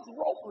quarter-inch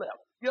rope left.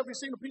 You ever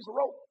seen a piece of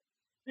rope?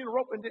 See the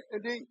rope, and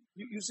then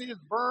you see it's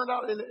burned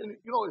out, and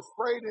it's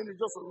sprayed, and it's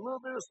just a little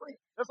bit of string.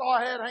 That's all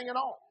I had hanging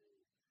on.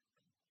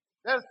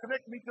 That has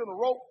connected me to the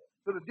rope,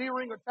 to the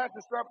D-ring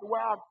attachment strap to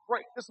where I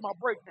brake. This is my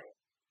brake hand.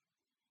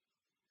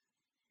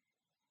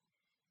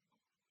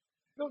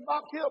 Just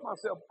about killed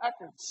myself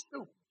acting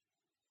stupid.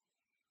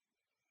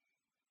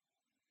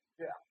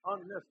 Yeah,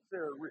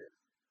 unnecessary risk.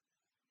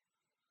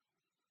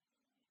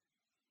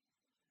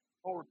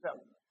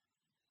 Overtelling.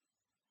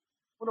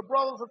 When the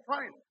brothers are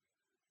training,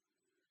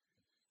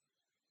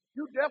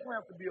 you definitely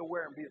have to be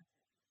aware and be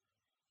attentive.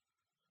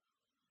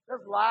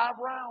 There's live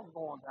rounds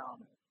going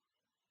down there.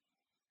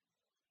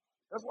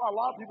 That's why a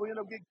lot of people end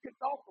up getting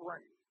kicked off the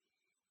range.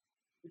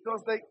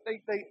 Because they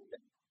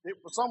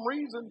for some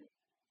reason,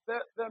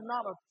 they're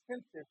not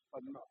attentive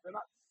enough. They're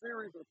not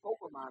serious or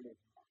sober-minded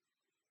enough.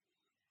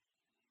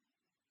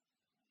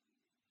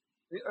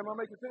 Am I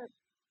making sense?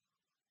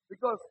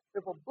 Because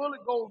if a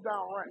bullet goes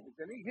down range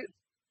and he hits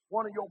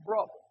one of your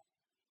brothers,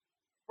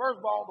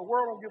 first of all, the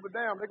world don't give a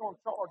damn. They're going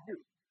to charge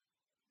you.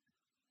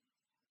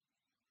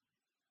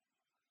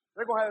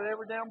 They're going to have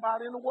every damn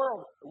body in the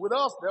world. With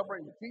us, they'll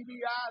bring the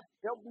TBI,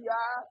 the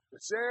FBI, the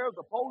sheriff,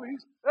 the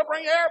police. They'll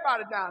bring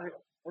everybody down here.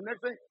 And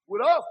next thing,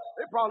 with us,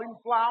 they probably even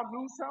fly on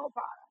News Channel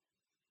 5.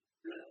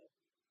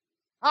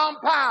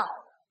 Compound.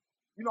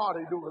 You know how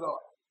they do with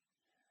us.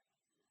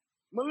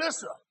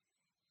 Militia.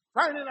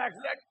 Training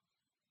accident.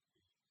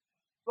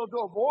 So to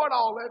avoid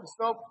all that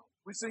stuff,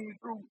 we send you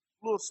through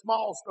little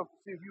small stuff to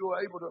see if you are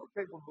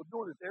capable of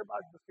doing this.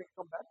 Everybody just can't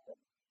come back there.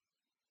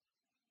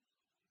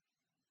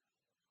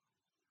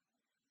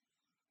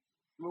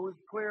 When we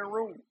was clearing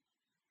rooms,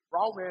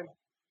 Raw Man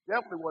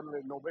definitely wasn't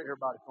letting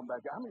everybody come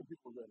back. How many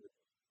people was there?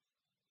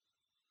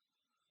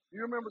 Do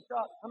you remember,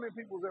 Scott? How many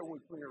people was there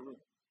when we cleared rooms?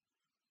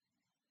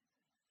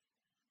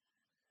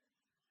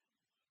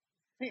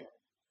 10.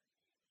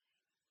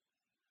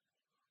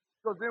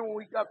 Because then when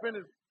we got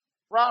finished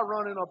fry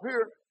running up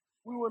here,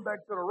 we went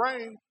back to the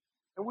range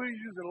and we were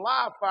using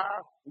live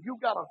fire. And you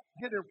got to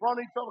get in front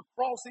of each other,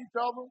 cross each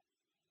other.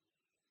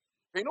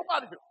 Ain't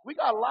nobody. We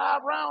got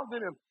live rounds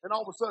in him, and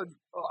all of a sudden,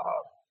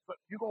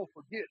 you're going to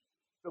forget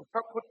to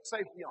put the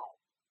safety on.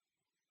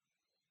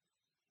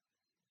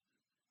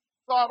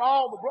 So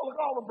all the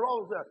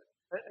brothers there,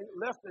 and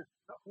less than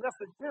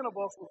 10 of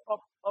us was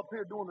up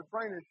here doing the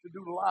training to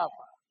do the live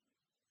fire.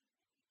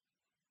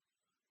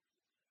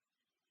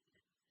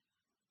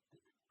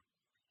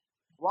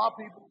 A lot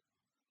of people,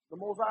 the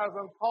Most High has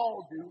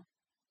uncalled you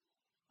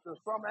to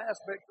some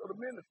aspect of the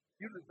ministry.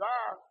 You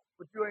desire,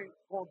 but you ain't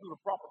going through the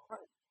proper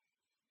training.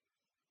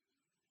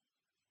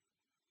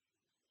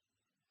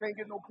 Can't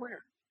get no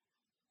clearance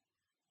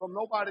from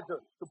nobody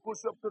to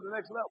push up to the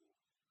next level.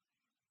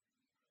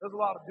 There's a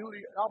lot of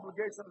duty,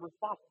 obligation, and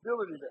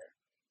responsibility there.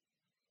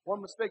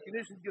 One mistaken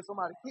issue to get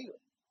somebody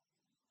killed.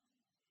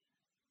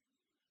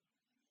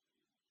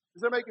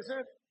 Is that making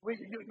sense?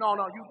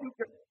 No, you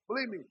can,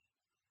 believe me.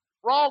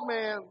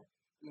 Frogman,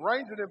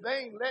 Ranger, if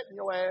they ain't letting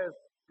your ass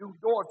do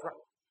door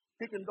training,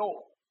 kicking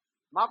doors,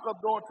 knock up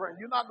door training,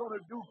 you're not going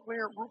to do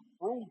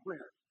room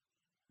clearing.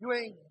 You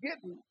ain't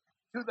getting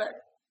to that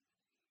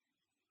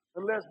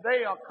unless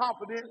they are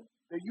confident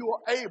that you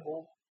are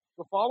able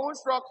to follow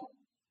instructions,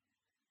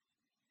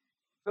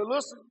 to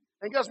listen.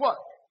 And guess what?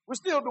 We're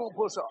still doing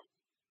push-ups.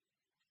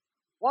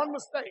 One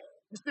mistake,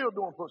 you're still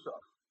doing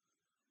push-ups.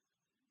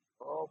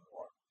 Oh,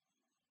 boy.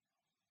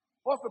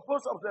 What's the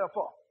push-ups there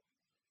for?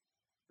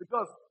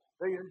 Because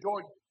they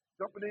enjoy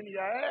jumping into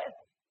your ass?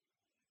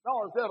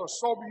 No, it's there to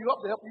sober you up,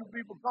 to help you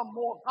become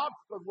more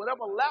conscious. Because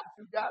whatever laps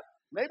you got,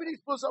 maybe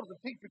these push-ups will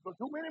teach you, because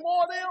too many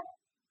more of them,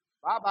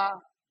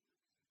 bye-bye.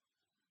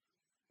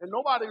 And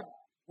nobody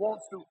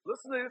wants to,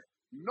 listen to this,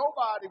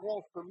 nobody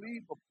wants to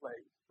leave a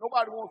place.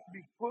 Nobody wants to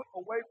be put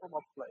away from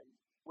a place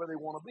where they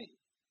want to be.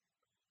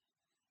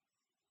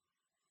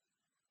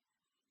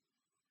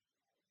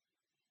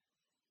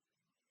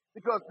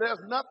 Because there's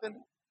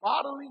nothing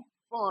bodily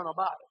fun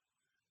about it.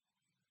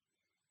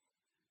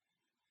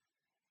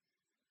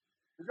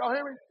 Did y'all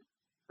hear me?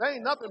 There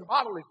ain't nothing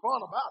bodily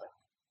fun about it.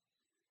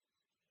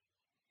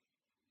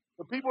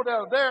 The people that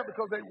are there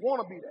because they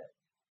want to be there.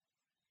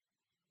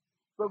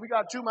 So if we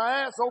got to chew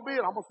my ass, so be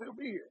it. I'm going to still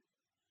be here.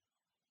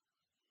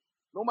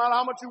 No matter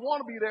how much you want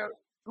to be there,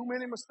 too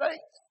many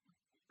mistakes.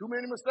 Too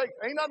many mistakes.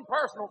 Ain't nothing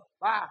personal.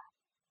 Bye.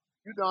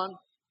 You done.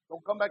 Don't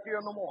come back here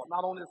no more.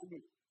 Not on this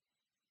again.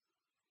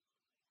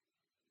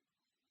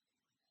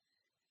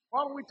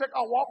 Why don't we take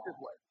our walk this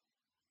way?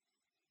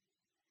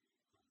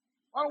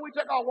 Why don't we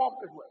take our walk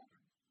this way?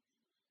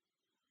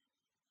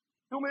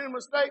 Too many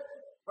mistakes.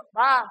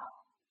 Bye.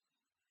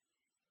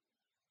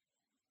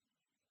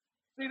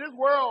 See, this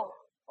world,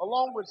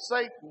 along with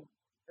Satan,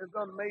 has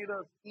done made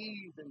us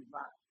ease in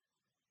life.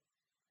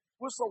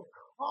 We're so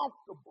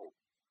comfortable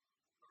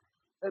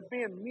at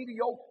being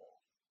mediocre.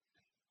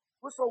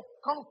 We're so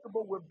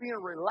comfortable with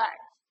being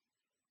relaxed.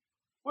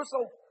 We're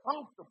so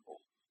comfortable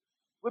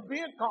with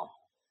being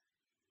comfortable.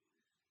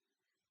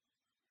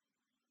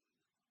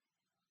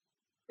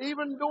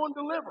 Even doing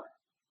deliverance.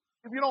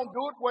 If you don't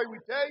do it the way we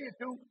tell you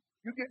to,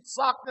 you get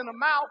socked in the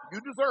mouth,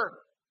 you deserve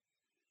it.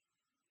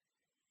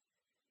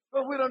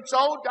 So we done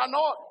showed, I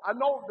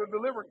know the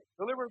deliverance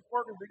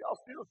workers, y'all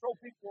still show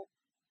people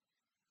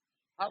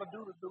how to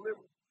do the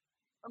deliverance.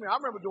 I mean, I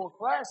remember doing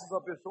classes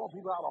up there showing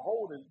people how to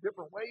hold in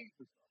different ways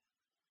and stuff.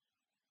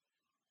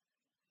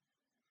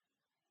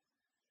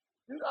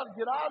 You got to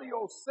get out of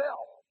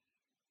yourself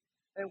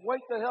and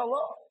wake the hell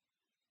up.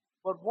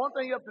 But one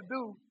thing you have to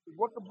do is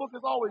what the book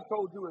has always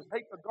told you is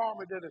hate the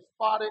garment that is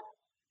spotted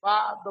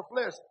by the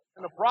flesh.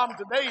 And the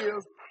problem today is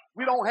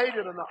we don't hate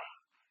it enough.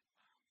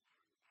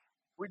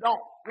 We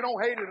don't. We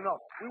don't hate it enough.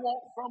 We want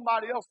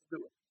somebody else to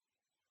do it.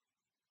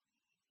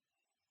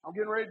 I'm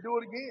getting ready to do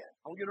it again.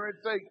 I'm getting ready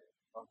to say,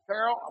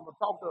 Carol, I'm going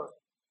to talk to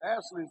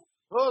Ashley's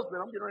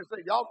husband. I'm getting ready to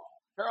say, y'all,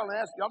 Carol and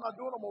Ashley, y'all not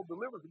doing no more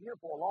deliverance again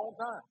for a long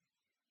time.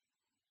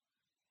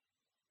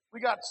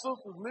 We got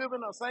sisters living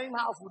in the same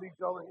house with each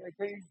other and they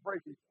can't even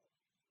break each other.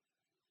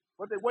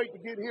 But they wait to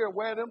get here and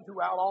wear them two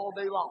out all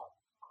day long.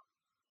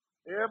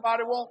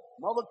 Everybody wants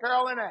Mother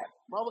Carol and Ash.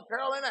 Mother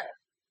Carol and Ash.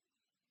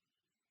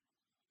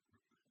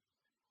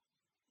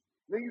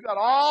 Then you got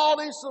all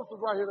these sisters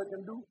right here that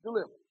can do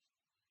deliverance.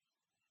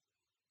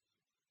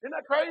 Isn't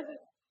that crazy?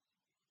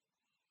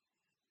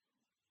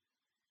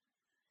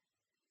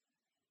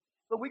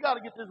 So we got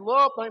to get this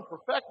love thing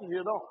perfected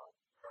here, don't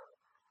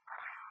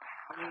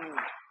we?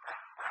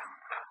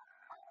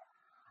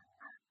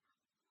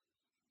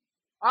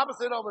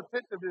 Opposite of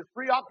attentive is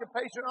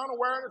preoccupation,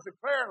 unawareness, and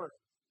carelessness.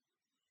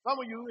 Some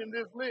of you in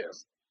this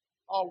list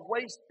are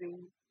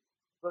wasting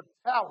the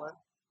talent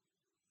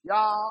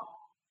Yah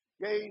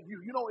gave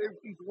you. You know,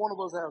 each one of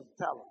us has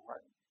a talent,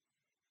 right?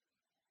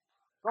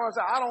 Someone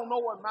say, I don't know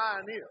what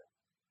mine is.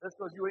 That's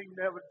because you ain't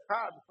never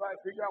tried to try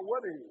to figure out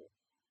what it is.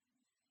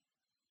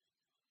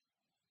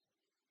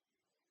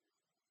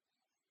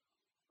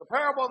 The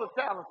parable of the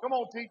talents. Come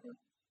on, teachers.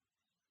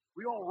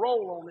 We're going to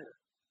roll on this.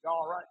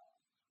 Y'all all right?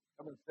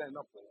 I'm going to stand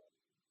up for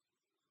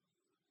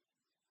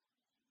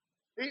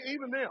it.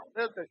 Even them,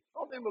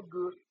 don't they look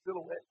good,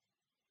 silhouette?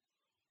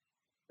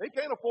 They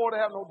can't afford to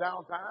have no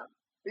downtime.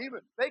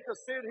 Even they could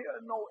sit here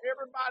and know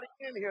everybody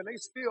in here, and they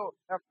still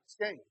have to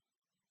scan.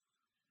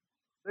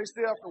 They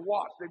still have to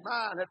watch. Their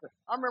mind have to.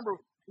 I remember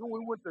when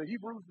we went to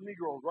Hebrews and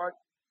Negroes, right?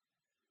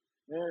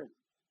 And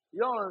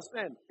you don't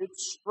understand.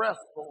 It's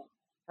stressful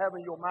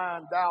having your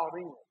mind dialed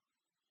in.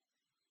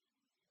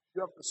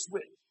 You have to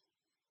switch.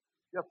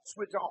 You have to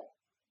switch on.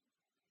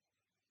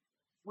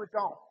 Switch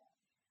on.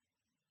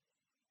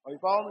 Are you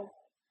following me?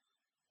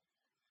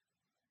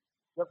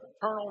 You have to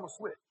turn on the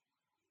switch.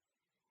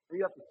 And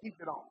you have to keep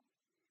it on.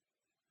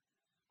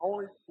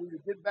 Only when you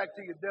get back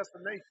to your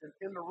destination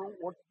in the room,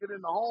 once you get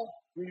in the home,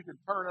 then you can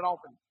turn it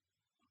off and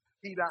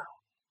key down.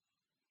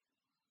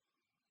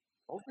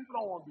 Most people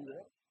don't want to do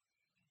that.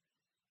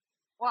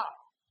 Why?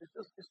 It's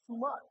too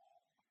much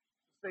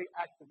to stay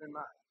active in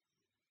mind.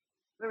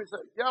 Let me say,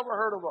 you ever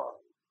heard of a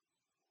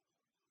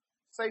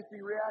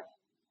safety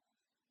reaction?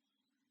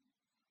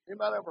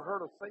 Anybody ever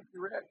heard of safety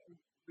reaction?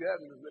 If you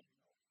haven't,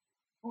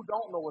 who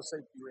don't know what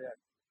safety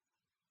reaction?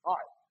 All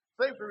right,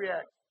 safety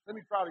reaction. Let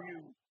me try to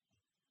use.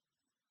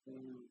 And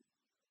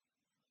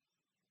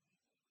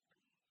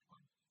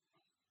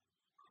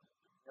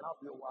I'll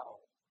be a while.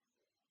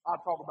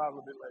 I'll talk about it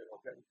a little bit later,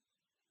 okay?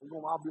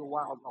 I'll be a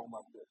while talking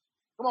about this.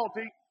 Come on,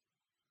 T.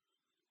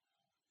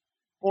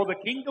 For the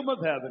kingdom of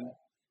heaven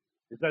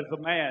is as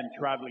a man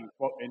traveling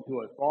into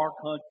a far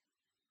country.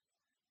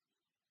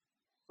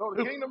 So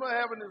the kingdom of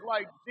heaven is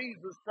like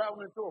Jesus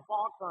traveling into a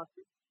far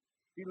country.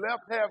 He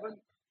left heaven.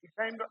 He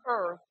came to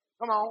earth.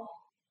 Come on.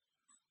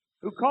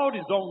 Who called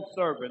his own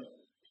servants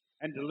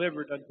and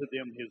delivered unto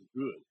them his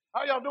goods.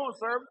 How y'all doing,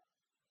 servant?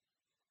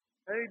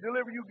 And he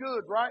delivered you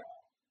goods, right?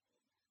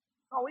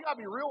 No, we got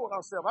to be real with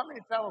ourselves. How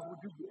many talents would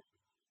you get?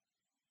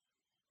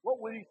 What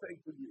would he say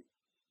to you?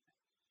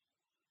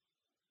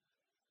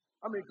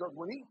 I mean, because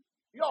when he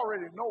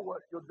already know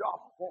what your job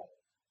for.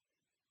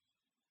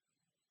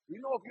 You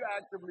know if you're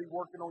actively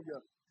working on your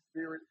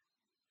spirit,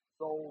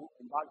 soul,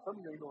 and body. Some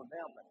of you ain't doing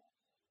damn thing.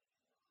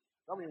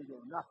 Some of you ain't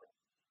doing nothing.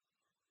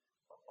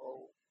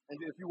 And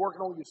if you're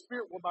working on your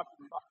spirit, what about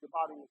your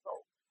body and your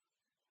soul?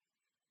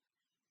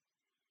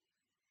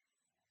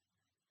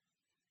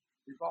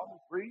 You follow me?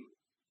 Read.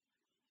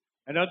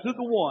 And unto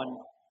the one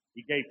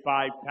he gave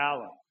 5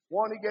 talents,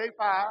 One he gave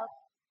 5,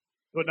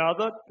 to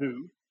another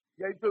 2,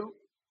 he gave 2,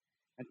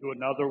 and to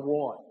another 1.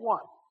 1.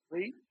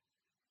 Read.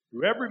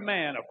 To every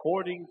man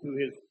according to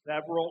his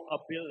several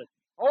ability.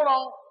 Hold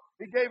on.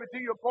 He gave it to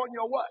you according to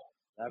your what?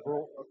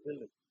 Several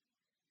ability.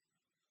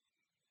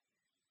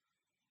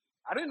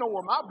 I didn't know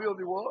where my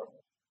ability was.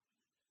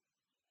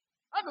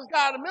 I just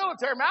got out of the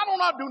military, man. I don't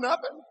know how to do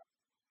nothing.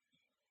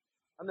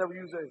 I never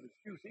use that as an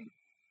excuse either.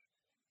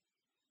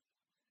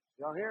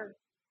 Y'all hearing?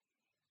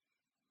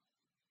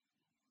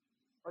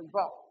 Are you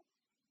following?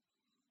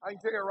 I can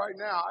tell you right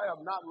now, I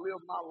have not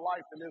lived my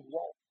life in this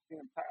walk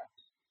being past.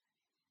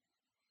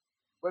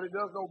 But it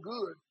does no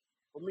good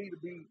for me to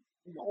be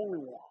the only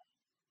one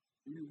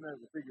to use that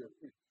as a figure of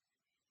speech.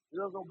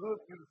 It does no good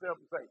for you to say,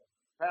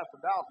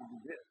 Pastor Dowell can do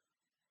this.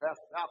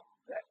 Pastor Dowell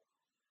can do that.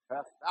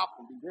 Pastor Dowell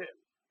can do this.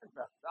 And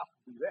Pastor Dowell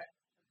can do that.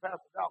 And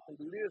Pastor Dowell can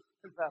do this.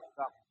 And Pastor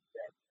Dowell can do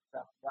that.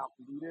 Pastor Dowell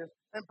can do this.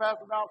 And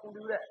Pastor Dowell can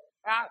do that.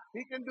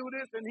 He can do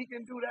this and he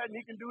can do that and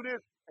he can do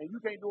this. And you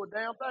can't do a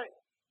damn thing.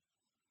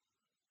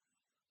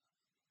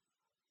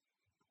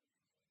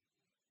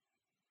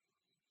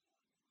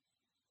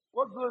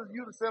 What good is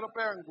you to sit up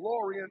there and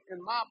glory in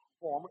my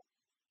performance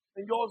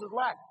and yours is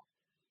lacking?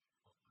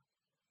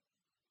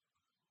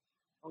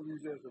 Don't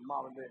use this as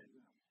modern day.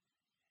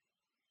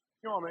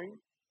 You know what I mean?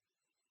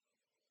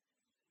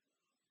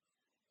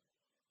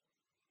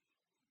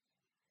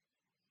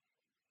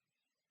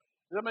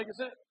 Does that make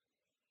sense?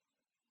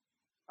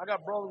 I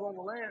got brothers on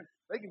the land.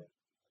 They can,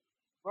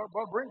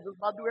 Brother Brink just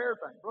about do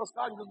everything. Brother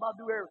Scott just about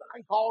do everything. I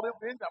ain't called them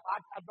in.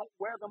 I don't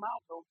wear them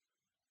out though.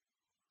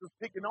 Just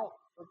picking on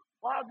them.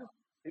 Why just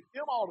pick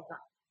them all the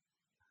time?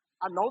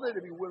 I know they'd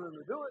be willing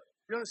to do it.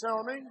 You understand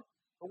what I mean?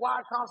 But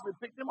why constantly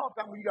pick them all the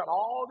time when you got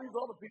all these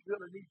other people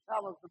that need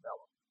talents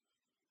developed?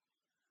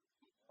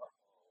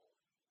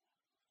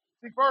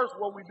 See, first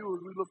what we do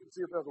is we look to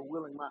see if there's a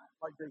willing mind,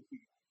 like JC.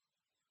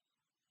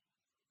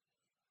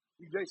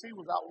 JC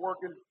was out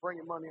working,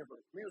 bringing money in for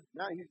the community.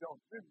 Now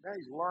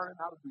he's learning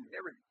how to do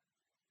everything.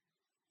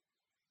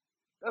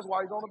 That's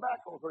why he's on the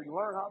back row, so you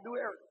learn how to do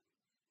everything.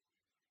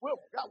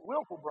 Got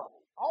willful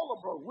brothers. All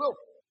the brothers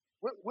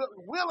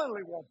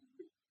willingly want to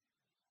do.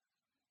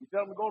 You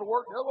tell them to go to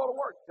work, they'll go to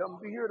work. Tell them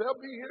to be here, they'll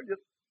be here.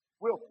 Just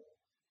willful.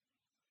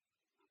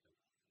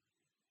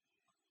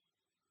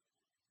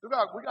 We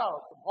got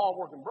some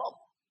hard-working brothers.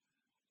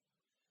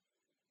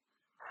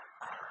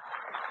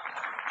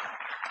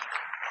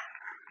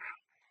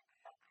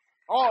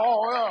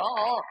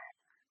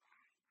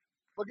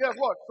 But guess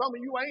what? Some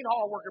of you ain't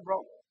hard-working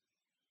brothers.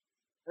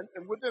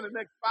 And within the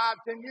next 5,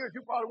 10 years,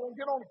 you probably won't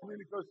get on the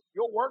community because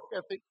your work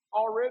ethic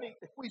already,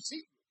 we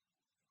see.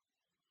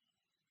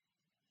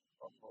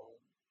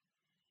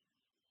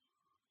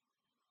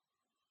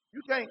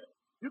 You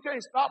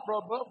can't stop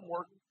Brother Bud from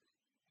working.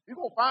 You're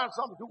going to find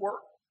something to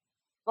work,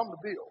 something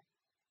to build.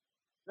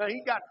 Now,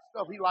 he got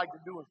stuff he likes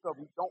to do and stuff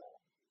he don't.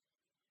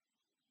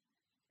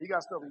 He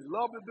got stuff he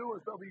loves to do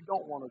and stuff he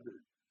don't want to do.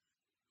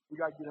 We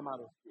got to get him out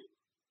of his spirit.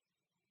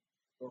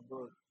 So,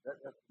 Bud,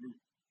 that's me.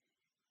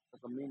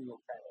 That's a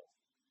menial task.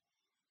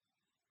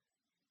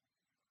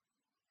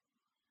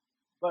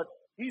 But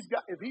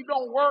if he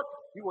don't work,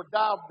 he will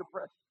die of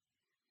depression.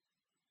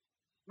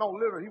 No,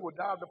 literally, he will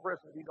die of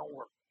depression if he don't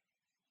work.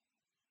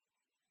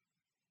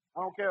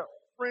 I don't care.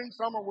 Spring,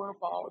 summer, winter,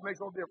 fall, it makes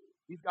no difference.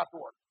 He's got to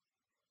work.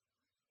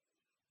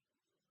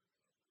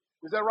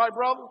 Is that right,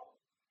 brother?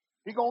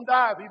 He's going to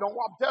die if he don't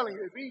work. I'm telling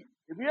you, if he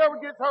ever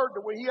gets hurt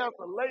the way he has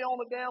to lay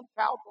on the damn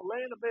couch or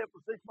lay in the bed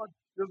for 6 months,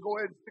 just go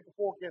ahead and stick a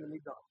fork in and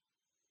he's done.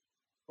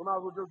 So now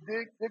we'll just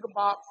dig a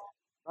box.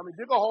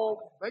 Dig a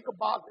hole, make a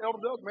box. Elder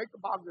does make the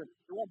box. It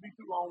won't be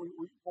too long.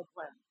 We won't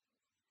plant it.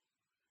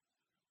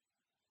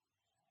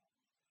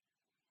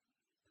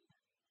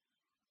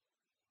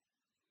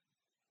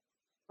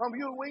 Some of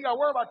you, we ain't got to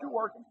worry about you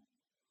working.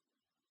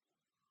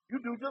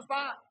 You do just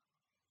fine.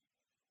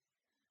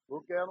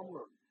 Look at them,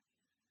 look.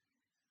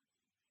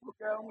 Look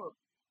at them, look.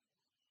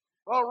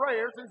 Well, Ray,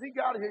 ever since he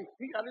got his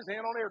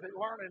hand on everything,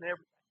 learning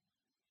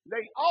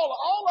everything. All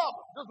of them,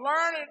 just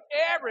learning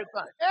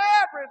everything.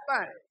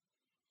 Everything.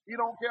 You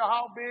don't care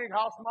how big,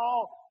 how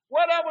small,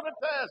 whatever the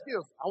task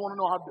is. I want to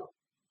know how to do it.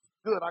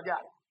 Good, I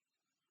got it.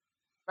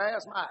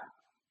 Fast mind.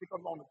 Pick up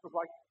on it just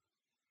like that.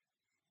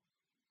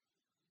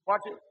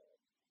 Watch it.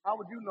 How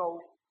would you know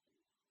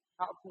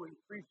how to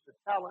increase the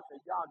talent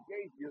that God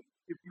gave you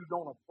if you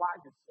don't apply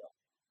yourself?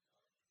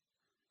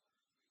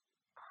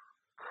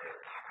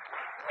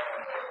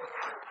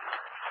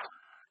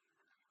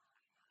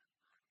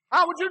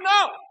 How would you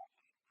know?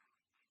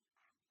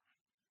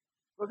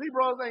 Because these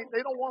brothers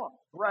they don't want to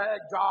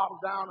drag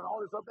jobs down and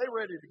all this stuff. They're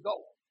ready to go.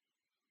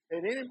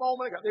 At any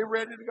moment, they're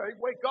ready to go. They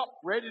wake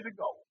up ready to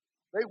go.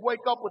 They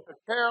wake up with the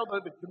care of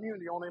the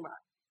community on their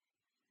mind.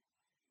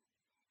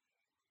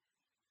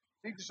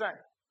 Teach the shame.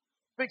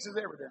 Fixes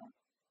every damn thing.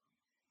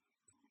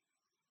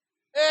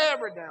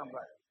 Every damn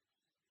thing.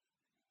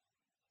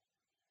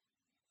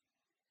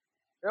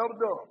 Elder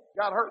Dowell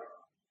got hurt,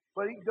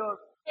 but he does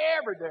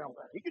every damn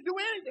thing. He can do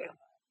any damn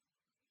thing.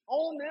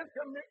 On this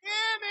community,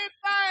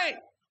 anything.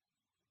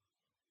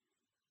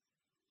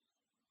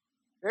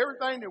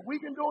 Everything that we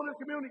can do in this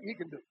community, he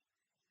can do.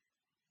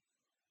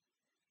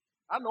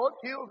 I know it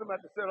kills him at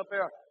to sit up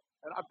there.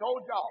 And I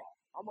told y'all,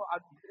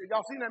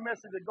 y'all seen that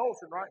message at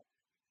Goshen, right?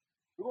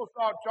 We're going to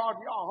start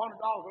charging y'all $100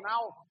 an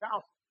hour for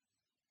counseling.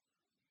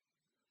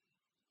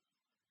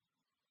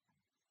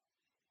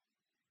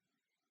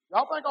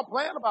 Y'all think I'm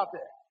playing about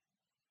that?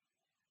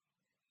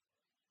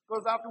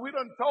 Because after we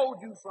done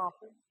told you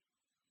something,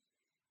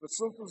 the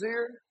sisters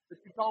here that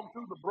you talking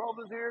to, the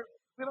brothers here,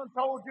 we done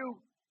told you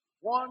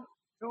 1,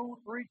 2,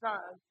 3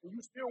 times, and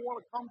you still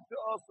want to come to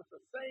us with the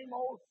same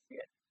old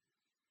shit.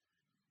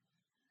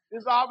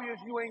 It's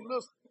obvious you ain't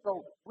listening,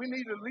 so we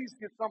need to at least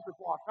get something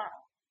for our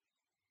time.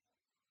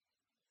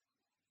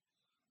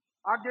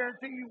 I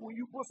guarantee you, when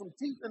you put some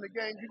teeth in the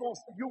game, you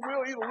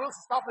will either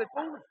listen, stop that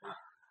foolishness.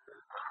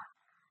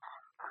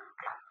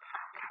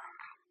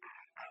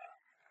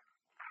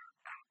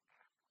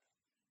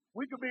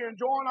 We could be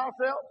enjoying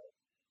ourselves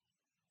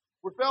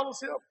with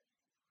fellowship.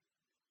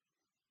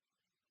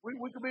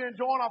 We could be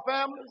enjoying our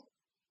families.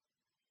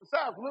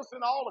 Besides,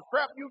 listen to all the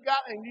crap you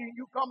got, and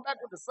you come back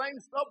with the same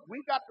stuff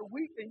week after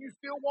week, and you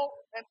still want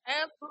an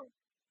answer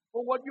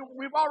for what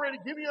we've already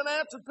given you an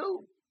answer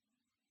to.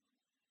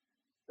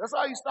 That's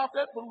how you stop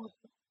that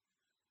foolishness.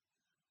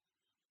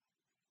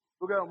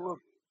 Look at them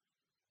looking.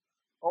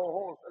 Oh,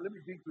 hold on. Let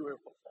me detour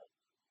here for a second.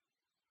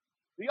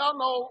 Do y'all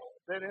know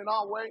that in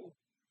our way,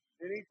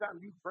 anytime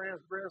you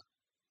transgress,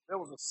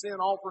 there was a sin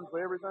offering for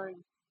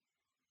everything?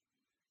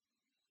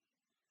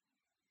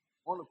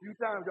 One of the few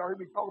times y'all heard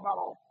me talk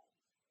about offering.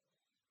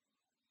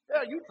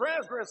 Yeah, you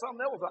transgress something,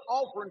 there was an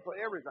offering for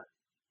everything.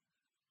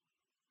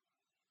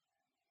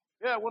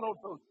 Yeah, well,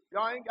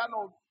 y'all ain't got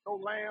no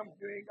lambs,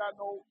 you ain't got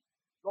no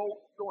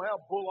goats, you don't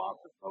have bullocks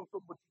and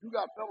stuff, but you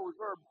got Federal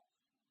Reserve.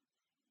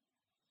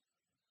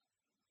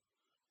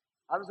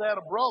 I just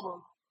had a brother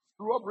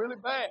screw up really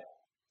bad.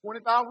 $20,000,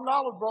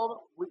 brother.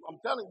 I'm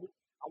telling you,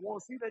 I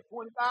want to see that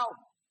 $20,000.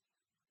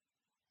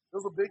 It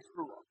was a big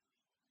screw up.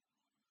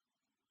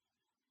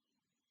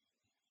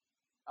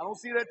 I don't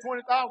see that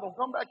 $20,000.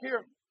 Come back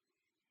here.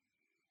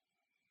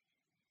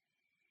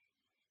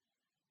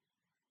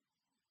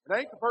 It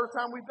ain't the first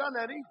time we've done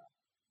that either.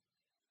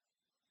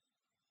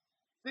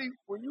 See,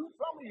 when you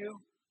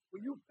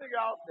figure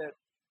out that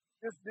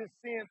this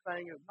sin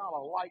thing is not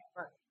a light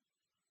thing,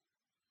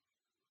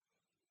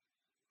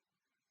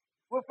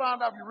 we'll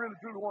find out if you really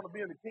truly want to be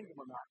in the kingdom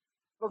or not.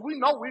 Because we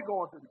know we're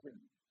going to the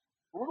kingdom.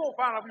 But we're going to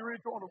find out if you really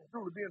want to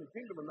truly be in the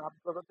kingdom or not.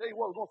 Because I tell you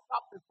what, we're going to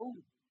stop this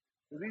foolishness.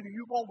 Because either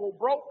you're going to go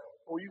broke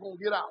or you're going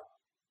to get out.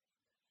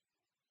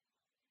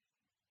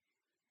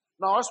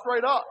 No, that's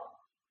straight up.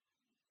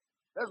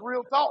 That's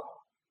real talk.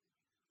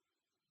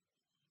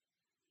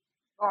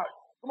 All right,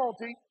 come on,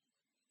 T.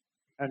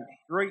 And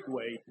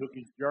straightway took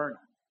his journey.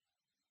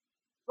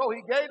 So he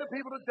gave the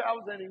people the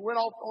talents and he went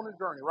off on his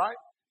journey, right?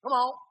 Come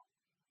on.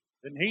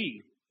 Then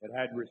he that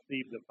had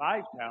received the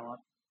 5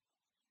 talents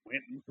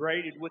went and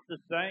traded with the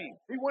same.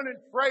 He went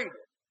and traded.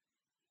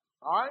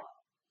 All right?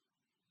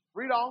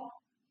 Read on.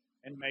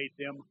 And made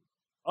them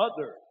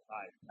other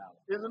 5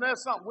 talents. Isn't that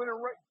something? With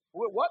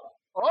what?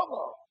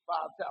 Other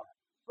 5 talents.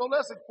 So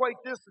let's equate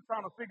this to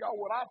trying to figure out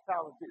what our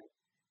talent is.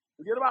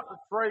 Forget about the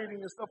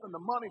trading and stuff and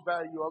the money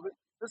value of it.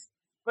 Just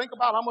think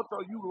about how much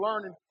are you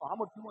learning or how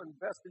much you are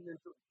investing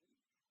into it.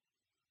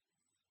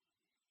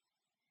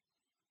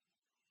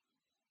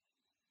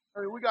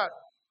 I mean, we got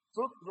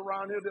sisters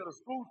around here that are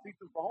school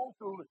teachers for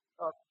homeschooling.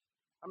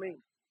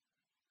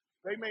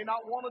 They may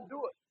not want to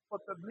do it, but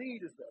the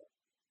need is there.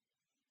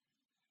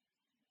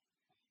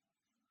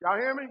 Y'all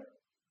hear me?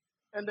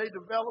 And they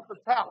develop the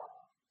talent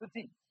to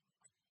teach.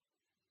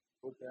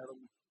 Look at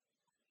them.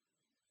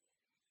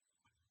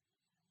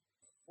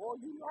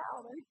 Boy, you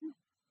loud, ain't you?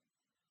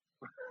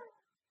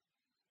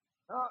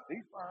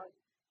 He's fine.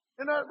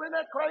 Isn't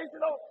that crazy,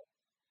 though?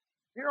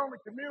 Here on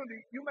the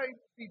community, you may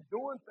be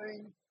doing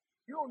things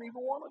you don't even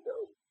want to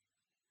do.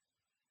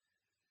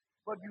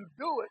 But you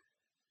do it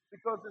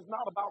because it's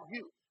not about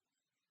you.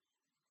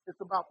 It's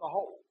about the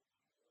whole.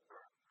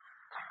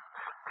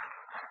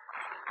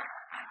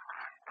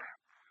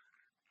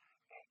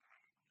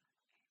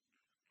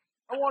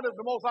 I wonder if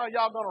the Most High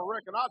y'all going to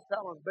reckon our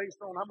talents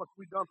based on how much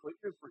we done for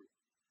Israel.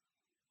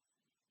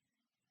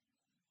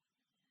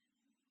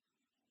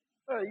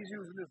 Yeah, he's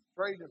using this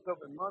trade and stuff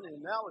and money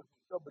and knowledge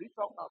and stuff, but he's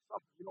talking about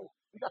something,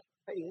 we got to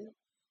pay him.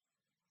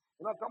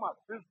 We're not talking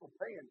about physical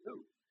paying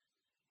too.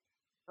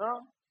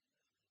 Huh?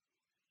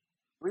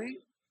 Read.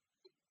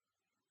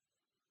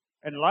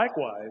 And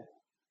likewise,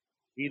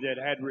 he that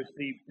had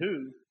received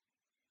 2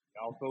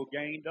 also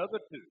gained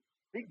other 2.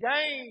 He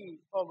gained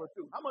other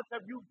 2. How much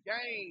have you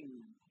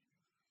gained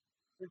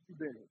since you've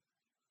been here?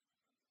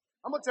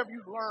 How much have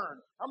you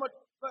learned? How much,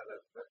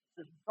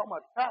 if you're talking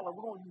about talent,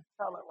 we're going to use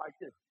talent like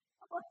this.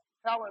 How much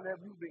talent have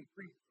you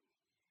increased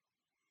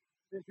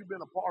since you've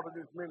been a part of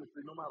this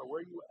ministry, no matter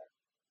where you at?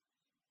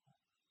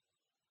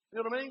 You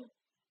know what I mean?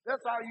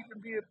 That's how you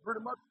can be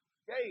pretty much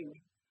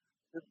gauge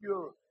if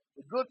you're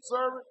a good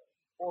servant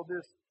or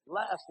this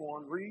last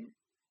one. Read.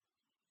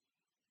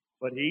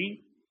 But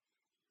he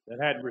that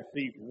had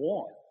received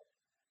one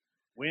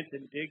went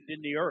and digged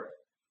in the earth,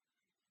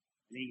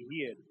 and he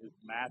hid his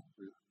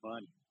master's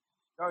money.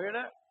 Y'all hear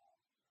that?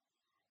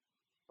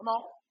 Come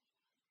on.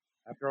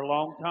 After a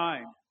long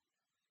time,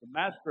 the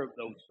master of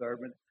those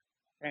servants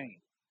came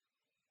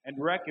and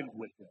reckoned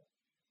with them.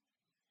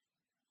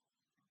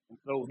 And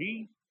so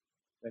he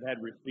that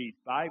had received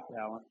 5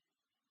 talents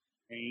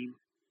came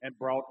and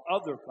brought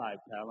other 5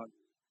 talents,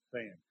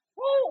 saying,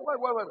 Whoa,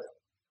 wait.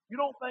 You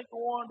don't think the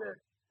one that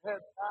had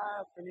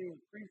 5 and he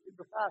increased it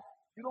to 5,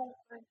 you don't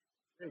think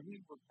that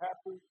he was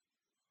happy?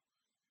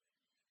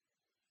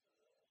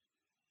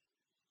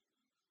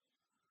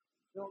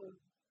 You know,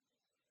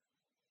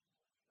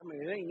 I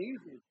mean, it ain't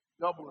easy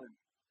doubling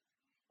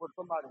what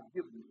somebody's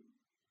giving you.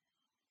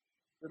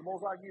 Did the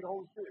Most High give the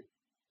Holy Spirit?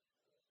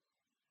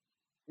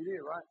 He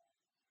did, right?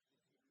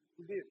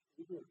 He did.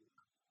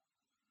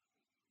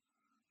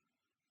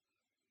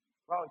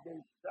 Probably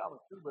gave you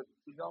talents too, but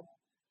you know,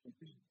 and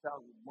teach you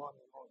talents with money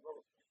and all those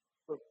other things.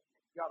 So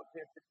you got to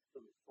pay attention to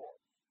the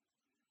story.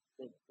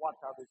 And watch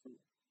how they do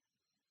it.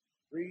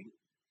 Read.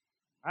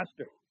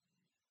 Master,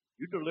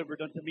 you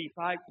delivered unto me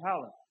 5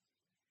 talents.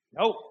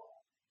 No,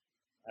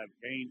 I have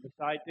gained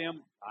beside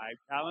them 5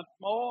 talents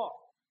more.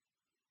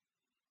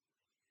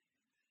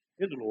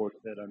 His Lord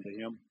said unto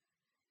him,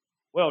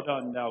 Well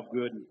done, thou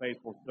good and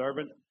faithful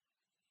servant.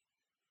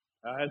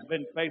 Thou hast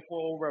been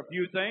faithful over a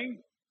few things.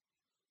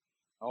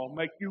 I will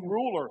make you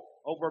ruler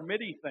over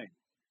many things.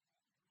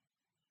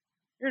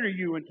 Enter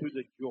you into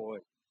the joy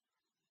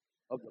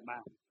of the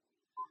master.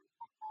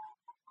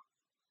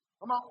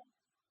 Come on.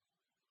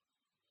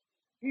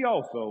 He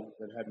also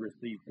that had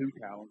received 2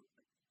 talents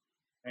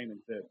came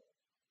and said,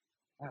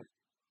 Master,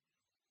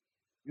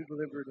 you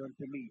delivered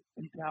unto me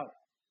 2 talents.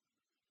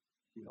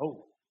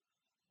 Behold,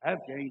 I have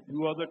gained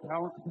 2 other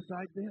talents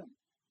beside them.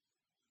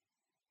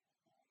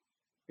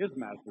 His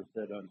master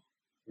said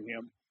unto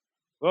him,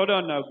 Well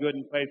done, thou good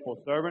and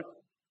faithful servant.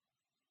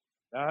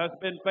 Thou hast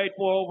been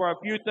faithful over a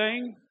few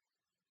things.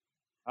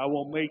 I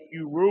will make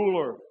you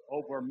ruler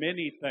over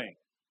many things.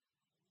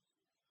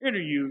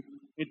 Enter you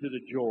into the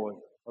joy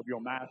of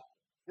your master.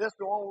 That's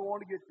the one we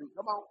want to get to.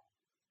 Come on.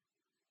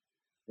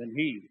 Then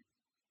he,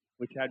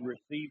 which had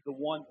received the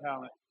 1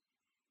 talent,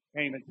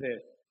 came and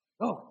said,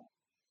 Oh,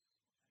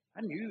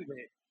 I knew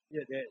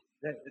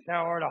that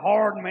thou art a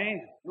hard man,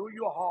 Knew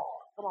you are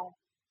hard. Come on.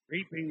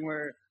 reaping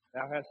where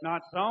thou hast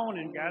not sown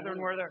and gathering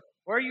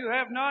where you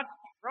have not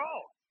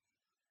strawed.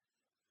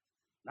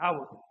 And I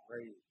was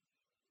afraid.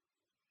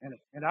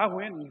 And I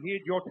went and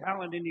hid your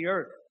talent in the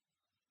earth.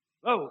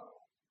 Lo,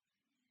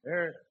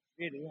 there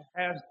it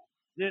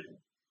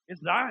is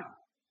thine.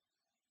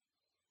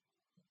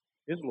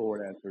 His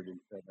Lord answered and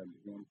said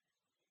unto him,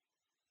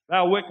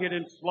 Thou wicked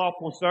and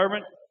slothful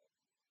servant,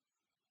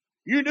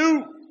 you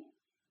knew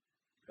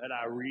that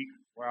I reap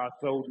where I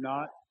sowed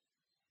not,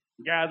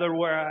 gather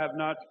where I have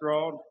not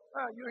strawed.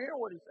 You hear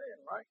what he's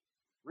saying, right?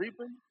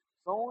 Reaping,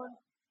 sowing,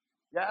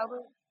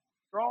 gathering,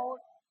 strawing.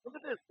 Look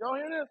at this. Y'all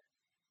hear this?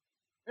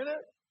 Hear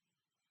this?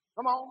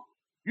 Come on.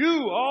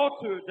 You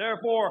ought to,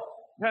 therefore,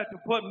 have to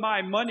put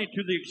my money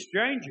to the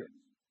exchanger.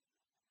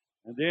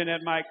 And then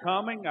at my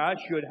coming, I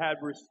should have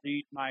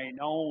received mine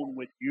own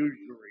with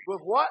usury.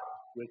 With what?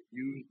 With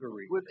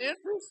usury. With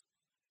interest?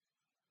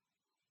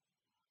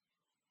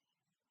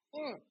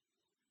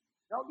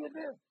 Y'all get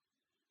this?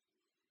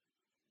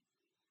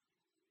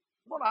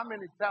 I wonder how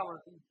many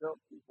talents he dealt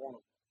each one of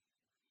us.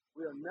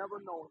 We'll never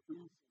know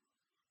until we see.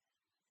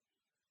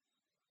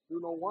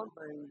 Do know one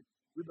thing,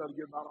 we better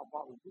get about our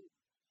Father's business.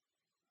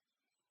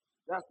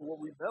 That's what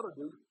we better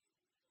do.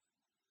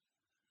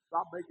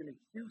 Stop making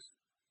excuses.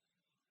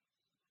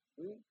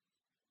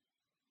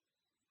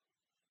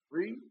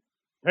 Read.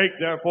 Take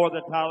therefore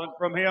the talent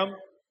from him,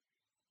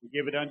 and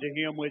give it unto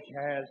him which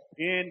has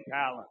 10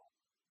 talents.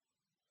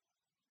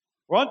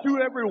 For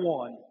unto every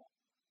one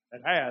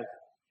that has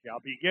shall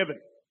be given.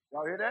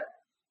 Y'all hear that?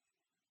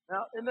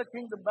 Now, in the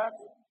kingdom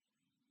backwards,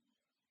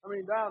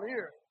 down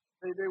here,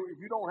 if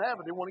you don't have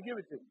it, they want to give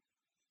it to you.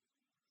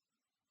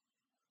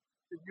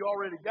 If you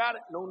already got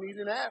it, no need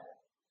to have it.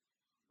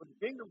 But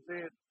the kingdom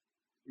said,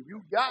 if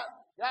you got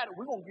it,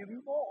 we're going to give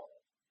you more.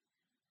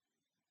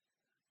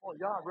 Oh,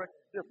 y'all reckon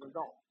it's different,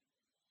 don't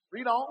you?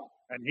 Read on.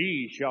 And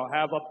he shall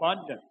have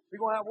abundance. We're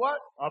going to have what?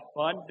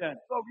 Abundance.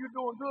 So if you're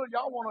doing good,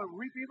 y'all want to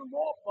reap even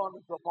more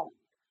abundance upon you.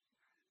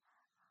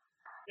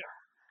 Yeah.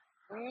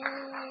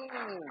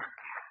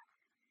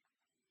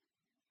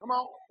 Come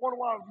on. Wonder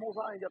why most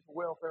I ain't got the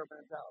welfare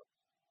mentality.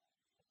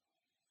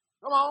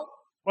 Come on.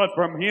 But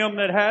from him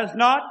that has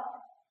not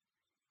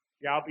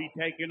shall be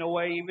taken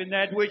away even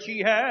that which he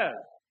has.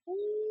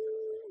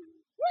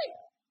 Wait.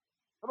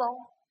 Come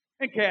on.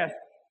 And cast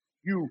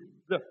you,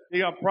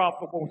 the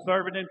unprofitable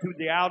servant, into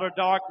the outer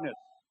darkness.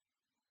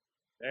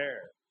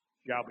 There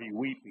shall be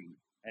weeping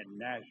and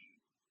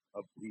gnashing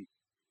of teeth.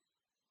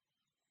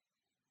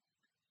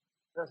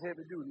 That's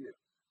heavy duty.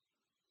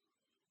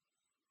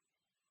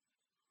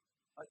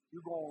 Like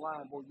you go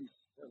online, boy,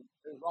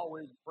 there's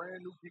always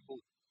brand new people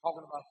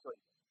talking about stuff.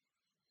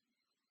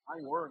 I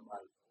ain't worried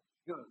about it.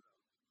 You know,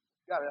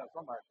 you gotta have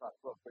somebody try to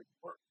frustrate the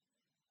work.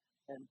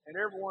 And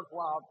every once in a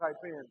while I'll type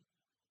in,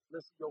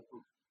 listen to your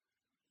food.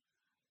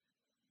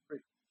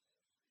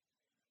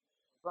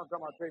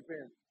 Sometimes I type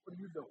in, what are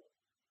you doing?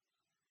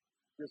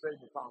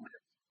 Disable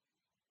comments.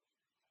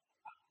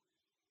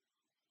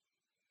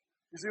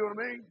 You see what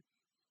I mean?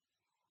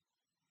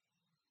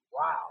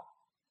 Wow.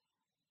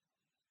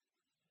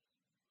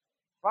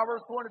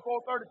 Proverbs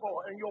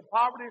 24:34, and your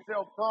poverty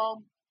shall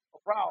come a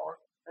power,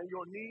 and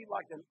your need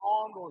like an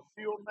armed or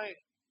shield man.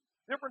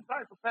 Different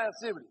types of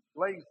passivity.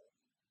 Lazy.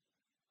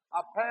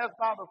 I passed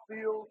by the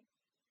field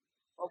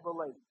of the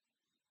lazy,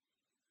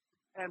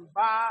 and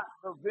by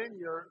the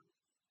vineyard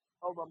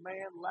of a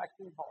man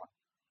lacking heart.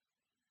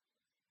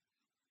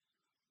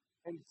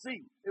 And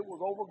see, it was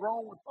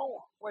overgrown with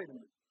thorns. Wait a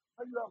minute.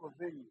 How you have a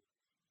vineyard?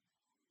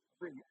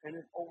 And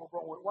it's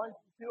overgrown with. Why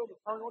don't you kill the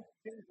turn on the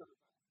kings of the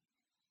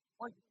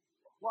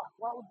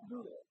why would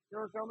you do that? You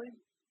know what I mean?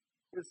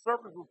 His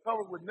surface was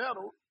covered with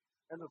nettles,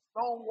 and the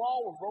stone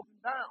wall was broken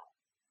down.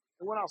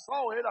 And when I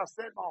saw it, I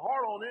set my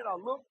heart on it.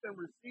 I looked and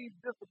received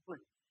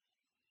discipline.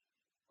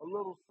 A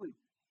little sleep,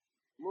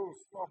 a little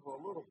slumber,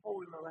 a little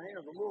folding of the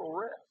hands, a little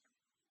rest.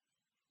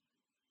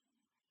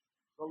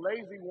 The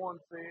lazy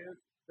one says,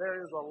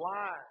 there is a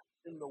line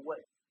in the way.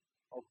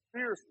 A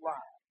fierce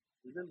line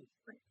is in the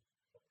street.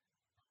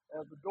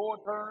 As the door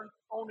turns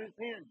on its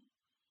hinges,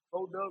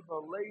 so does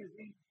the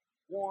lazy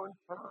one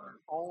turn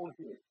on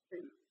his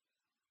head.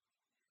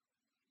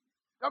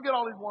 Y'all get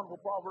all these wonderful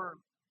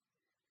proverbs.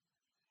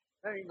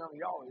 There ain't none of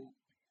y'all here.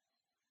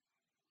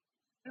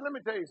 See, let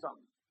me tell you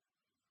something.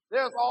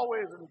 There's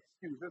always an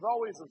excuse. There's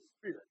always a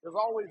spirit. There's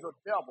always a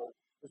devil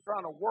that's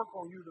trying to work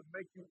on you to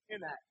make you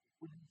inactive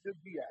when you should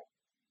be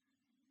active.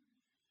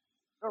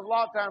 There's a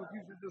lot of times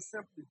you should just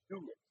simply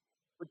do it.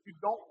 But you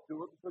don't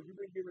do it because you've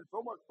been giving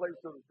so much place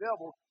to the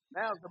devil,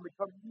 now it's going to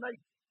become your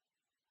nature.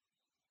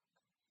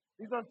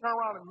 He's going to turn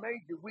around and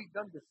made you weak,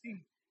 done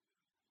deceived,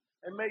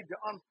 and made you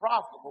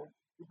unprofitable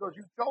because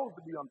you chose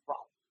to be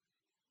unprofitable.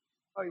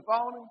 Are you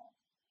following me?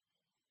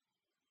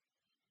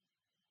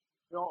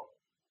 You know,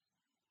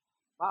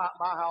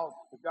 my house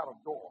has got a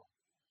door,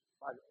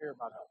 like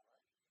everybody else.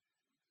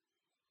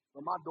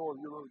 But my door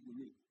is a little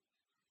unique.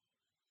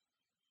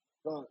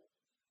 So,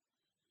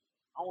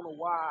 I don't know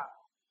why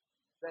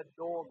that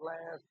door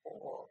glass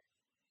or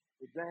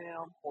the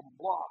jam or the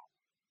block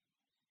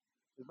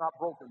is not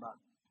broken by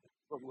me.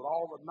 Because with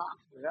all the knocks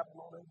that happen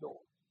on that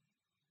door,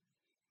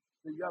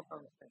 so you have to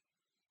understand.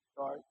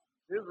 All right,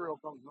 Israel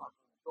comes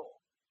knocking on the door.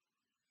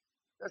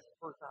 That's the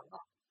first time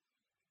knocking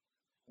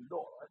on the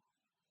door, right?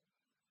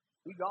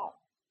 He gone.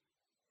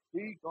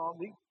 He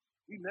come.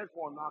 He next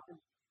one knocking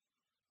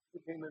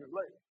 15 minutes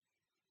later.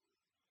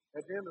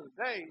 At the end of the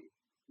day,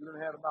 we done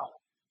had about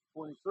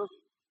 20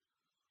 sisters,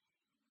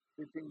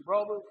 15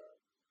 brothers.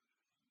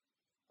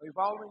 Are you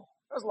following me?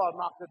 That's a lot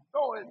of knocks at the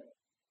door, isn't it?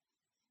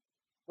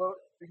 But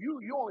you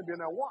only been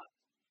there once.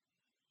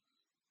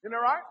 Isn't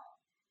that right?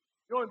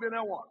 You only been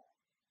there once.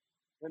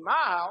 In my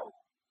house,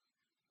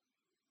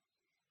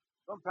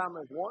 sometimes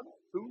there's 1,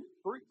 2,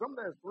 3,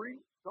 sometimes there's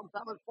 3,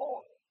 sometimes there's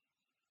 4.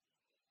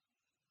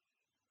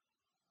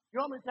 You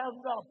know how many times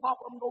we got to pop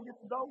up and go get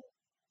the dough?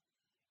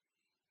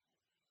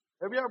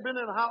 Have you ever been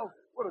in a house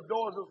where the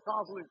doors just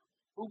constantly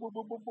boom, boom,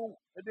 boom, boom, boom,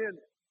 and then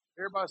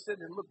everybody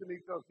sitting and looking at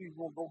each other, see who's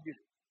going to go get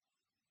it?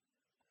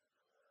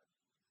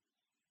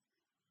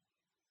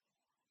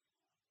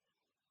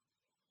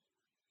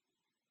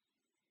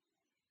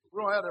 We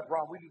don't have that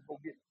problem. We just go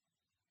get it.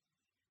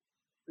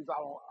 Because I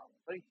don't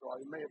think so.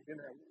 It may have been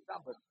there one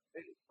time, but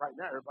right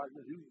now everybody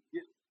just usually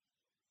get it.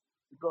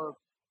 Because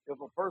if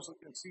a person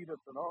can see that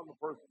another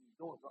person is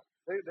doing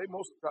something, they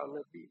mostly try to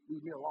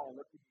leave me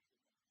alone.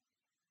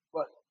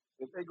 But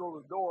if they go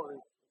to the door,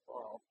 if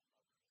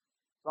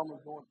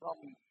someone's doing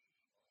something,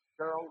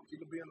 Carol, she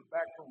could be in the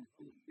back room,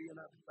 she could be in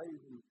that space,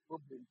 and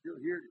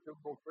she'll hear it, she'll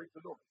go straight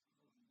to the door.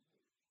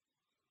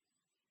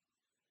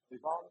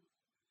 They follow?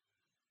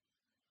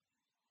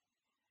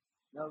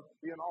 Now,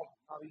 being off,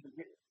 not even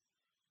get it.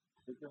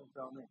 They don't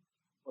tell me.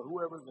 But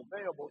whoever's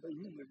available, they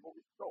usually go to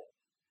the door.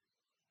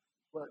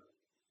 But,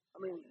 I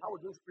mean, how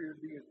would your spirit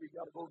be if you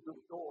got to go to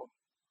the door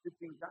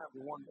 15 times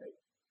in one day?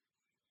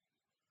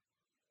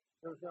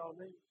 You understand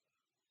what I mean?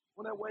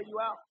 Wouldn't that weigh you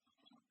out?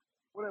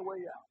 Wouldn't that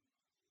weigh you out?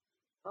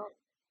 Huh?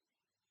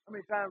 How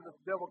many times does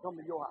the devil come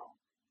to your house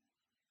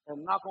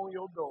and knock on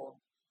your door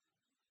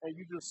and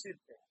you just sit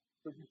there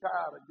because you're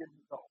tired of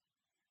getting the door?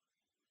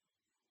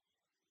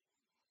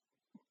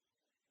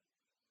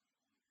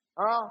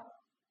 Huh?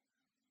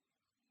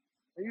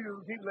 And you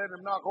just keep letting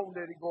him knock home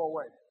that he go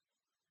away.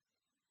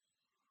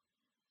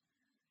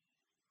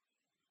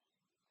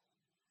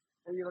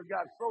 And you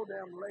got so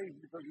damn lazy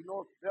because you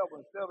know it's the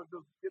devil. Instead of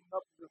just getting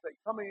up and just say,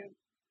 come in.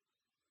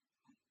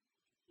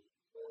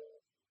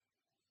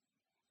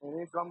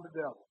 And in come the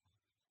devil.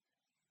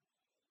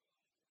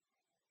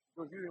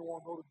 Because you didn't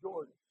want to go to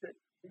Georgia to check,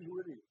 see who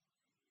it is.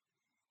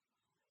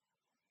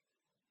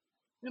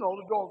 The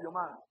door of your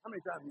mind. How many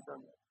times have you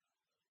done that?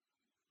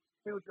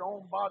 See what your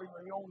own body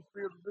and your own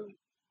spirit will do?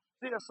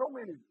 See, there's so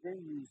many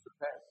venues to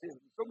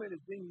passivity, so many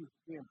venues to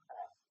being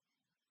passive.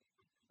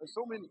 There's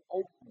so many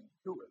openings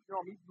to it.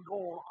 You can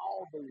go on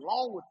all day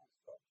long with this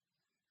stuff.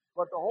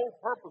 But the whole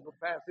purpose of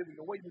passivity,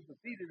 the way you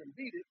defeat it and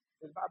beat it,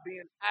 is by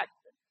being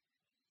active.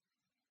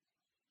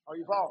 Are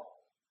you following?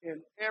 In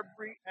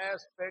every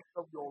aspect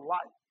of your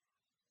life,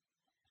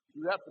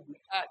 you have to be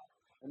active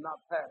and not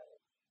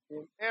passive.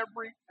 In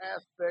every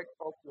aspect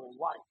of your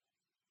life.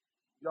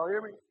 Y'all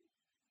hear me?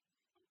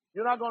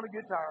 You're not going to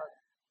get tired.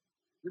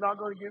 You're not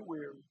going to get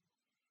weary.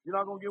 You're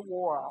not going to get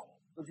wore out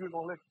because you're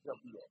going to let yourself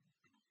do that.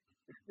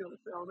 You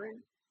understand what I mean?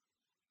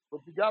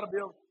 But you got to be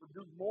able to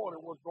produce more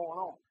than what's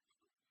going on.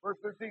 Verse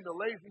 15, the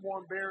lazy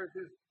one buries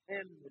his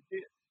hand in the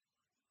ditch.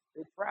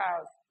 It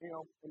tries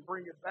him and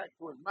bring it back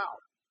to his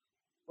mouth.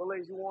 The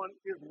lazy one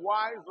is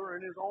wiser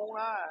in his own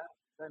eyes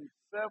than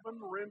 7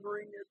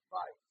 rendering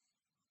advice.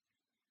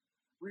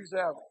 We used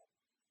to have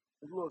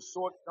this little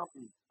short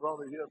company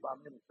brother here by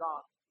the name of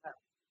John.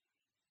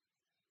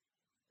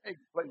 He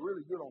could play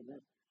really good on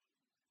this.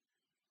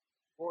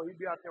 Boy,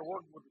 he'd be out there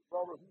working with his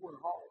brother. He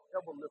wouldn't hardly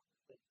ever lift his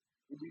thing.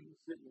 He'd be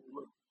just sitting and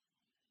looking.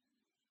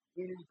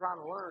 He ain't even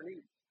trying to learn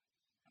either.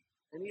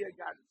 And he had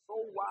gotten so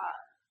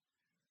wise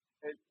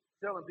at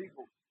telling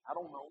people, I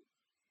don't know.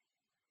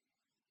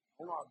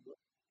 I don't know how to do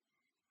it.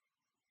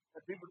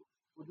 And people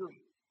would just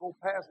go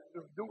past it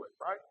and just do it,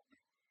 right?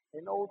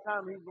 And the whole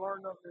time he's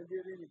learned nothing and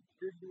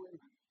didn't do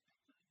anything.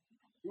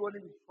 He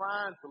wasn't even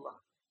trying to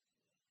learn.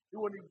 He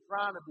wasn't even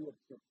trying to be a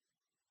teacher.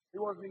 He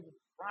wasn't even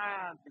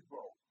trying to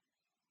grow.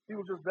 He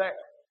was just there.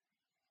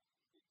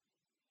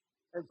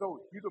 And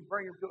so you could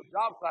bring him to a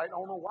job site. I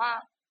don't know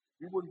why.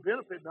 He wouldn't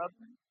benefit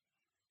nothing.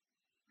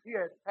 He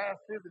had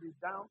passivity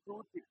down to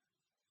a T.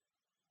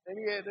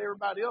 And he had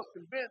everybody else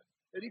convinced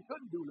that he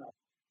couldn't do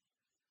nothing.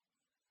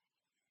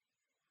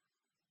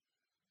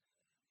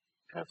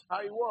 That's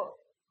how he was.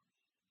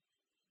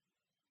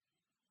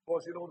 Of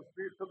course, the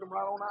Spirit took him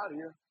right on out of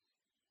here.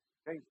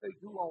 Can't stay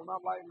too long,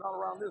 not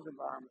around this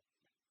environment.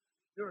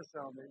 You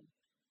understand what I mean?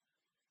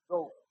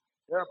 So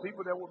there are people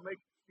that will make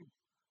excuses.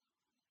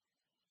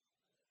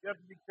 You have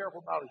to be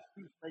careful about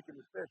excuse making,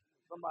 especially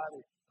if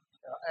somebody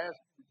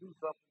asks you to do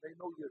something. They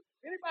know you.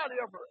 Anybody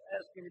ever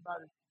ask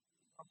anybody to do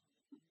something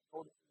you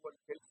know that you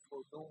wasn't capable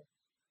of doing?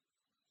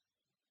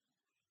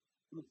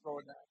 You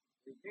slow it down.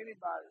 If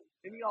anybody,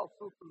 any of y'all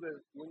sisters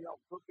that when y'all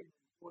cooking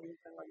or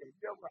anything like that, if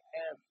you ever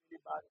ask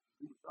anybody to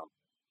do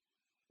something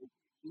that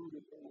you do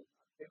that they were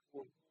not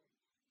capable of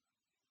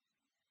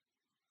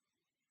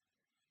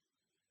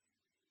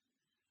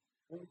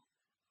doing?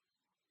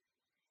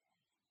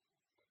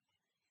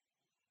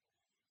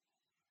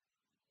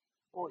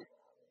 Boy,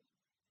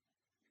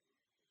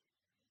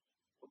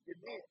 what you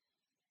did.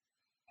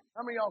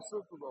 How many of y'all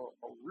sisters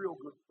are real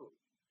good cooks?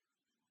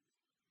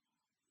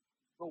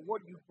 So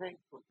what you can't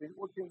cook?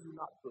 What can you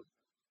not cook?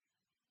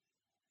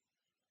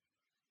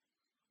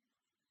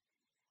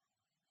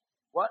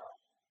 What?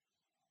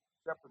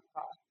 Shepherd's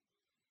pie.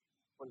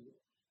 What is it?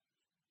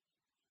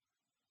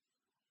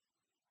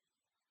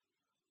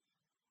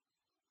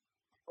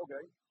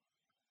 Okay.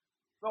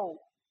 So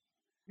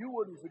you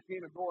wouldn't,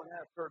 Zakina, go and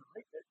ask her to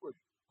make that, would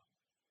you?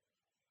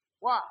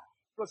 Why?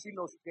 Because she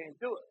knows she can't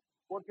do it.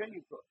 What can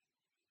you cook?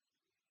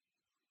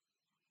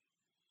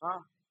 Huh?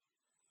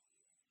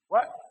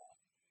 What?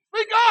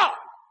 Speak up!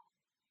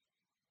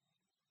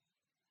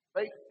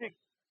 Baked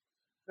chicken.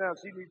 Now,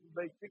 she needs to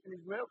bake chicken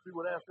as well. We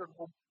would ask her to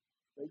go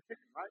bake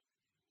chicken, right?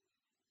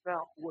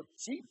 Now, what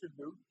she should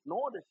do,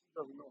 knowing that she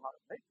doesn't know how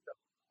to make stuff,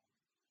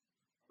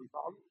 we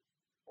call it,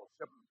 or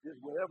shepherd dish,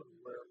 whatever,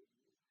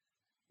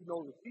 she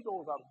knows that she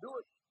knows how to do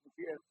it. If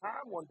she has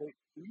time one day,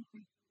 can you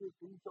teach me this?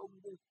 Can you show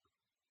me this?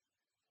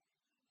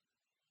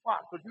 Why?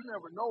 Because you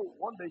never know.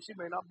 One day she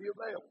may not be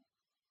available.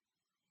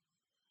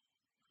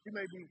 She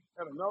may be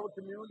at another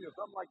community or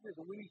something like this,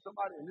 and we need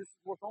somebody, and this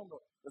is what's on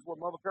that's what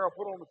Mother Carol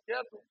put on the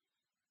schedule.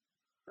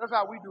 That's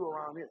how we do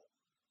around here.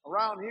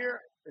 Around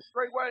here, it's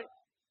straightway,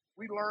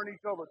 we learn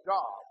each other's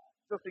jobs,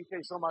 just in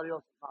case somebody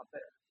else is not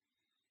there.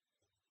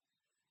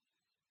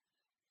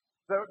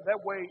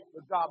 That way,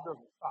 the job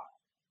doesn't stop.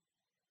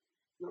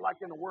 You're like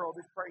in the world,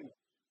 it's crazy.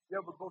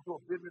 You ever go to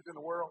a business in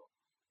the world,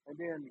 and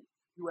then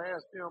you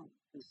ask them,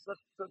 is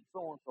such and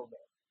so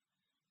there?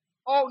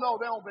 Oh, no,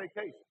 they're on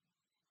vacation.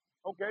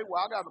 Okay, well,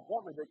 I got an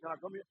appointment day. Can I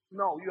come here?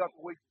 No, you have to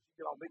wait till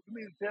you get off vacation. You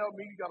mean to tell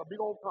me you got a big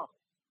old company,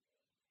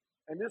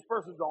 and this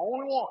person's the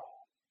only one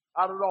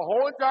out of the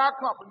whole entire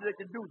company that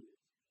can do this?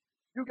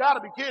 You got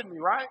to be kidding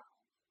me, right?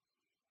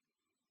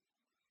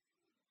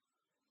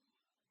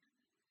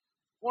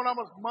 Well, how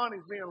much money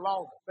is being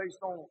lost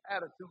based on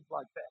attitudes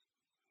like that?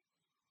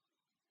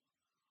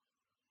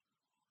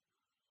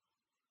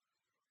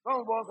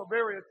 Some of us are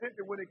very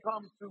attentive when it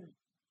comes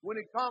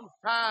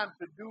time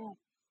to do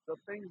the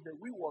things that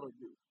we want to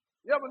do.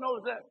 You ever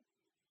notice that?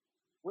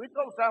 When it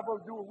comes time for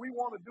us to do what we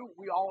want to do,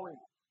 we all in.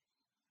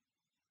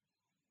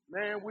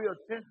 Man, we're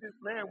attentive.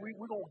 Man, we're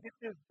going to get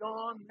this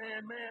done.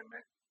 Man.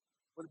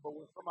 But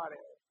when somebody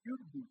asks you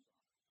to do something,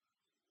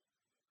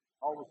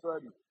 all of a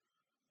sudden,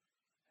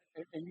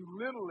 and you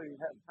literally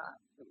have time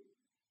to do it.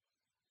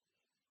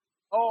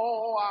 I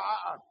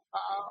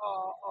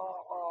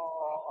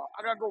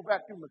got to go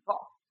vacuum the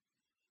car.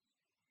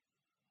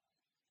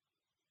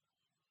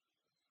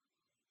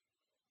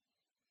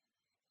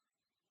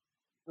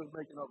 Just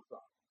making up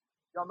stuff.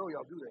 Y'all know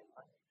y'all do that,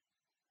 right?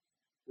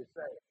 It's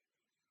sad.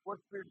 What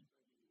spirit?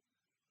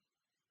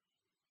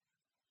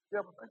 You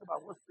ever think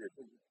about what spirit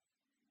is it?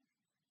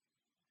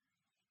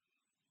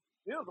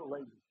 It is a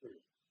lazy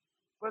spirit.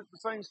 But it's the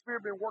same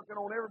spirit been working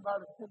on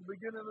everybody since the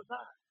beginning of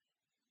time.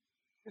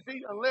 You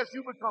see, unless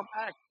you become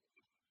active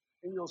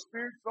in your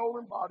spirit, soul,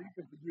 and body, you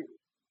can forget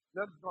it.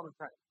 Nothing's going to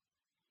change.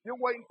 You're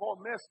waiting for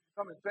a message to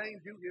come and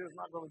change you. It's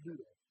not going to do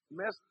that. The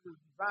message is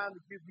designed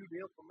to give you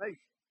the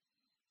information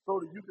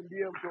so that you can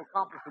be able to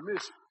accomplish the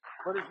mission.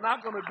 But it's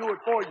not going to do it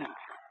for you.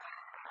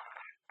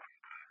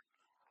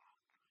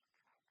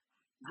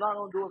 It's not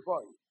going to do it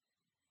for you.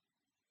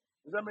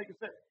 Does that make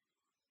sense?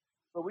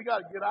 So we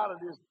got to get out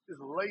of this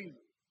lazy.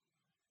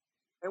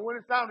 And when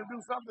it's time to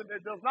do something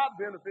that does not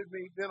benefit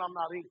me, then I'm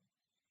not in.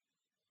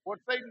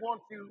 What Satan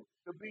wants you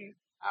to be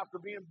after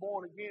being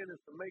born again is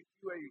to make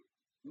you a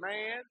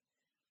man,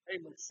 a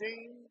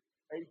machine,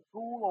 a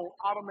tool on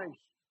automation.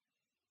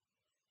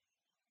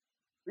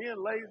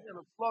 Being lazy and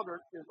a sluggard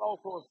is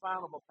also a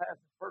sign of a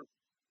passive person.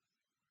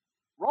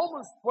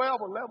 Romans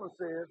 12:11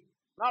 says,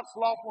 not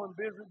slothful and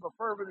busy, but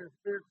fervent in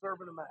spirit,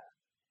 serving the master.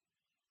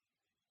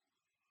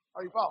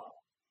 Are you following?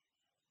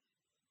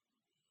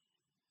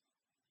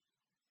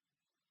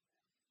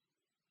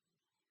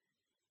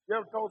 You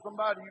ever told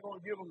somebody you're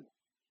going to give them,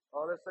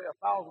 let's say,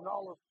 $1,000,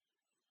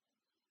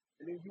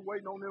 and then you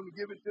waiting on them to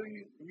give it to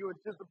you, and you're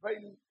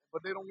anticipating,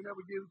 but they don't never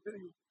give it to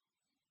you?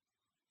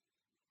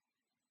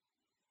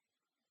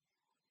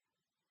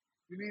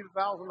 You need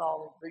 $1,000.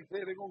 They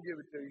say they're going to give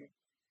it to you.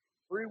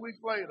 3 weeks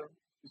later,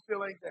 it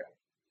still ain't there.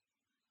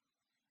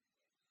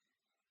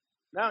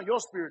 Now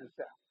your spirit is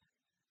out.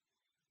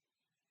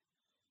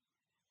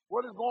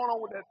 What is going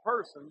on with that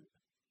person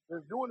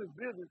that's doing this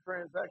business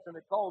transaction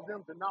that caused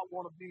them to not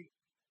want to be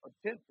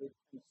attentive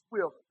and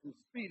swift and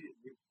speedy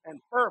and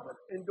fervent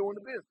in doing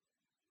the business?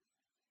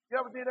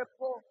 You ever did that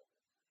before?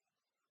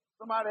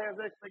 Somebody has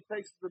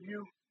expectations of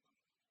you.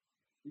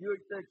 You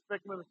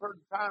expect them in a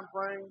certain time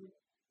frame,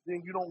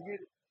 then you don't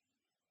get it.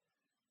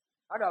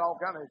 I got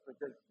all kind of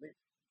expectations of me.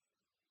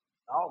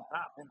 All the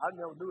time. And I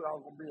never knew I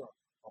was going to be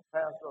a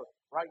pastor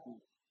writing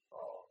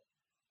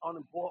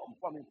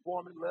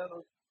unemployment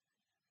letters,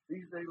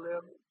 these day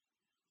letters,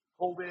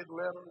 COVID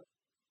letters,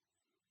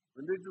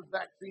 religious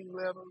vaccine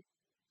letters.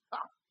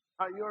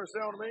 You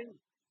understand what I mean?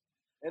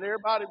 And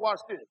everybody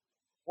watched this.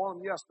 One of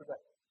them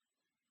yesterday.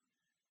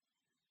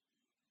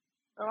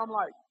 And I'm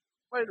like,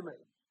 wait a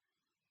minute.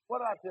 What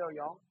did I tell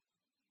y'all?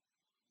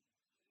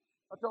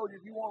 I told you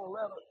if you want a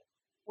letter,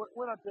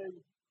 when I tell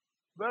you,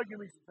 you better give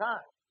me some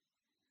time.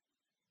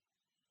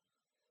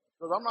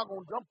 Because I'm not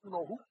going to jump through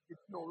no hoops to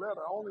get you no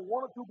letter. Only 1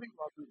 or 2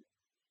 people I do that.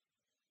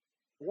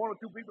 1 or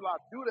 2 people I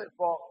do that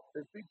for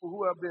is people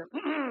who have been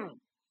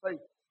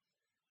faithful.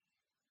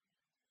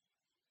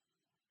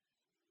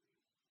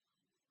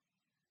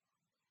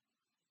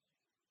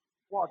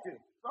 Watch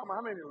it. How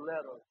many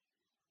letters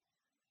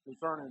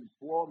concerning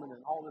employment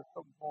and all this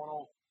stuff going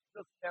on?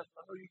 Just ask,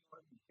 I know you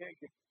can't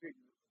get the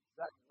figure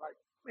exactly right.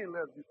 How many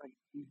letters do you think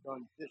he's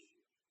done this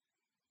year?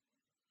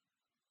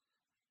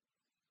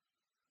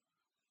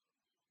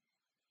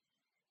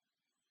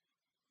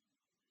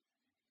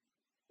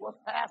 What's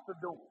Pastor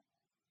doing?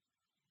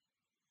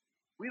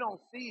 We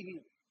don't see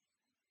him.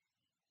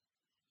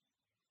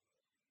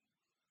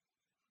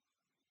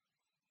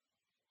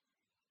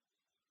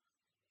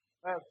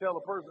 I have to tell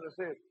a person that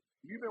said,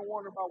 you've been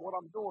wondering about what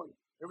I'm doing.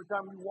 Every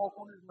time you walk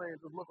on this land,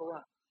 just look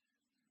around.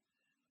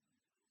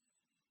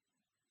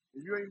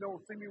 If you ain't don't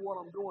see me what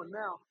I'm doing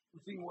now,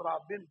 you see what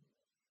I've been doing.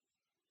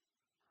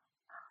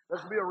 That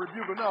should be a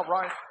rebuke enough,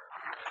 right?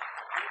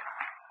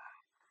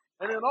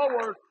 And in other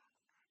words,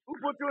 who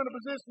put you in a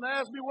position to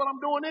ask me what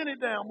I'm doing any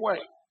damn way?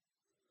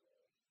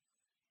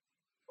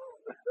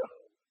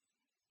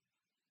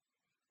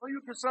 Are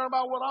you concerned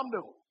about what I'm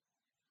doing?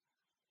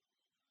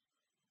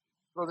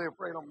 Because they're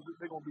afraid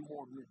they're going to be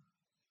more than me.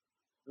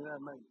 You know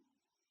what I mean?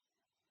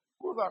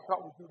 Who was I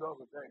talking to the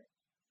other day?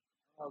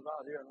 I was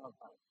out here and I was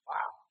like,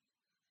 wow.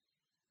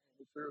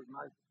 It sure is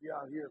nice to be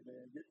out here,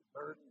 man, getting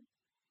dirty and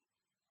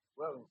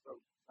weather so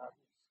I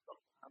just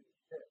stuck behind the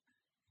head.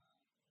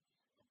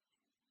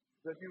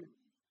 That you,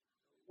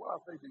 what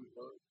I say to you,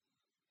 birds?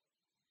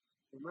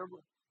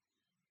 Remember?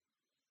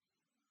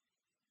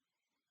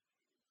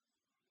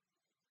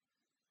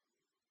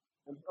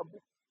 And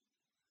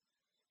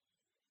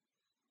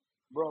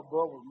bro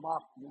was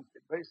mocking me.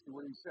 Basically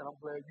what he said, I'm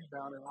glad you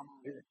down there and I'm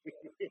over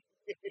here.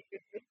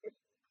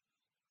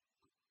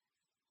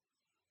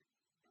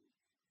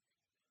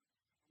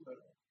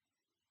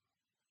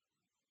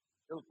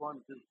 It was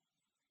fun too.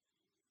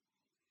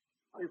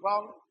 Are you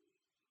following?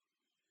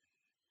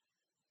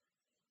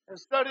 And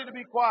study to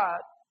be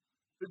quiet,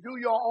 to do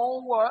your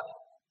own work,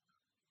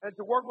 and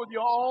to work with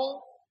your own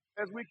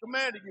as we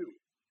commanded you.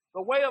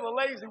 The way of the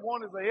lazy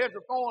one is a hedge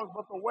of thorns,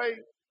 but the way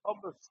of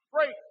the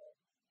straight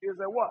is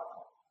a what?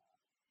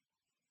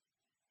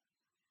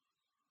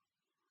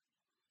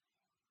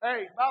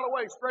 Hey, by the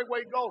way,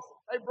 straightway goes.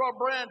 Hey, brother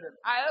Brandon,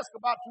 I asked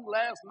about you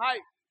last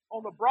night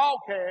on the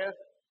broadcast,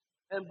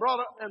 and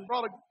brother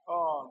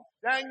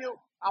Daniel,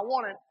 I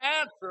want an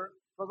answer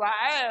because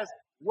I asked,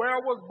 where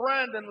was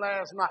Brandon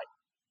last night?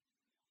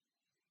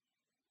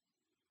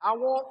 I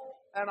want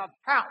an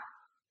account.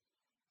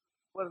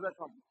 Where does that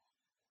come from?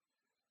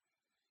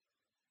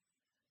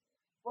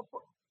 What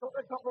book? Don't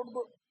that come from the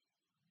book?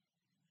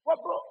 What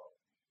book?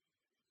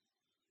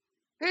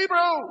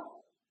 Hebrews.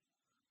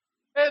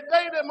 And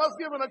they that must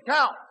give an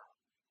account.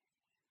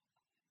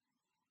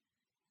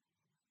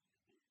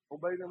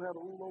 Obey them have a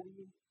rule over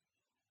you.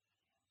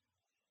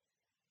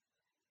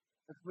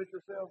 And submit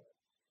yourself,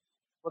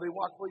 for they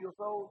watch for your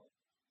soul.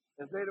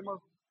 And they that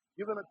must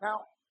give an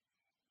account,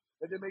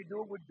 that they may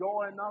do it with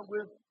joy and not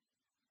with,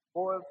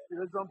 for if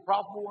it is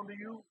unprofitable unto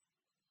you.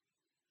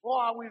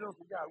 Boy, we don't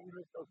forget. We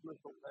just so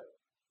fast.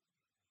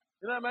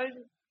 Isn't that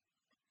amazing?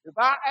 If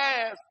I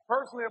ask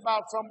personally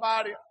about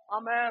somebody,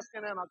 I'm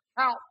asking an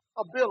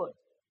accountability.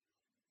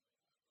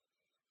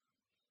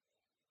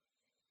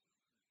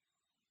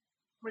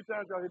 How many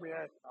times y'all hear me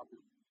ask about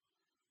people?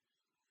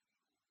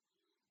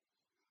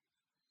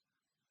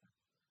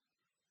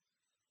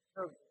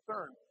 There's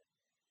concern.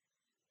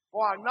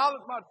 For I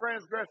acknowledge my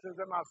transgressions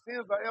and my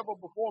sins are ever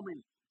before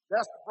me.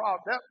 That's the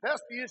problem.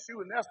 That's the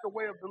issue, and that's the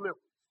way of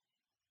deliverance.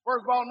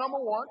 First of all,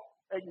 number one,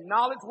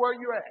 acknowledge where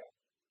you're at.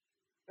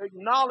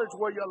 Acknowledge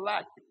where you're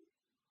lacking.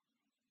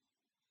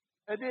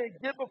 And then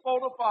get before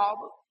the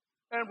Father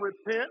and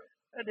repent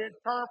and then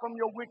turn from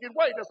your wicked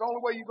way. That's the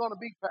only way you're going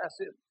to be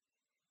passive.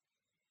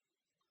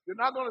 You're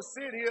not going to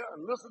sit here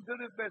and listen to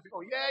this message and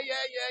go, yeah,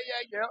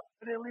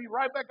 and then leave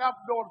right back out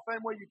the door the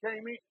same way you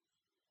came in.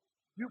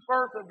 You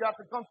first have got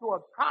to come to a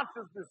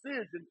conscious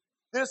decision.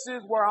 This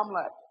is where I'm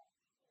lacking.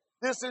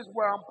 This is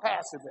where I'm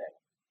passive at.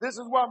 This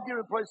is where I'm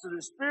giving place to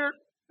the Spirit.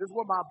 This is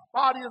where my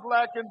body is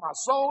lacking, my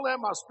soul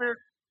and my spirit.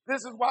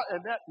 This is why,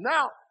 and that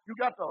now you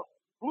got the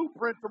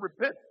blueprint to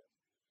repentance.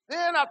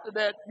 Then after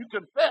that, you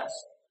confess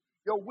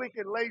your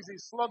wicked, lazy,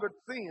 sluggard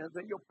sins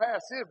and your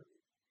passivity.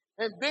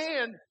 And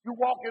then you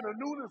walk in the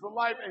newness of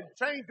life and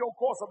change your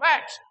course of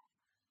action.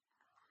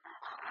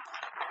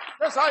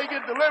 That's how you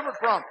get delivered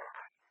from it.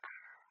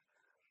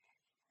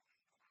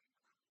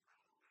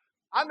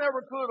 I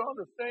never could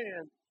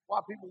understand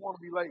why people want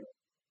to be lazy.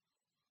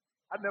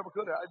 I never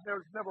could. It's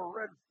never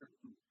registered.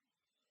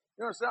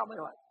 You understand me?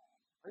 Like,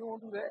 I don't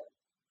want to do that.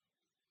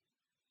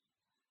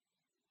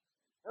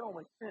 That don't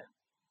make sense.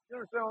 You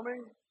understand what I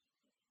mean?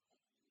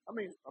 I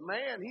mean, a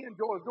man, he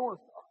enjoys doing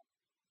stuff.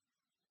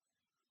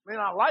 I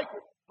mean, I like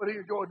it, but he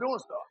enjoys doing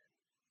stuff.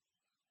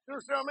 You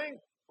understand what I mean?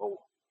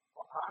 Well,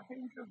 how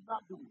can you just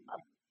not do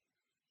nothing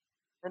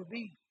and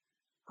be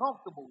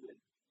comfortable with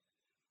it?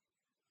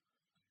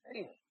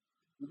 Man,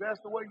 if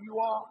that's the way you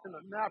are in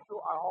the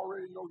natural, I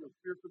already know your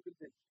spiritual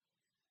condition.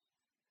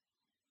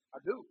 I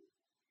do.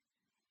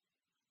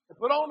 And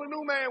put on the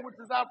new man,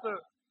 which is after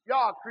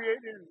Yah,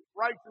 created in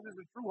righteousness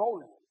and true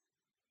holiness.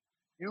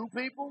 You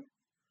people,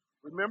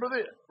 remember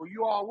this. For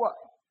you are what?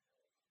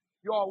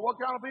 You are what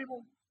kind of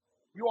people?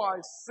 You are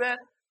a set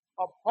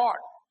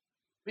apart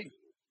people.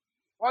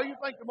 Why do you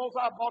think the Most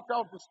High brought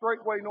y'all the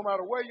straight way no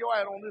matter where you're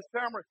at on this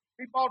camera?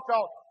 He brought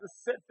y'all to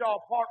set y'all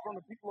apart from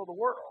the people of the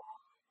world.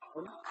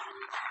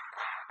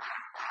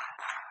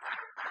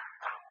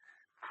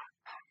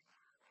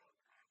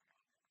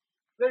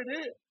 They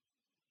did.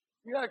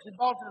 He actually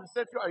brought you to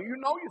set you apart. You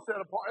know you're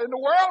set apart. And the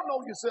world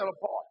knows you're set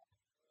apart.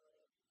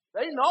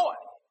 They know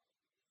it.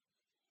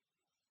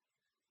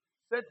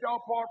 Set y'all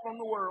apart from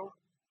the world.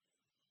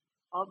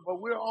 But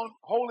we're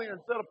holy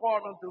and set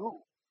apart unto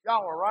who?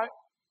 Yahweh, right?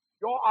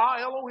 Our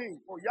Elohim.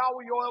 For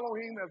Yahweh, your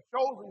Elohim, has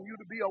chosen you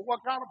to be a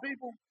what kind of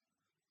people?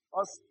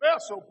 A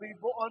special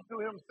people unto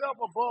himself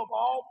above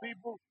all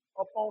people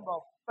upon the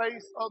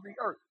face of the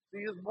earth.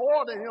 See, it's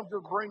more than him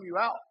just bring you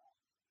out.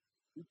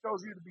 He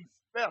chose you to be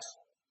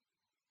special.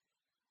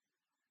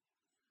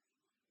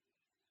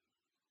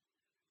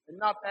 And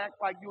not to act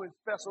like you in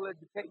special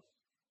education.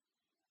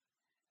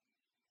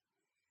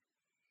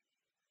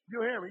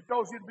 You hear me? He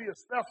chose you to be a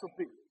special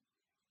people.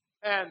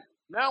 And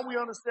now we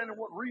understand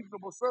what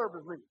reasonable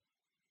service means.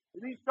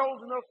 If he's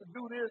chosen us to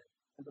do this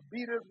and to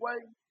be this way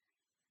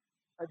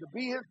and to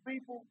be his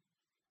people,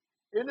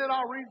 isn't it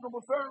our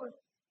reasonable service?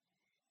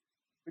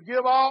 To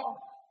give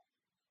all,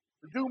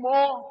 to do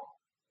more,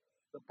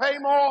 to pay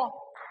more?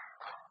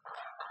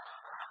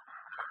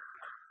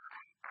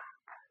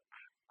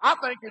 I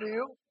think it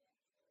is.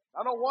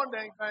 I know one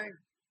dang thing.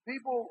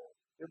 People,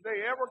 if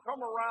they ever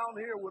come around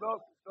here with us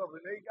and stuff,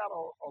 and they got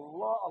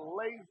a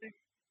lazy,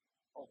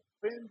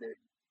 offended,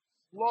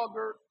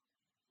 sluggard,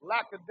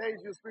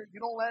 lackadaisical spirit,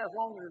 you don't last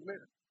long in this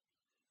ministry.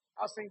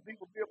 I've seen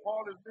people be a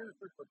part of this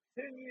ministry for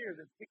 10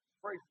 years and kick the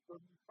braces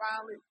because you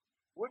finally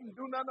wouldn't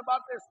do nothing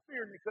about their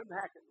spirit and you couldn't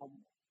hack it no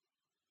more.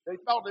 They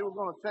thought they were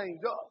going to change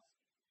us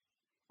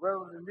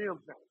rather than them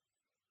change.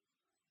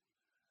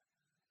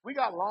 We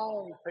got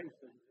long patience,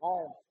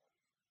 long.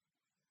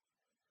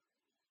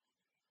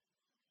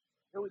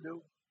 Here we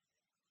do.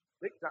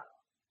 Big time.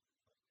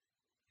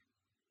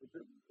 We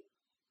do.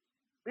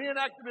 Being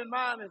active in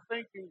mind and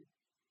thinking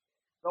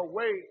the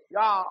way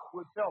Yah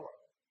would tell us.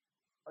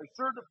 A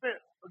sure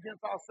defense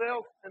against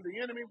ourselves and the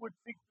enemy which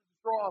seeks to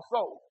destroy our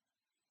soul.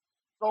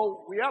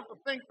 So we have to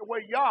think the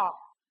way Yah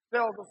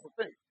tells us to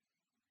think.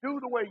 Do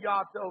the way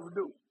Yah tells us to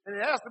do. And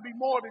it has to be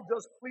more than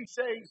just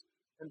cliches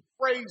and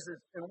phrases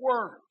and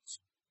words.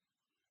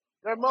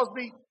 There must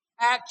be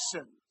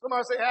action.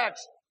 Somebody say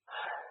action.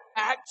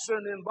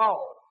 Action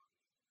involved.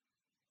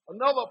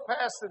 Another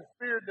passive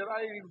spirit that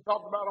I ain't even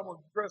talked about, I'm going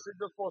to address it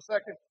just for a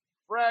second.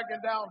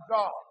 Dragging down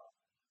God.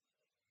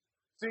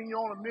 Seeing you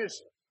on a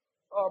mission.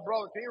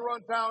 Brother, can you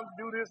run down and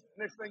do this?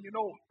 Next thing you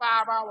know,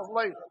 5 hours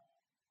later.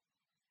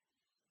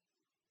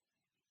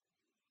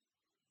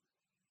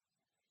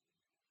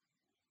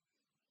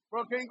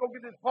 Brother, can you go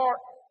get this part?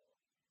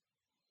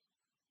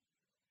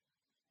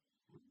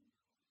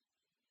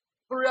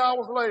 3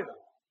 hours later.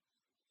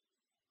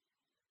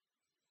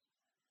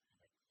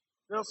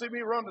 They'll see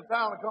me run to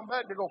town and come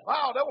back. They go,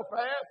 wow, that was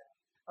fast.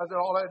 I said,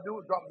 all I had to do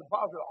was drop the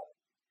deposit off.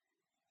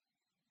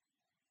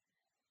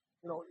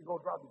 You know, you go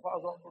drop the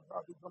deposit off, go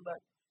drop it, come back.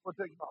 It'll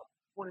take about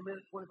 20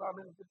 minutes, 25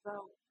 minutes to get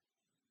down.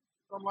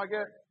 Something like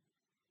that.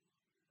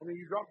 And then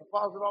you drop the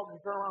deposit off and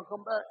you turn around and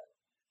come back.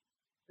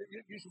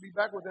 You should be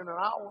back within an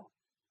hour.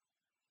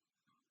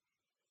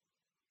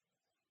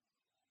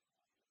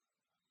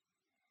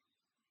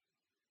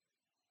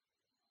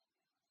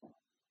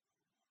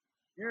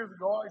 Years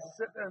ago, I used to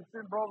sit there and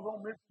send brothers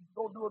on missions to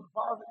go do a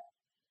deposit.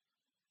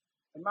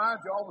 And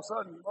mind you, all of a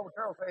sudden, Brother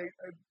Carroll say,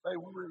 hey,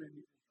 we really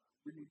need this.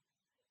 We need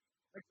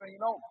this. Next thing you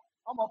know,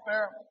 I'm up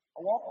there, I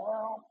walk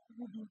around,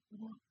 we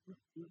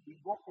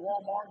go up to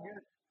Walmart and get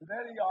it. So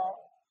there they are,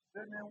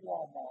 sitting in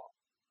Walmart.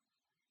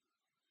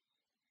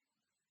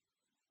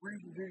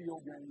 Reading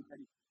video games.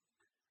 And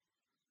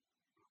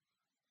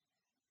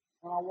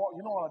I walk,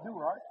 you know what I do,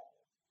 right?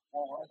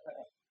 Walk right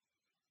past.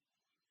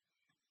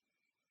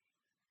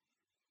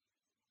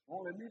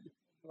 Won't let me do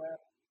that.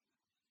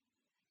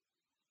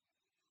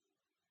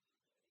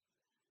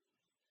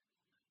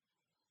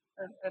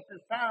 And at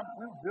this time,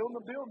 we were building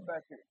a building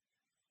back here.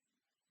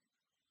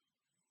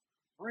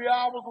 3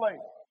 hours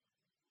later,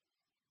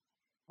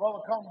 brother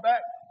comes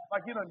back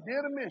like he done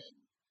did a mission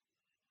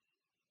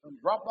and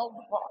dropped off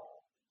the pot.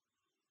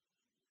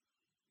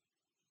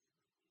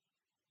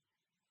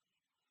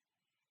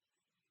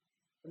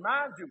 And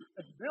mind you,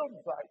 at the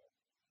building site,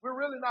 we're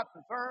really not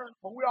concerned,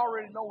 but we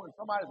already know when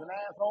somebody's an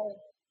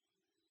asshole.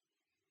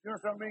 You know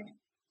what I mean?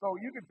 So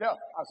you can tell.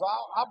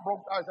 I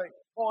broke. I say,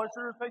 boy, it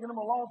sure is taking them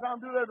a long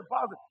time to do their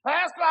deposit.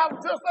 Pastor, I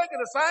was just thinking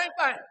the same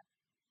thing.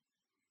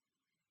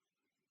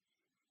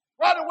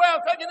 Brother, well,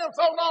 taking them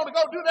so long to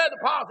go do that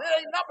deposit.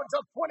 It ain't nothing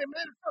just 20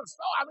 minutes to the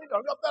store. I need to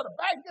go up there to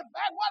bank, get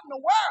back. What in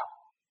the world?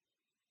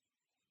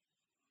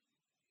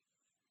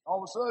 All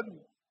of a sudden,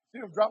 you see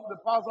them drop the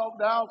deposit off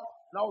the house,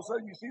 and all of a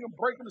sudden you see them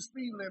breaking the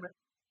speed limit,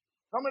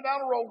 coming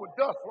down the road with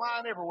dust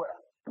flying everywhere.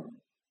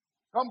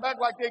 Come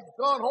back like they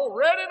gun hole,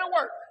 ready to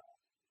work.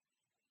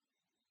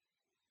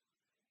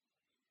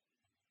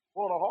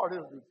 Well, the heart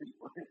is the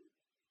people.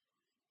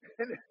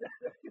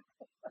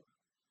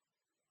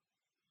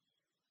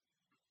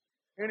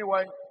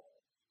 Anyway,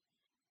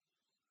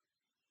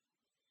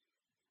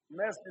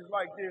 messages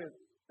like this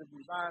is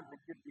designed to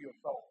get to your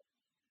soul.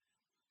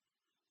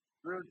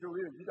 The real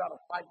truth is, you got to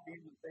fight these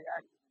and stay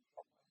active and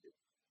stuff like this.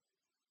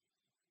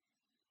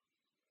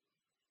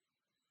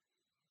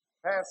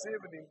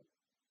 Passivity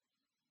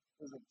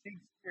is a cheap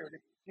spirit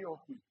that can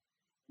kill people.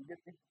 You get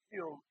people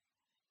killed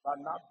by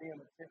not being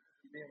attentive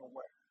and being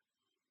aware.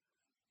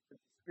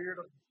 It's the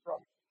spirit of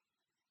destruction.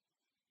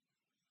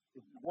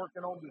 If he's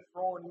working on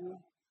destroying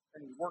you,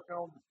 and he's working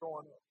on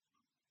destroying us.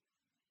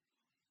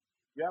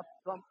 You have to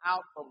come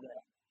out of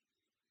that.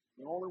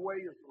 The only way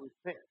is to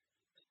repent.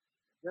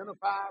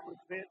 Identify,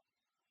 repent,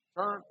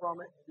 turn from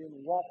it, and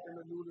then walk in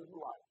the newness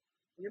of life.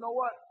 And you know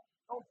what?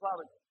 Don't try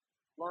to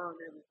learn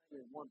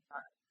everything at one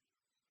time.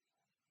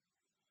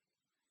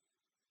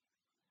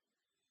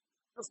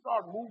 Just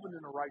start moving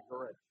in the right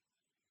direction.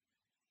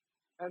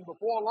 And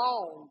before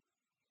long,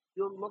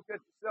 you'll look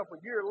at yourself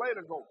a year later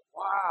and go,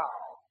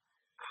 wow.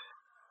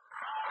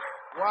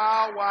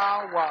 Wow,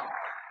 wow, wow.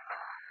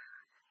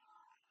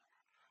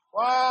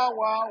 Wow,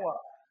 wow, wow.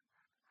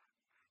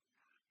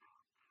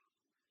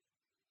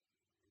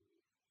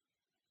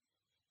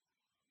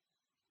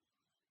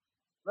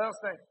 Let us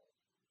think.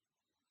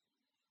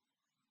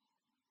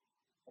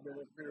 I mean,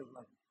 this feels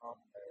like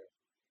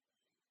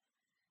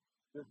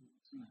this is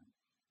the season.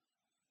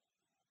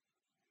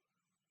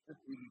 This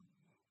is easy.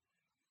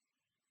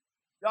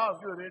 Y'all's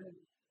good, isn't it?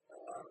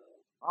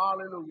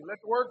 Hallelujah. Let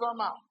the words of our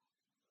mouth,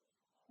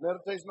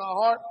 meditation of our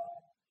heart,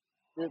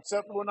 be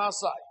acceptable in our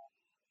sight.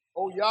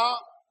 Oh, Yah,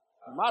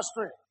 my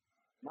strength,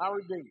 my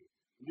redeemer.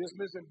 In this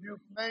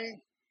beautiful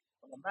name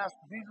of the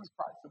Master Jesus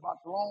Christ.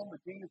 Shabbat shalom, the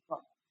King is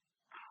coming.